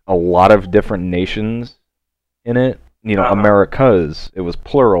used a lot of different nations in it. You know, Americas, it was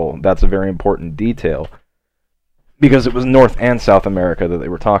plural. That's a very important detail. Because it was North and South America that they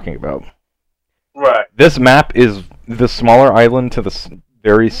were talking about. Right. This map is the smaller island to the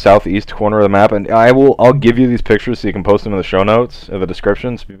very southeast corner of the map, and I'll give you these pictures so you can post them in the show notes, in the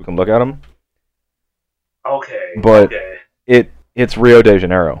description, so people can look at them. Okay. But it's Rio de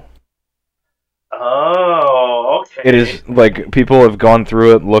Janeiro. Oh, okay. It is, like, people have gone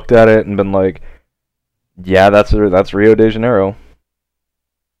through it, looked at it, and been like, yeah, that's Rio de Janeiro.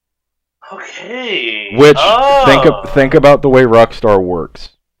 Okay. Which, think about the way Rockstar works.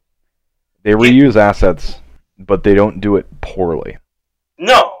 They reuse assets, but they don't do it poorly.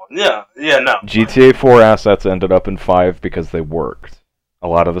 No. No. GTA 4 assets ended up in 5 because they worked. A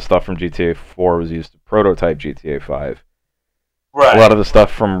lot of the stuff from GTA 4 was used to prototype GTA 5. Right. A lot of the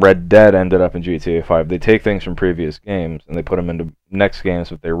stuff from Red Dead ended up in GTA 5. They take things from previous games, and they put them into next games,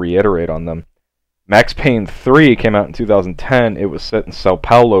 but they reiterate on them. Max Payne 3 came out in 2010. It was set in Sao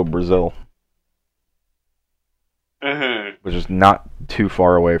Paulo, Brazil. Which is not too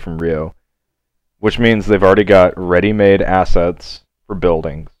far away from Rio. Which means they've already got ready-made assets for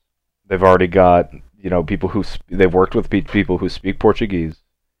buildings. They've already got, people who... They've worked with people who speak Portuguese.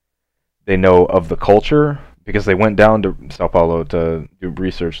 They know of the culture, because they went down to Sao Paulo to do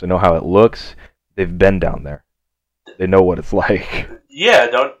research. They know how it looks. They've been down there. They know what it's like. Yeah,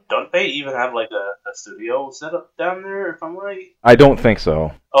 don't they even have like a studio set up down there, if I'm right? I don't think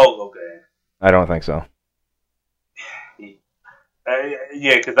so. Oh, okay. I don't think so.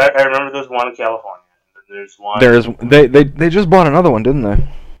 Yeah, because I remember there's one in California. There's one. They just bought another one, didn't they?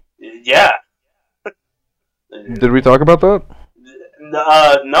 Yeah. Did we talk about that?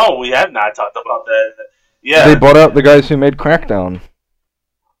 No, we have not talked about that. Yeah. They bought out the guys who made Crackdown.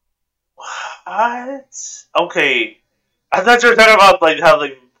 What? Okay. I thought you were talking about like how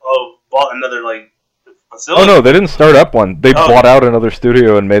they bought another like facility. Oh no, they didn't start up one. They bought out another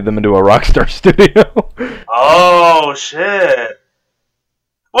studio and made them into a Rockstar studio. Oh shit.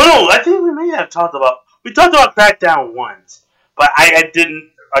 Well, no, I think we may have talked about Crackdown once, but I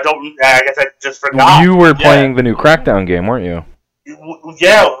guess I just forgot. You were playing the new Crackdown game, weren't you?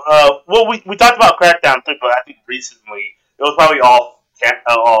 Yeah. Well, we talked about Crackdown too, but I think recently it was probably off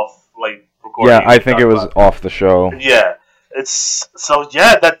like recording. Yeah, I think it was off the show. Yeah. It's so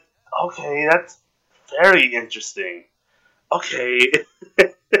yeah. That's very interesting. Okay.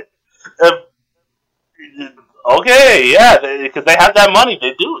 Okay, yeah, because they have that money,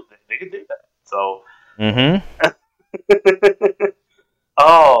 they do it. They can do that. So.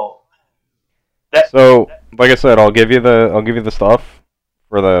 Oh. So, like I said, I'll give you the stuff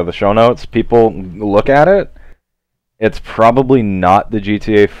for the show notes. People look at it. It's probably not the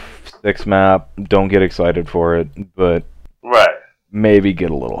GTA 6 map. Don't get excited for it, but maybe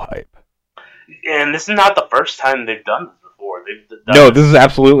get a little hype. And this is not the first time they've done this before. No, this is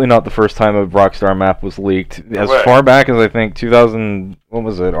absolutely not the first time a Rockstar map was leaked. As far back as I think 2000, what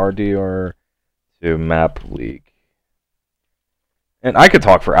was it? RDR2 map leak. And I could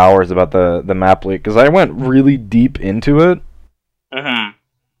talk for hours about the map leak because I went really deep into it.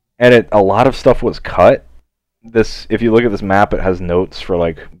 And a lot of stuff was cut. If you look at this map, it has notes for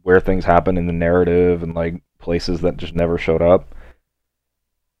like where things happen in the narrative and like places that just never showed up.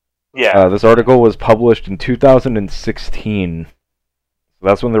 Yeah. This article was published in 2016. So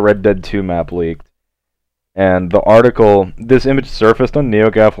that's when the Red Dead 2 map leaked. And this image surfaced on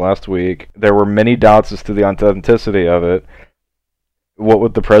NeoGAF last week. There were many doubts as to the authenticity of it. what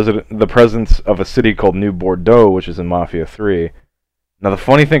with the presence of a city called New Bordeaux, which is in Mafia 3. Now the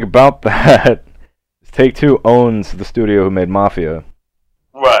funny thing about that is Take-Two owns the studio who made Mafia.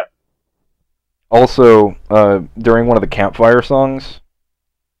 Right. Also, during one of the campfire songs,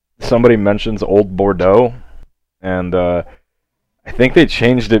 somebody mentions Old Bordeaux, and I think they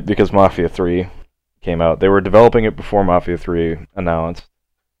changed it because Mafia 3 came out. They were developing it before Mafia 3 announced.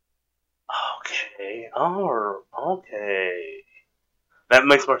 Okay. Oh, okay. That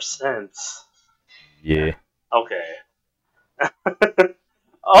makes more sense. Yeah. Okay.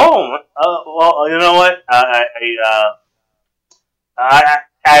 Oh, well, you know what?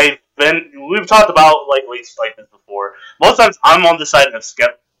 We've talked about like leaks like this before. Most times, I'm on the side of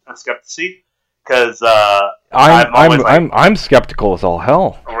skepticism because I'm skeptical as all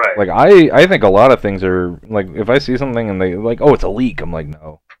hell. Right. Like I think a lot of things are like if I see something and they like, oh, it's a leak, I'm like,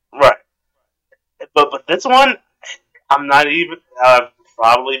 no. Right. But this one, I'm not even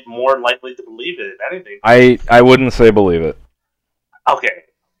probably more likely to believe it. If anything, I wouldn't say believe it. Okay.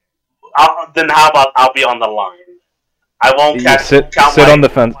 Then how about I'll be on the line? I won't sit on the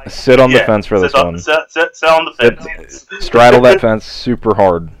fence. Sit on the fence for this one. Sit on the fence. Straddle that fence super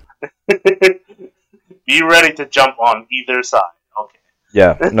hard. Be ready to jump on either side. Okay.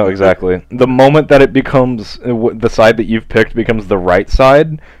 Yeah. No. Exactly. The moment that it becomes the side that you've picked becomes the right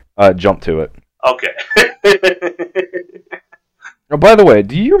side, jump to it. Okay. Oh, by the way,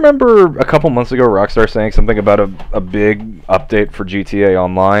 do you remember a couple months ago Rockstar saying something about a big update for GTA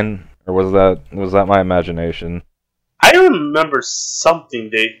Online, or was that my imagination? I remember something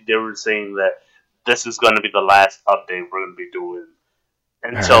they were saying that this is going to be the last update we're going to be doing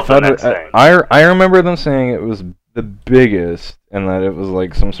until the next thing. I remember them saying it was the biggest and that it was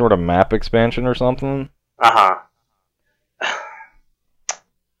like some sort of map expansion or something. Uh-huh.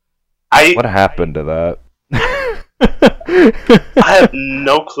 What happened to that? I have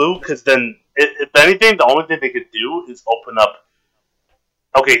no clue, because then, if anything, the only thing they could do is open up...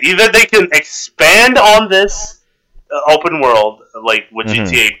 Okay, either they can expand on this open world, like with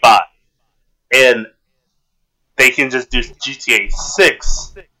GTA 5, and they can just do GTA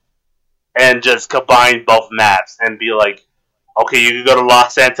 6 and just combine both maps and be like, okay, you can go to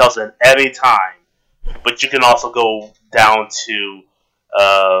Los Santos at any time, but you can also go down to...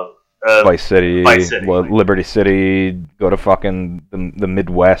 Vice City, Liberty City, go to fucking the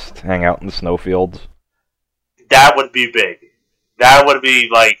Midwest, hang out in the snowfields. That would be big. That would be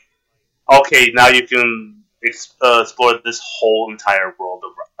like, okay, now you can explore this whole entire world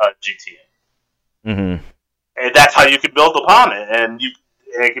of GTA. Mm-hmm. And that's how you could build upon it, and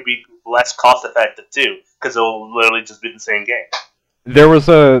it could be less cost effective too, because it will literally just be the same game. There was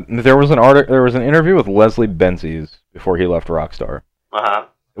an interview with Leslie Benzies before he left Rockstar. Uh-huh.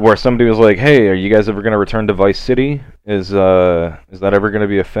 Where somebody was like, "Hey, are you guys ever going to return to Vice City? Is that ever going to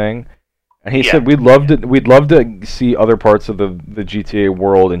be a thing?" And he said, "We'd love to see other parts of the GTA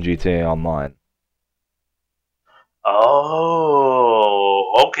world in GTA Online."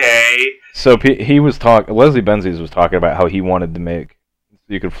 Oh, okay. So Leslie Benzies was talking about how he wanted to make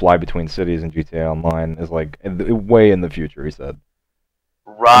so you could fly between cities in GTA Online is like way in the future. He said,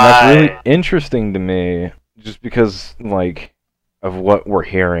 right. And that's really interesting to me, just because like. Of what we're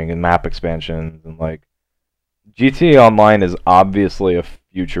hearing in map expansions and like GTA Online is obviously a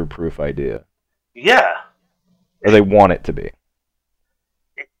future-proof idea. Yeah, or they want it to be.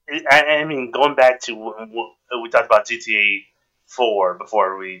 I mean, going back to we talked about GTA 4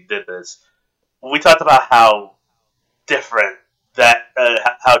 before we did this, we talked about how different that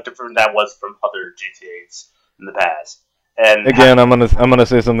was from other GTAs in the past. And again, I'm gonna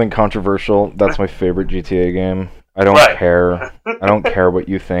say something controversial. That's my favorite GTA game. I don't care. I don't care what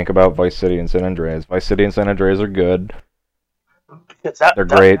you think about Vice City and San Andreas. Vice City and San Andreas are good. Because they're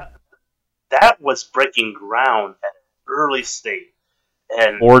great. That was breaking ground at an early state,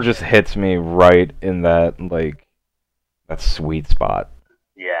 and 4 just hits me right in that that sweet spot.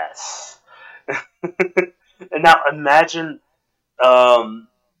 Yes. And now imagine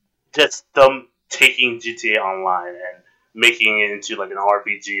just them taking GTA Online and making it into like an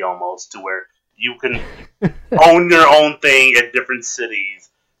RPG almost, to where you can own your own thing at different cities.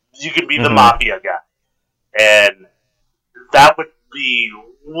 You can be the mafia guy. And that would be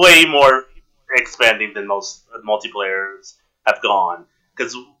way more expanding than most multiplayers have gone.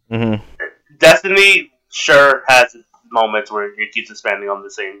 Because Destiny sure has moments where it keeps expanding on the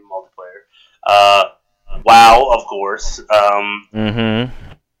same multiplayer. WoW, of course.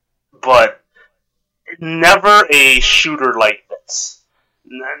 But never a shooter like this.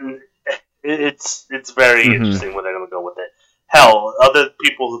 It's very interesting where they're going to go with it. Hell, other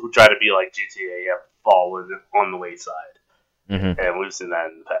people who try to be like GTA have fallen on the wayside. and we've seen that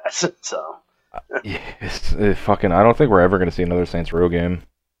in the past. So, yeah, it's fucking. I don't think we're ever gonna see another Saints Row game.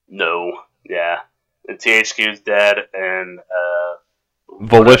 no, yeah, and THQ's dead, and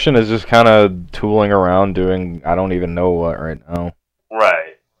Volition is just kind of tooling around doing I don't even know what right now.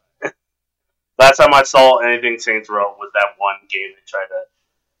 Right. Last time I saw anything Saints Row was that one game they tried to.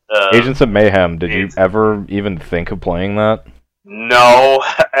 Agents of Mayhem. Did you ever even think of playing that? No,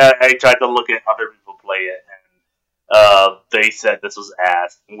 I tried to look at other people play it, and they said this was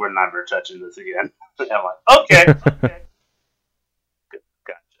ass. We're never touching this again. I'm like, okay.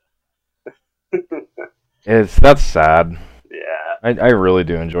 Gotcha. That's sad. Yeah. I really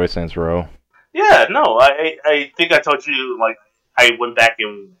do enjoy Saints Row. Yeah, no, I think I told you, like, I went back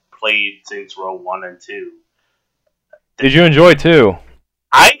and played Saints Row 1 and 2. Did you enjoy 2?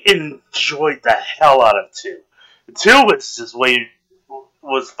 I enjoyed the hell out of 2. 2 was just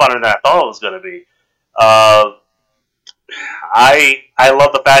was funner than I thought it was going to be. I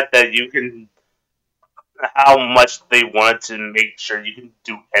love the fact that you can, how much they wanted to make sure you can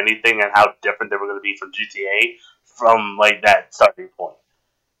do anything and how different they were going to be from GTA from, like, that starting point.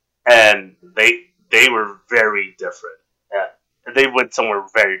 And they were very different. They went somewhere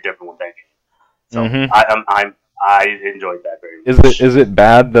very different with that game. So I enjoyed that very much. Is it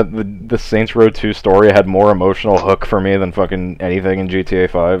bad that the Saints Row 2 story had more emotional hook for me than fucking anything in GTA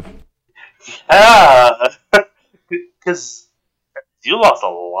 5? Yeah, because you lost a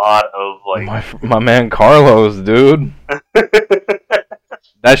lot of, like... My man Carlos, dude.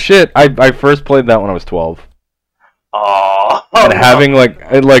 That shit, I first played that when I was 12. Aww. And having,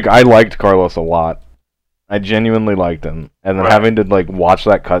 I liked Carlos a lot. I genuinely liked him. And then having to, like, watch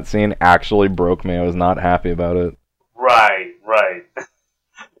that cutscene actually broke me. I was not happy about it. Right.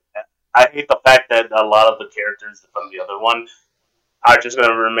 I hate the fact that a lot of the characters from the other one are just going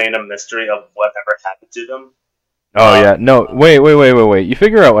to remain a mystery of whatever happened to them. Oh, yeah. No, wait. You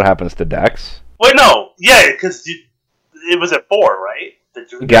figure out what happens to Dex? Wait, no. Yeah, because it was at 4, right?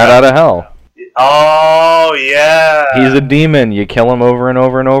 Got out of hell. Oh, yeah. He's a demon. You kill him over and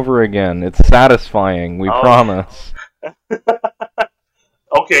over and over again. It's satisfying, we promise.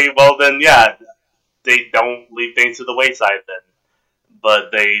 Okay, well then, yeah. They don't leave things to the wayside then.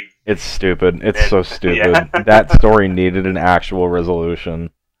 But they... It's stupid. It's so stupid. Yeah. That story needed an actual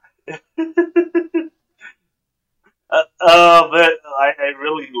resolution. But I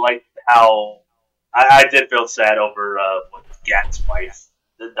really liked how... I did feel sad over Gat's wife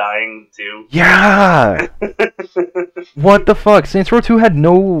dying too. Yeah! What the fuck? Saints Row 2 had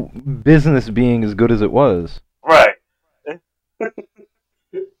no business being as good as it was. Right.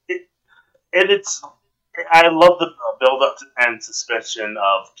 I love the build-up and suspension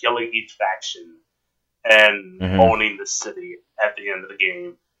of killing each faction and owning the city at the end of the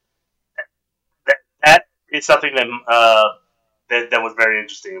game. That is something that was very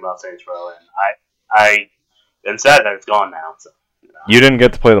interesting about Saints Row, and I am sad that it's gone now. So. You didn't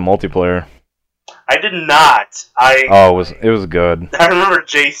get to play the multiplayer. I did not. It was good. I remember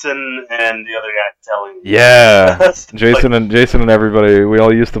Jason and the other guy telling me. Yeah, Jason and everybody. We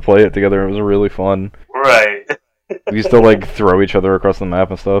all used to play it together. It was really fun. Right. We used to like throw each other across the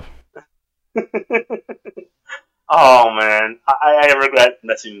map and stuff. Oh man, I regret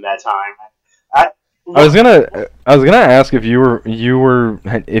missing that time. I was gonna ask if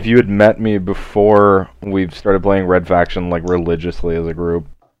if you had met me before we started playing Red Faction like religiously as a group.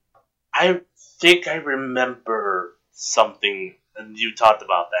 I think I remember something, and you talked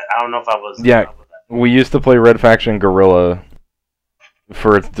about that. I don't know if I was. Yeah, we used to play Red Faction Guerrilla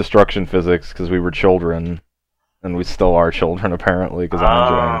for its destruction physics because we were children, and we still are children apparently because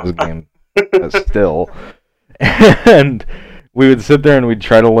I'm enjoying this game still. And we would sit there and we'd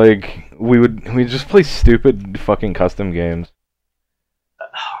try to we'd just play stupid fucking custom games.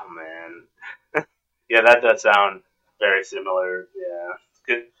 Oh man, yeah, that does sound very similar. Yeah,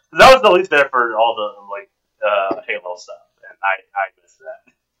 that was at least there for all the Halo stuff, and I missed that.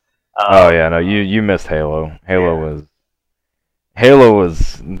 Oh yeah, no, you missed Halo. Halo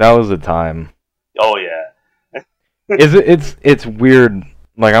was that was a time. Oh yeah. It's weird.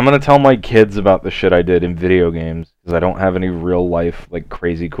 Like, I'm gonna tell my kids about the shit I did in video games because I don't have any real life like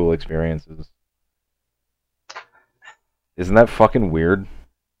crazy cool experiences. Isn't that fucking weird?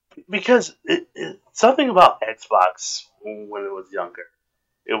 Because something about Xbox when it was younger,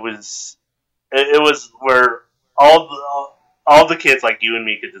 it was where all the kids like you and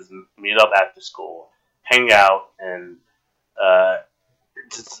me could just meet up after school, hang out, and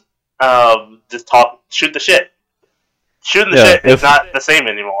just talk, shoot the shit. Shooting the shit is not the same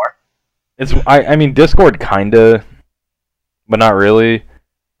anymore. I mean, Discord kinda, but not really.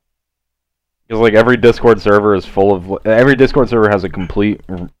 Because like every Discord server is full of every Discord server has a complete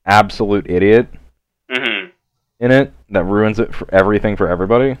absolute idiot in it that ruins it for everything for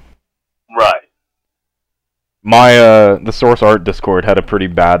everybody. Right. My the Source Art Discord had a pretty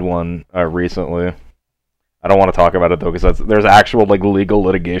bad one recently. I don't want to talk about it though because there's actual like legal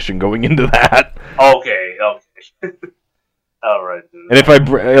litigation going into that. Okay. All right. And if I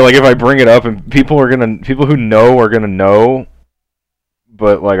bring it up and people who know are gonna know,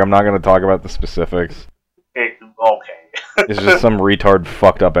 but like I'm not gonna talk about the specifics. Okay. It's just some retard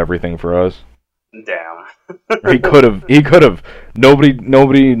fucked up everything for us. Damn. He could have.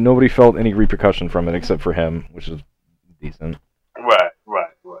 Nobody felt any repercussion from it except for him, which is decent. Right.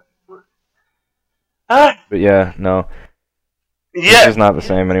 But yeah, no. Yeah. It's just not the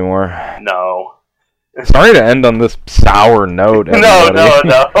same anymore. No. Sorry to end on this sour note. No.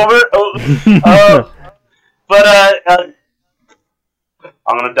 But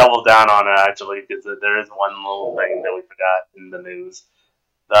I'm gonna double down on it actually because there is one little thing that we forgot in the news.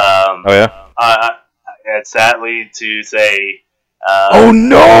 Oh yeah. And sadly to say. Oh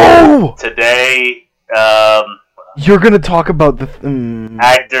no! Today. You're gonna talk about the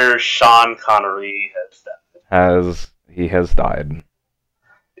actor Sean Connery he has died.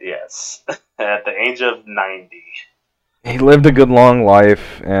 Yes, at the age of 90. He lived a good long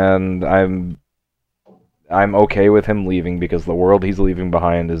life, and I'm okay with him leaving because the world he's leaving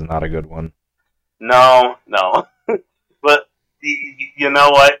behind is not a good one. No. But you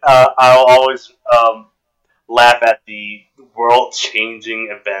know what? I'll always laugh at the world-changing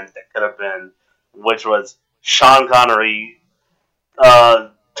event that could have been, which was Sean Connery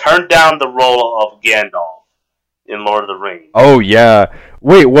turned down the role of Gandalf in Lord of the Rings. Oh yeah.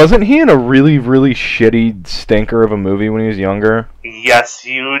 Wait, wasn't he in a really, really shitty stinker of a movie when he was younger? Yes,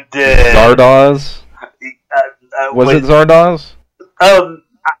 you did. Zardoz? Was it Zardoz?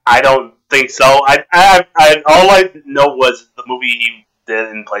 I don't think so. I all I know was the movie he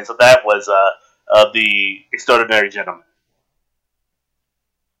did in place of that was The Extraordinary Gentleman.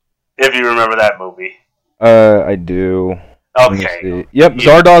 If you remember that movie. I do. Okay. Yep,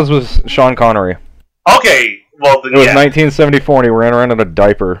 Zardoz was Sean Connery. Okay, well then, it was 1974 and he ran around in a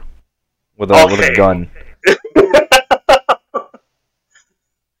diaper with a gun.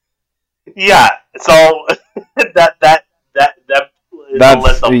 Yeah, so that's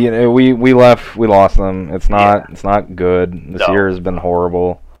we lost them. It's not good. This year has been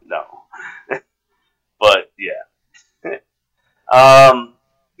horrible. No. But yeah.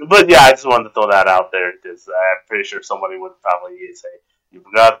 But yeah, I just wanted to throw that out there because I'm pretty sure somebody would probably say, "You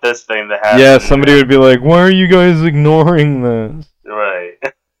forgot this thing that happened." Yeah, somebody would be like, "Why are you guys ignoring this?" Right.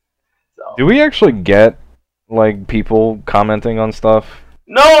 So. Do we actually get like people commenting on stuff?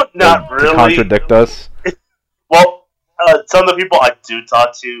 No, not really. To contradict us. Well, some of the people I do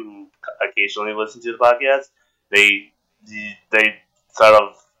talk to who occasionally listen to the podcast, they sort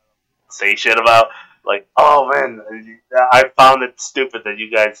of say shit about. Like, oh man, I found it stupid that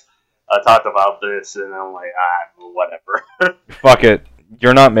you guys talked about this, and I'm like, whatever. Fuck it,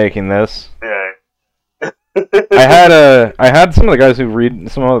 you're not making this. Yeah. I had some of the guys who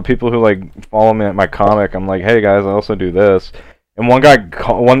read, some of the people who like follow me at my comic. I'm like, hey guys, I also do this. And one guy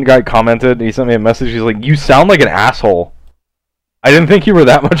commented. He sent me a message. He's like, you sound like an asshole. I didn't think you were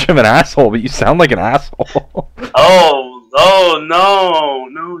that much of an asshole, but you sound like an asshole. Oh no,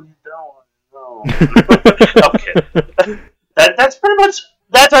 you don't. Okay, that's pretty much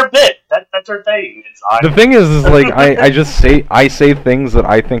our bit. That's our thing. The thing is like I say things that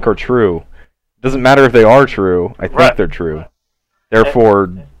I think are true. It doesn't matter if they are true. I think they're true.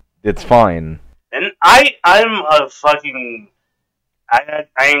 Therefore, it's fine. And I'm a fucking I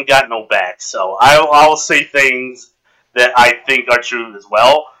ain't got no back, so I'll say things that I think are true as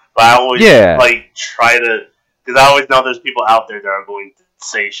well. But I always like try to, because I always know there's people out there that are going to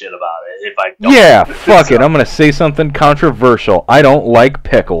say shit about it if I don't. Yeah, fuck it. I'm gonna say something controversial. I don't like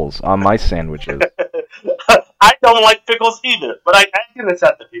pickles on my sandwiches. I don't like pickles either, but I can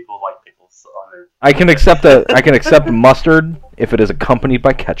accept that people like pickles on their. I can accept mustard if it is accompanied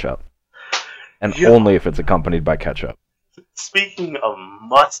by ketchup, and only if it's accompanied by ketchup. Speaking of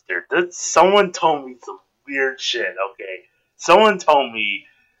mustard, someone told me some weird shit. Okay, someone told me.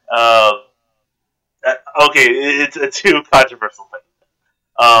 Okay, it's a too controversial thing.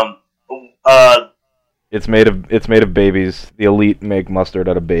 It's made of babies. The elite make mustard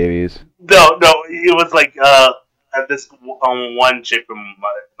out of babies. No, it was like this one chick from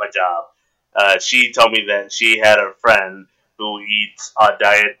my job. She told me that she had a friend who eats a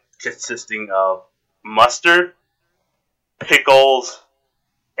diet consisting of mustard, pickles,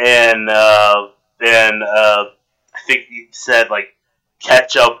 and I think he said like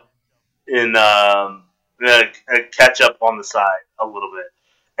ketchup in ketchup on the side a little bit,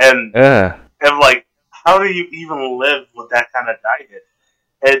 and like, how do you even live with that kind of diet?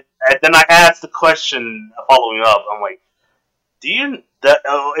 And then I asked the question following up. I'm like,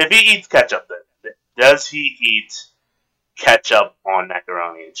 if he eats ketchup, then does he eat ketchup on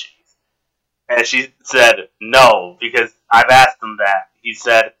macaroni and cheese? And she said no, because I've asked him that. He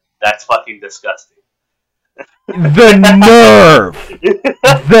said that's fucking disgusting. The nerve!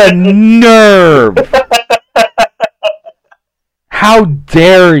 The nerve! How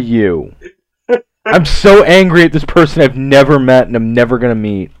dare you! I'm so angry at this person I've never met and I'm never gonna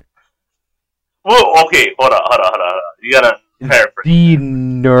meet. Well, okay, hold on. You gotta paraphrase. The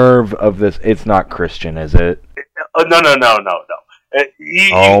nerve of this. It's not Christian, is it? No.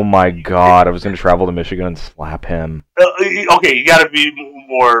 Oh my god, I was gonna travel to Michigan and slap him. Okay, you gotta be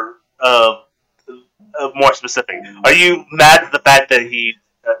more specific. Are you mad at the fact that he...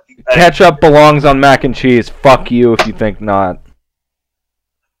 ketchup belongs on mac and cheese. Fuck you if you think not.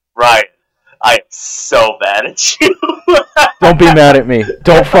 Right. I am so mad at you. Don't be mad at me.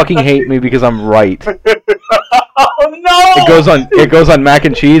 Don't fucking hate me because I'm right. Oh no! It goes on mac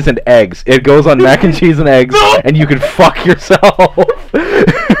and cheese and eggs. It goes on mac and cheese and eggs, and you can fuck yourself.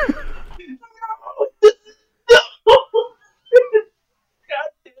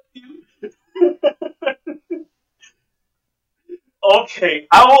 Okay,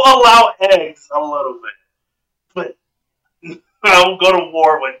 I will allow eggs a little bit, but I will go to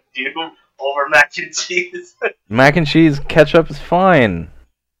war with you over mac and cheese. Mac and cheese ketchup is fine.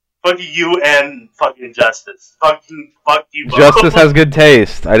 Fuck you and fucking Justice. Fuck you both. Justice has good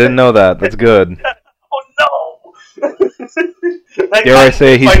taste. I didn't know that. That's good. Oh no! Dare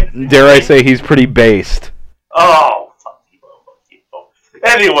I say he's pretty based. Oh, fuck you both.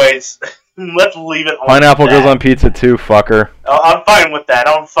 Anyways, let's leave it on Pineapple that. goes on pizza too, fucker. I'm fine with that.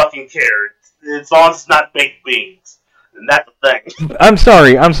 I don't fucking care. As long as it's not baked beans. And that's the thing. I'm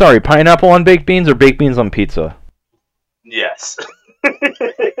sorry. Pineapple on baked beans or baked beans on pizza? Yes.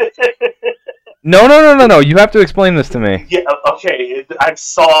 No. You have to explain this to me. Yeah, okay. I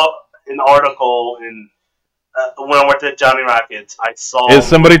saw an article in when I worked at Johnny Rockets. I saw... Is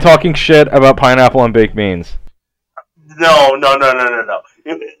somebody talking shit about pineapple on baked beans? No.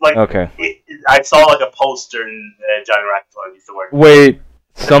 Okay. I saw like a poster in Johnny Rockets when I used to work. Wait,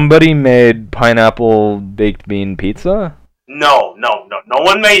 somebody made pineapple baked bean pizza? No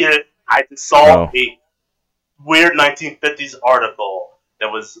one made it. I saw a weird 1950s article that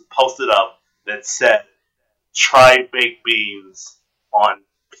was posted up that said, try baked beans on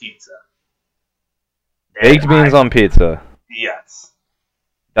pizza. Baked beans on pizza? Yes.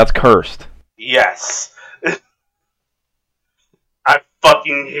 That's cursed. Yes. I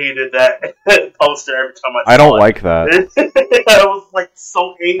fucking hated that poster every time I saw it. I don't like that. I was like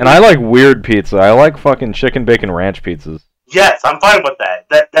so angry. And I like weird pizza. I like fucking chicken bacon ranch pizzas. Yes, I'm fine with that.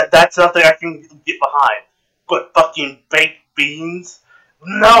 That's something I can get behind. But fucking baked beans?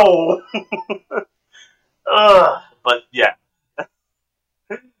 No! But yeah.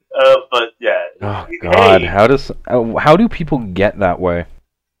 But yeah. Oh god, hey. How do people get that way?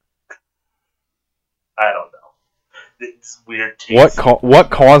 I don't know. It's weird taste. What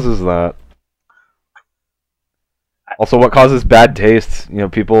causes that? Also, what causes bad taste? You know,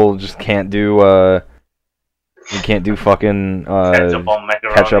 people just can't do fucking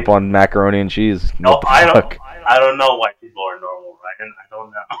ketchup on macaroni and cheese. No, I don't know why people are normal, Ryan. I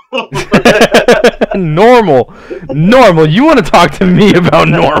don't know. Normal. You want to talk to me about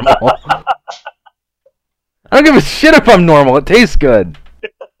normal? I don't give a shit if I'm normal. It tastes good.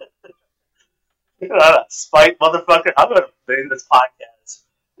 Spite, motherfucker. I'm gonna name this podcast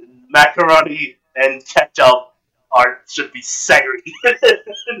Macaroni and Ketchup should be segregated.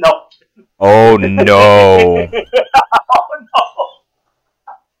 No. Oh no. Oh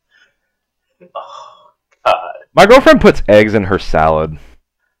no. Oh god. My girlfriend puts eggs in her salad.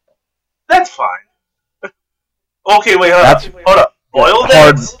 That's fine. Okay, wait, hold up. Boiled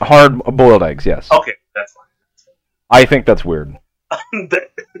eggs? Hard boiled eggs, yes. Okay, that's fine. I think that's weird.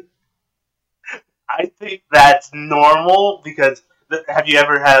 I think that's normal because have you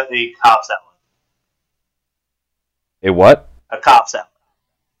ever had a Cobb salad? A what? A Cobb salad.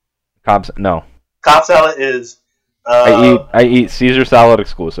 No. Cobb salad is. I eat Caesar salad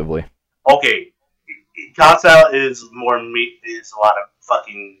exclusively. Okay, Cobb salad is more meat. There's a lot of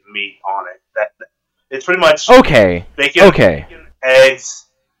fucking meat on it. It's pretty much bacon, eggs,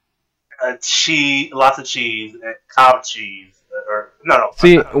 cheese, lots of cheese, Cobb cheese.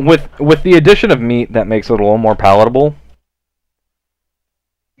 See, with the addition of meat, that makes it a little more palatable.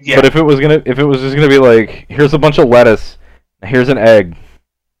 Yeah. But if it was just gonna be like, here's a bunch of lettuce, here's an egg,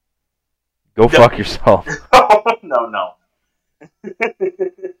 Go fuck yourself. No.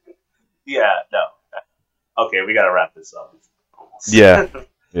 Yeah, no. Okay, we gotta wrap this up. Almost. Yeah.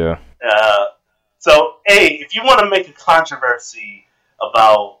 Yeah. So, hey, if you want to make a controversy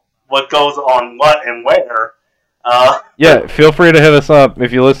about what goes on what and where, yeah, feel free to hit us up.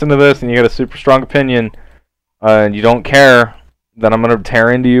 If you listen to this and you got a super strong opinion and you don't care that I'm going to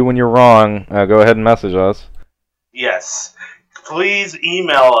tear into you when you're wrong, go ahead and message us. Yes. Please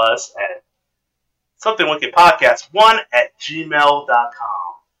email us at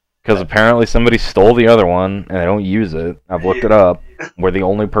somethingwickedpodcast1@gmail.com. Because apparently somebody stole the other one and they don't use it. I've looked it up. We're the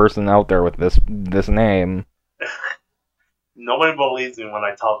only person out there with this name. Nobody believes me when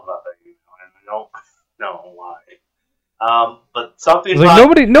I talk about that, and I don't know why. But something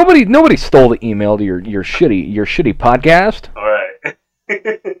like nobody stole the email to your shitty podcast. All right.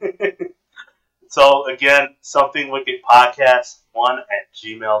 So again,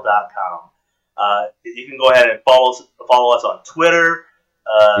 somethingwickedpodcast1@gmail.com. You can go ahead and follow us on Twitter.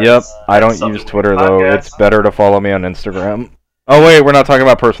 Yep, I don't use Twitter though. Podcast. It's better to follow me on Instagram. Oh wait, we're not talking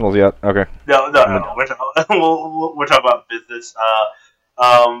about personals yet. Okay. No. We're talking about business.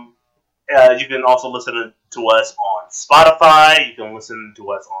 You can also listen to us on Spotify. You can listen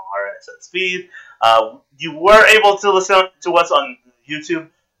to us on RSS feed. You were able to listen to us on YouTube.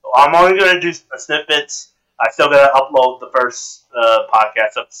 I'm only going to do snippets. I still got to upload the first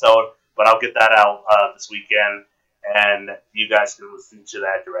podcast episode, but I'll get that out this weekend, and you guys can listen to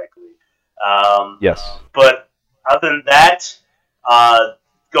that directly. Yes. But other than that,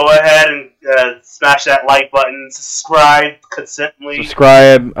 go ahead and smash that like button. Subscribe consistently.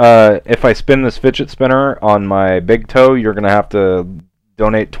 Subscribe. If I spin this fidget spinner on my big toe, you're going to have to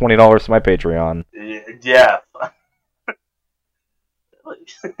donate $20 to my Patreon. Yeah.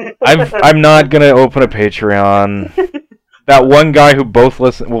 I'm not going to open a Patreon. That one guy who both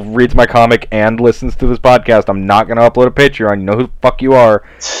reads my comic and listens to this podcast, I'm not going to upload a Patreon. You know who the fuck you are.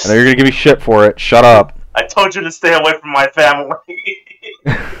 I know you're going to give me shit for it. Shut up. I told you to stay away from my family.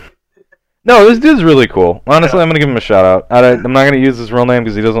 No, this dude's really cool. Honestly, yeah. I'm going to give him a shout out. I'm not going to use his real name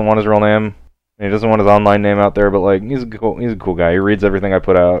because he doesn't want his real name. And he doesn't want his online name out there, but like he's a cool guy. He reads everything I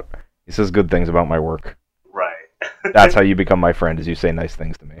put out. He says good things about my work. Right. That's how you become my friend, is you say nice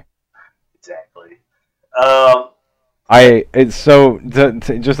things to me. Exactly.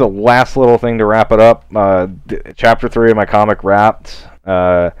 Just a last little thing to wrap it up. Chapter 3 of my comic wrapped.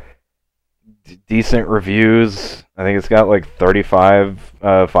 Decent reviews. I think it's got like 35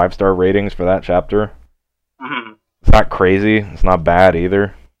 5-star ratings for that chapter. Mm-hmm. It's not crazy. It's not bad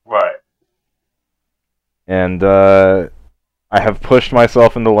either. Right. And I have pushed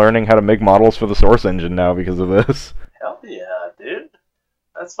myself into learning how to make models for the Source engine now because of this. Hell yeah, dude.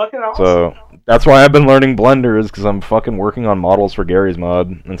 That's fucking awesome. So that's why I've been learning Blender, is because I'm fucking working on models for Gary's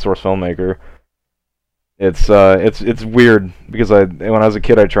mod in Source Filmmaker. It's weird because when I was a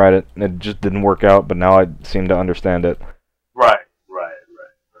kid I tried it and it just didn't work out, but now I seem to understand it. Right.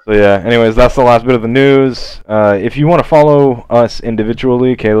 So yeah, anyways, that's the last bit of the news. If you want to follow us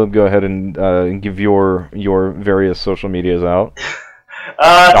individually, Caleb, go ahead and give your various social medias out.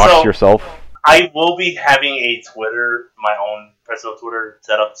 Dox yourself. I will be having a Twitter, my own personal Twitter,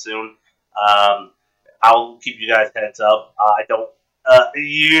 set up soon. I'll keep you guys heads up. I don't.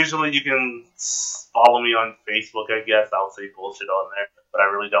 Usually you can follow me on Facebook, I guess. I'll say bullshit on there, but I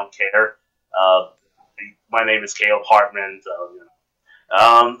really don't care. My name is Caleb Hartman, so, you know.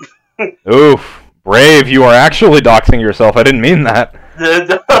 Oof. Brave, you are actually doxing yourself. I didn't mean that.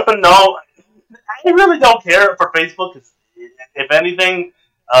 No, I really don't care for Facebook, because if anything,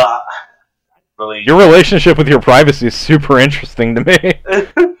 really... Your relationship with your privacy is super interesting to me.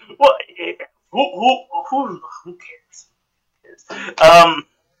 Well, who cares?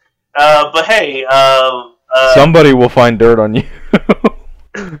 But hey, somebody will find dirt on you.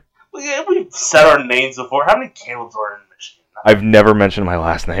 We've said our names before. How many Calebs are in Michigan? I've never mentioned my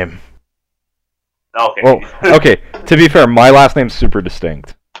last name. Okay. Well, okay. To be fair, my last name's super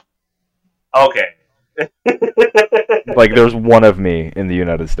distinct. Okay. Like, there's one of me in the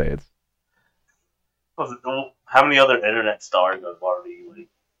United States. How many other internet stars have already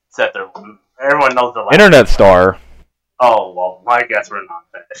set their? Everyone knows the last internet star. Oh well, I guess we're not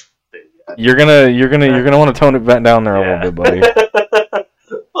that big yet. You're gonna want to tone it back down there a little bit, buddy.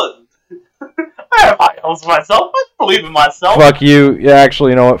 Look, I have high hopes for myself. I believe in myself. Fuck you. Yeah,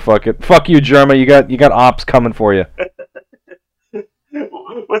 actually, you know what? Fuck it. Fuck you, Jerma. You got ops coming for you.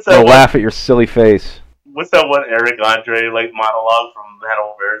 What's that? They'll laugh at your silly face. What's that one Eric Andre monologue from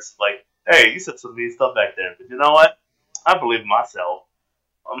Hannibal-Verse? Like, hey, you said some mean stuff back there, but you know what? I believe in myself.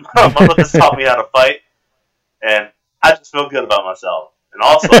 My mother taught me how to fight, and I just feel good about myself. And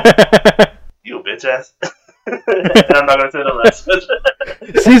also, You bitch ass. And I'm not gonna say the rest.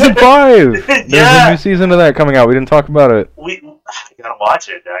 Season 5. There's Yeah. a new season of that coming out. We didn't talk about it. I gotta watch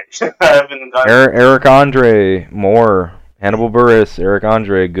it. I haven't gotten. Eric Andre, more Hannibal Buress, Eric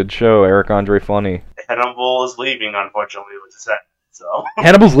Andre, good show. Eric Andre, funny. Hannibal is leaving, unfortunately, which is sad. So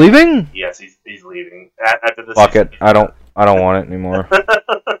Hannibal's leaving? yes, he's leaving after this. Fuck it. I don't want it anymore.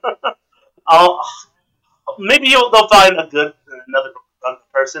 Maybe they'll find another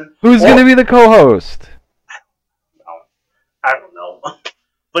person. Who's gonna be the co-host? I don't know.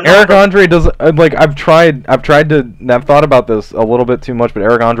 But Eric Andre does like I've thought about this a little bit too much, but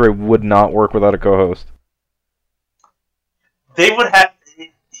Eric Andre would not work without a co-host. He would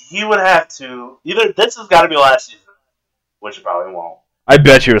have to either this has got to be last season, which it probably won't. I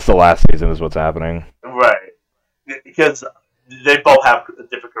bet you it's the last season is what's happening. Right, because they both have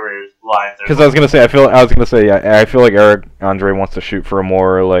different careers lines. Because I was gonna say I feel like Eric Andre wants to shoot for a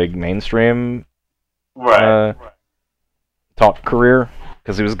more like mainstream top career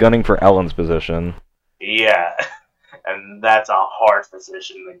because he was gunning for Ellen's position. Yeah, and that's a hard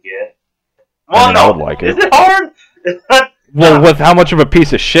position to get. Well, I would like it. Is it hard? Well, with how much of a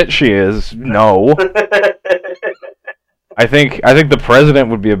piece of shit she is, no. I think the president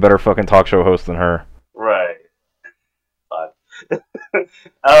would be a better fucking talk show host than her. Right. But,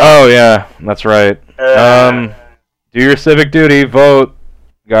 oh yeah, that's right. Do your civic duty, vote,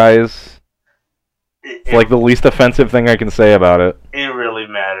 guys. It's like the least offensive thing I can say about it. It really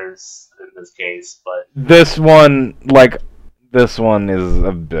matters in this case, but this one is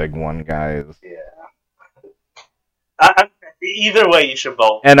a big one, guys. Yeah. Either way, you should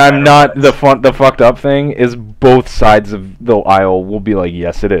vote. And I'm not the fucked up thing is both sides of the aisle will be like,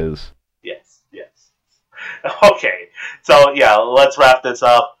 yes, it is. Yes. Okay, so yeah, let's wrap this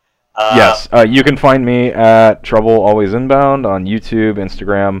up. Yes, you can find me at Trouble Always Inbound on YouTube,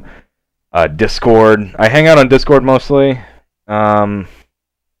 Instagram, Discord. I hang out on Discord mostly.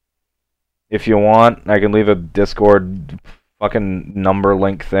 If you want, I can leave a Discord fucking number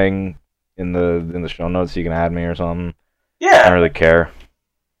link thing in the show notes so you can add me or something. Yeah. I don't really care.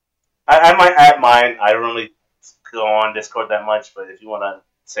 I might add mine. I don't really go on Discord that much, but if you want to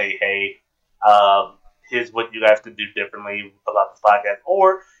say, hey, here's what you guys could do differently about this podcast,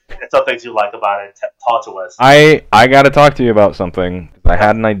 or some things you like about it, talk to us. I got to talk to you about something. I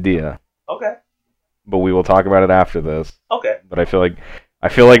had an idea. Okay. But we will talk about it after this. Okay. But I feel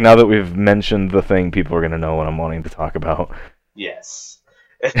like now that we've mentioned the thing, people are going to know what I'm wanting to talk about. Yes.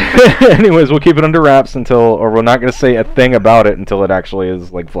 Anyways, we'll keep it under wraps or we're not going to say a thing about it until it actually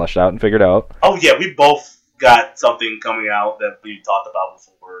is like fleshed out and figured out. Oh yeah, we both got something coming out that we talked about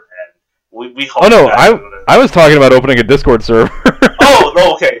before, and we hope. Oh no, I was talking about opening a Discord server.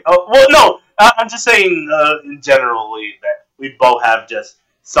 Oh, okay. Well, no, I'm just saying in generally that we both have just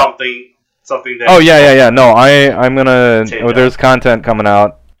something that. Oh yeah. No, I'm gonna. There's content coming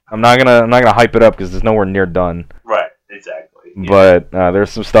out. I'm not gonna hype it up because it's nowhere near done. Right. Exactly. Yeah. But there's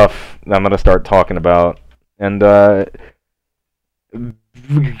some stuff I'm going to start talking about. And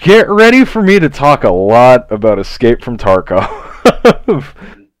get ready for me to talk a lot about Escape from Tarkov.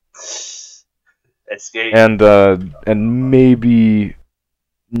 Escape. And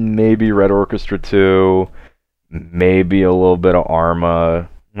maybe Red Orchestra 2. Maybe a little bit of Arma.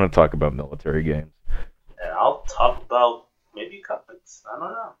 I'm going to talk about military games. And I'll talk about maybe comics. I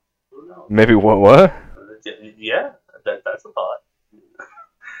don't know. Who knows? Maybe what? Yeah. That's a thought.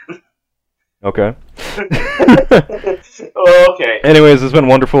 Okay. Okay. Anyways, it's been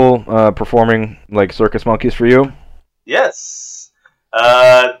wonderful performing like circus monkeys for you. Yes.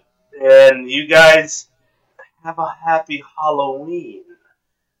 And you guys have a happy Halloween.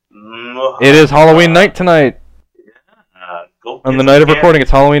 It is Halloween night tonight. Yeah. On the night of recording, it's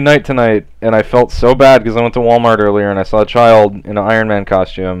Halloween night tonight, and I felt so bad because I went to Walmart earlier and I saw a child in an Iron Man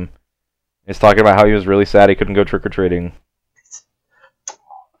costume. He's talking about how he was really sad he couldn't go trick-or-treating.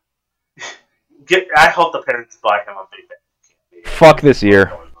 I hope the parents buy him a big bag. Fuck this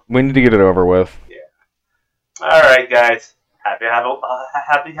year. We need to get it over with. Yeah. Alright, guys. Happy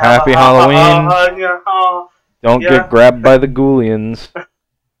Halloween. Don't get grabbed by the Ghoulians.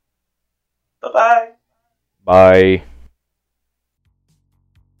 Bye-bye. Bye.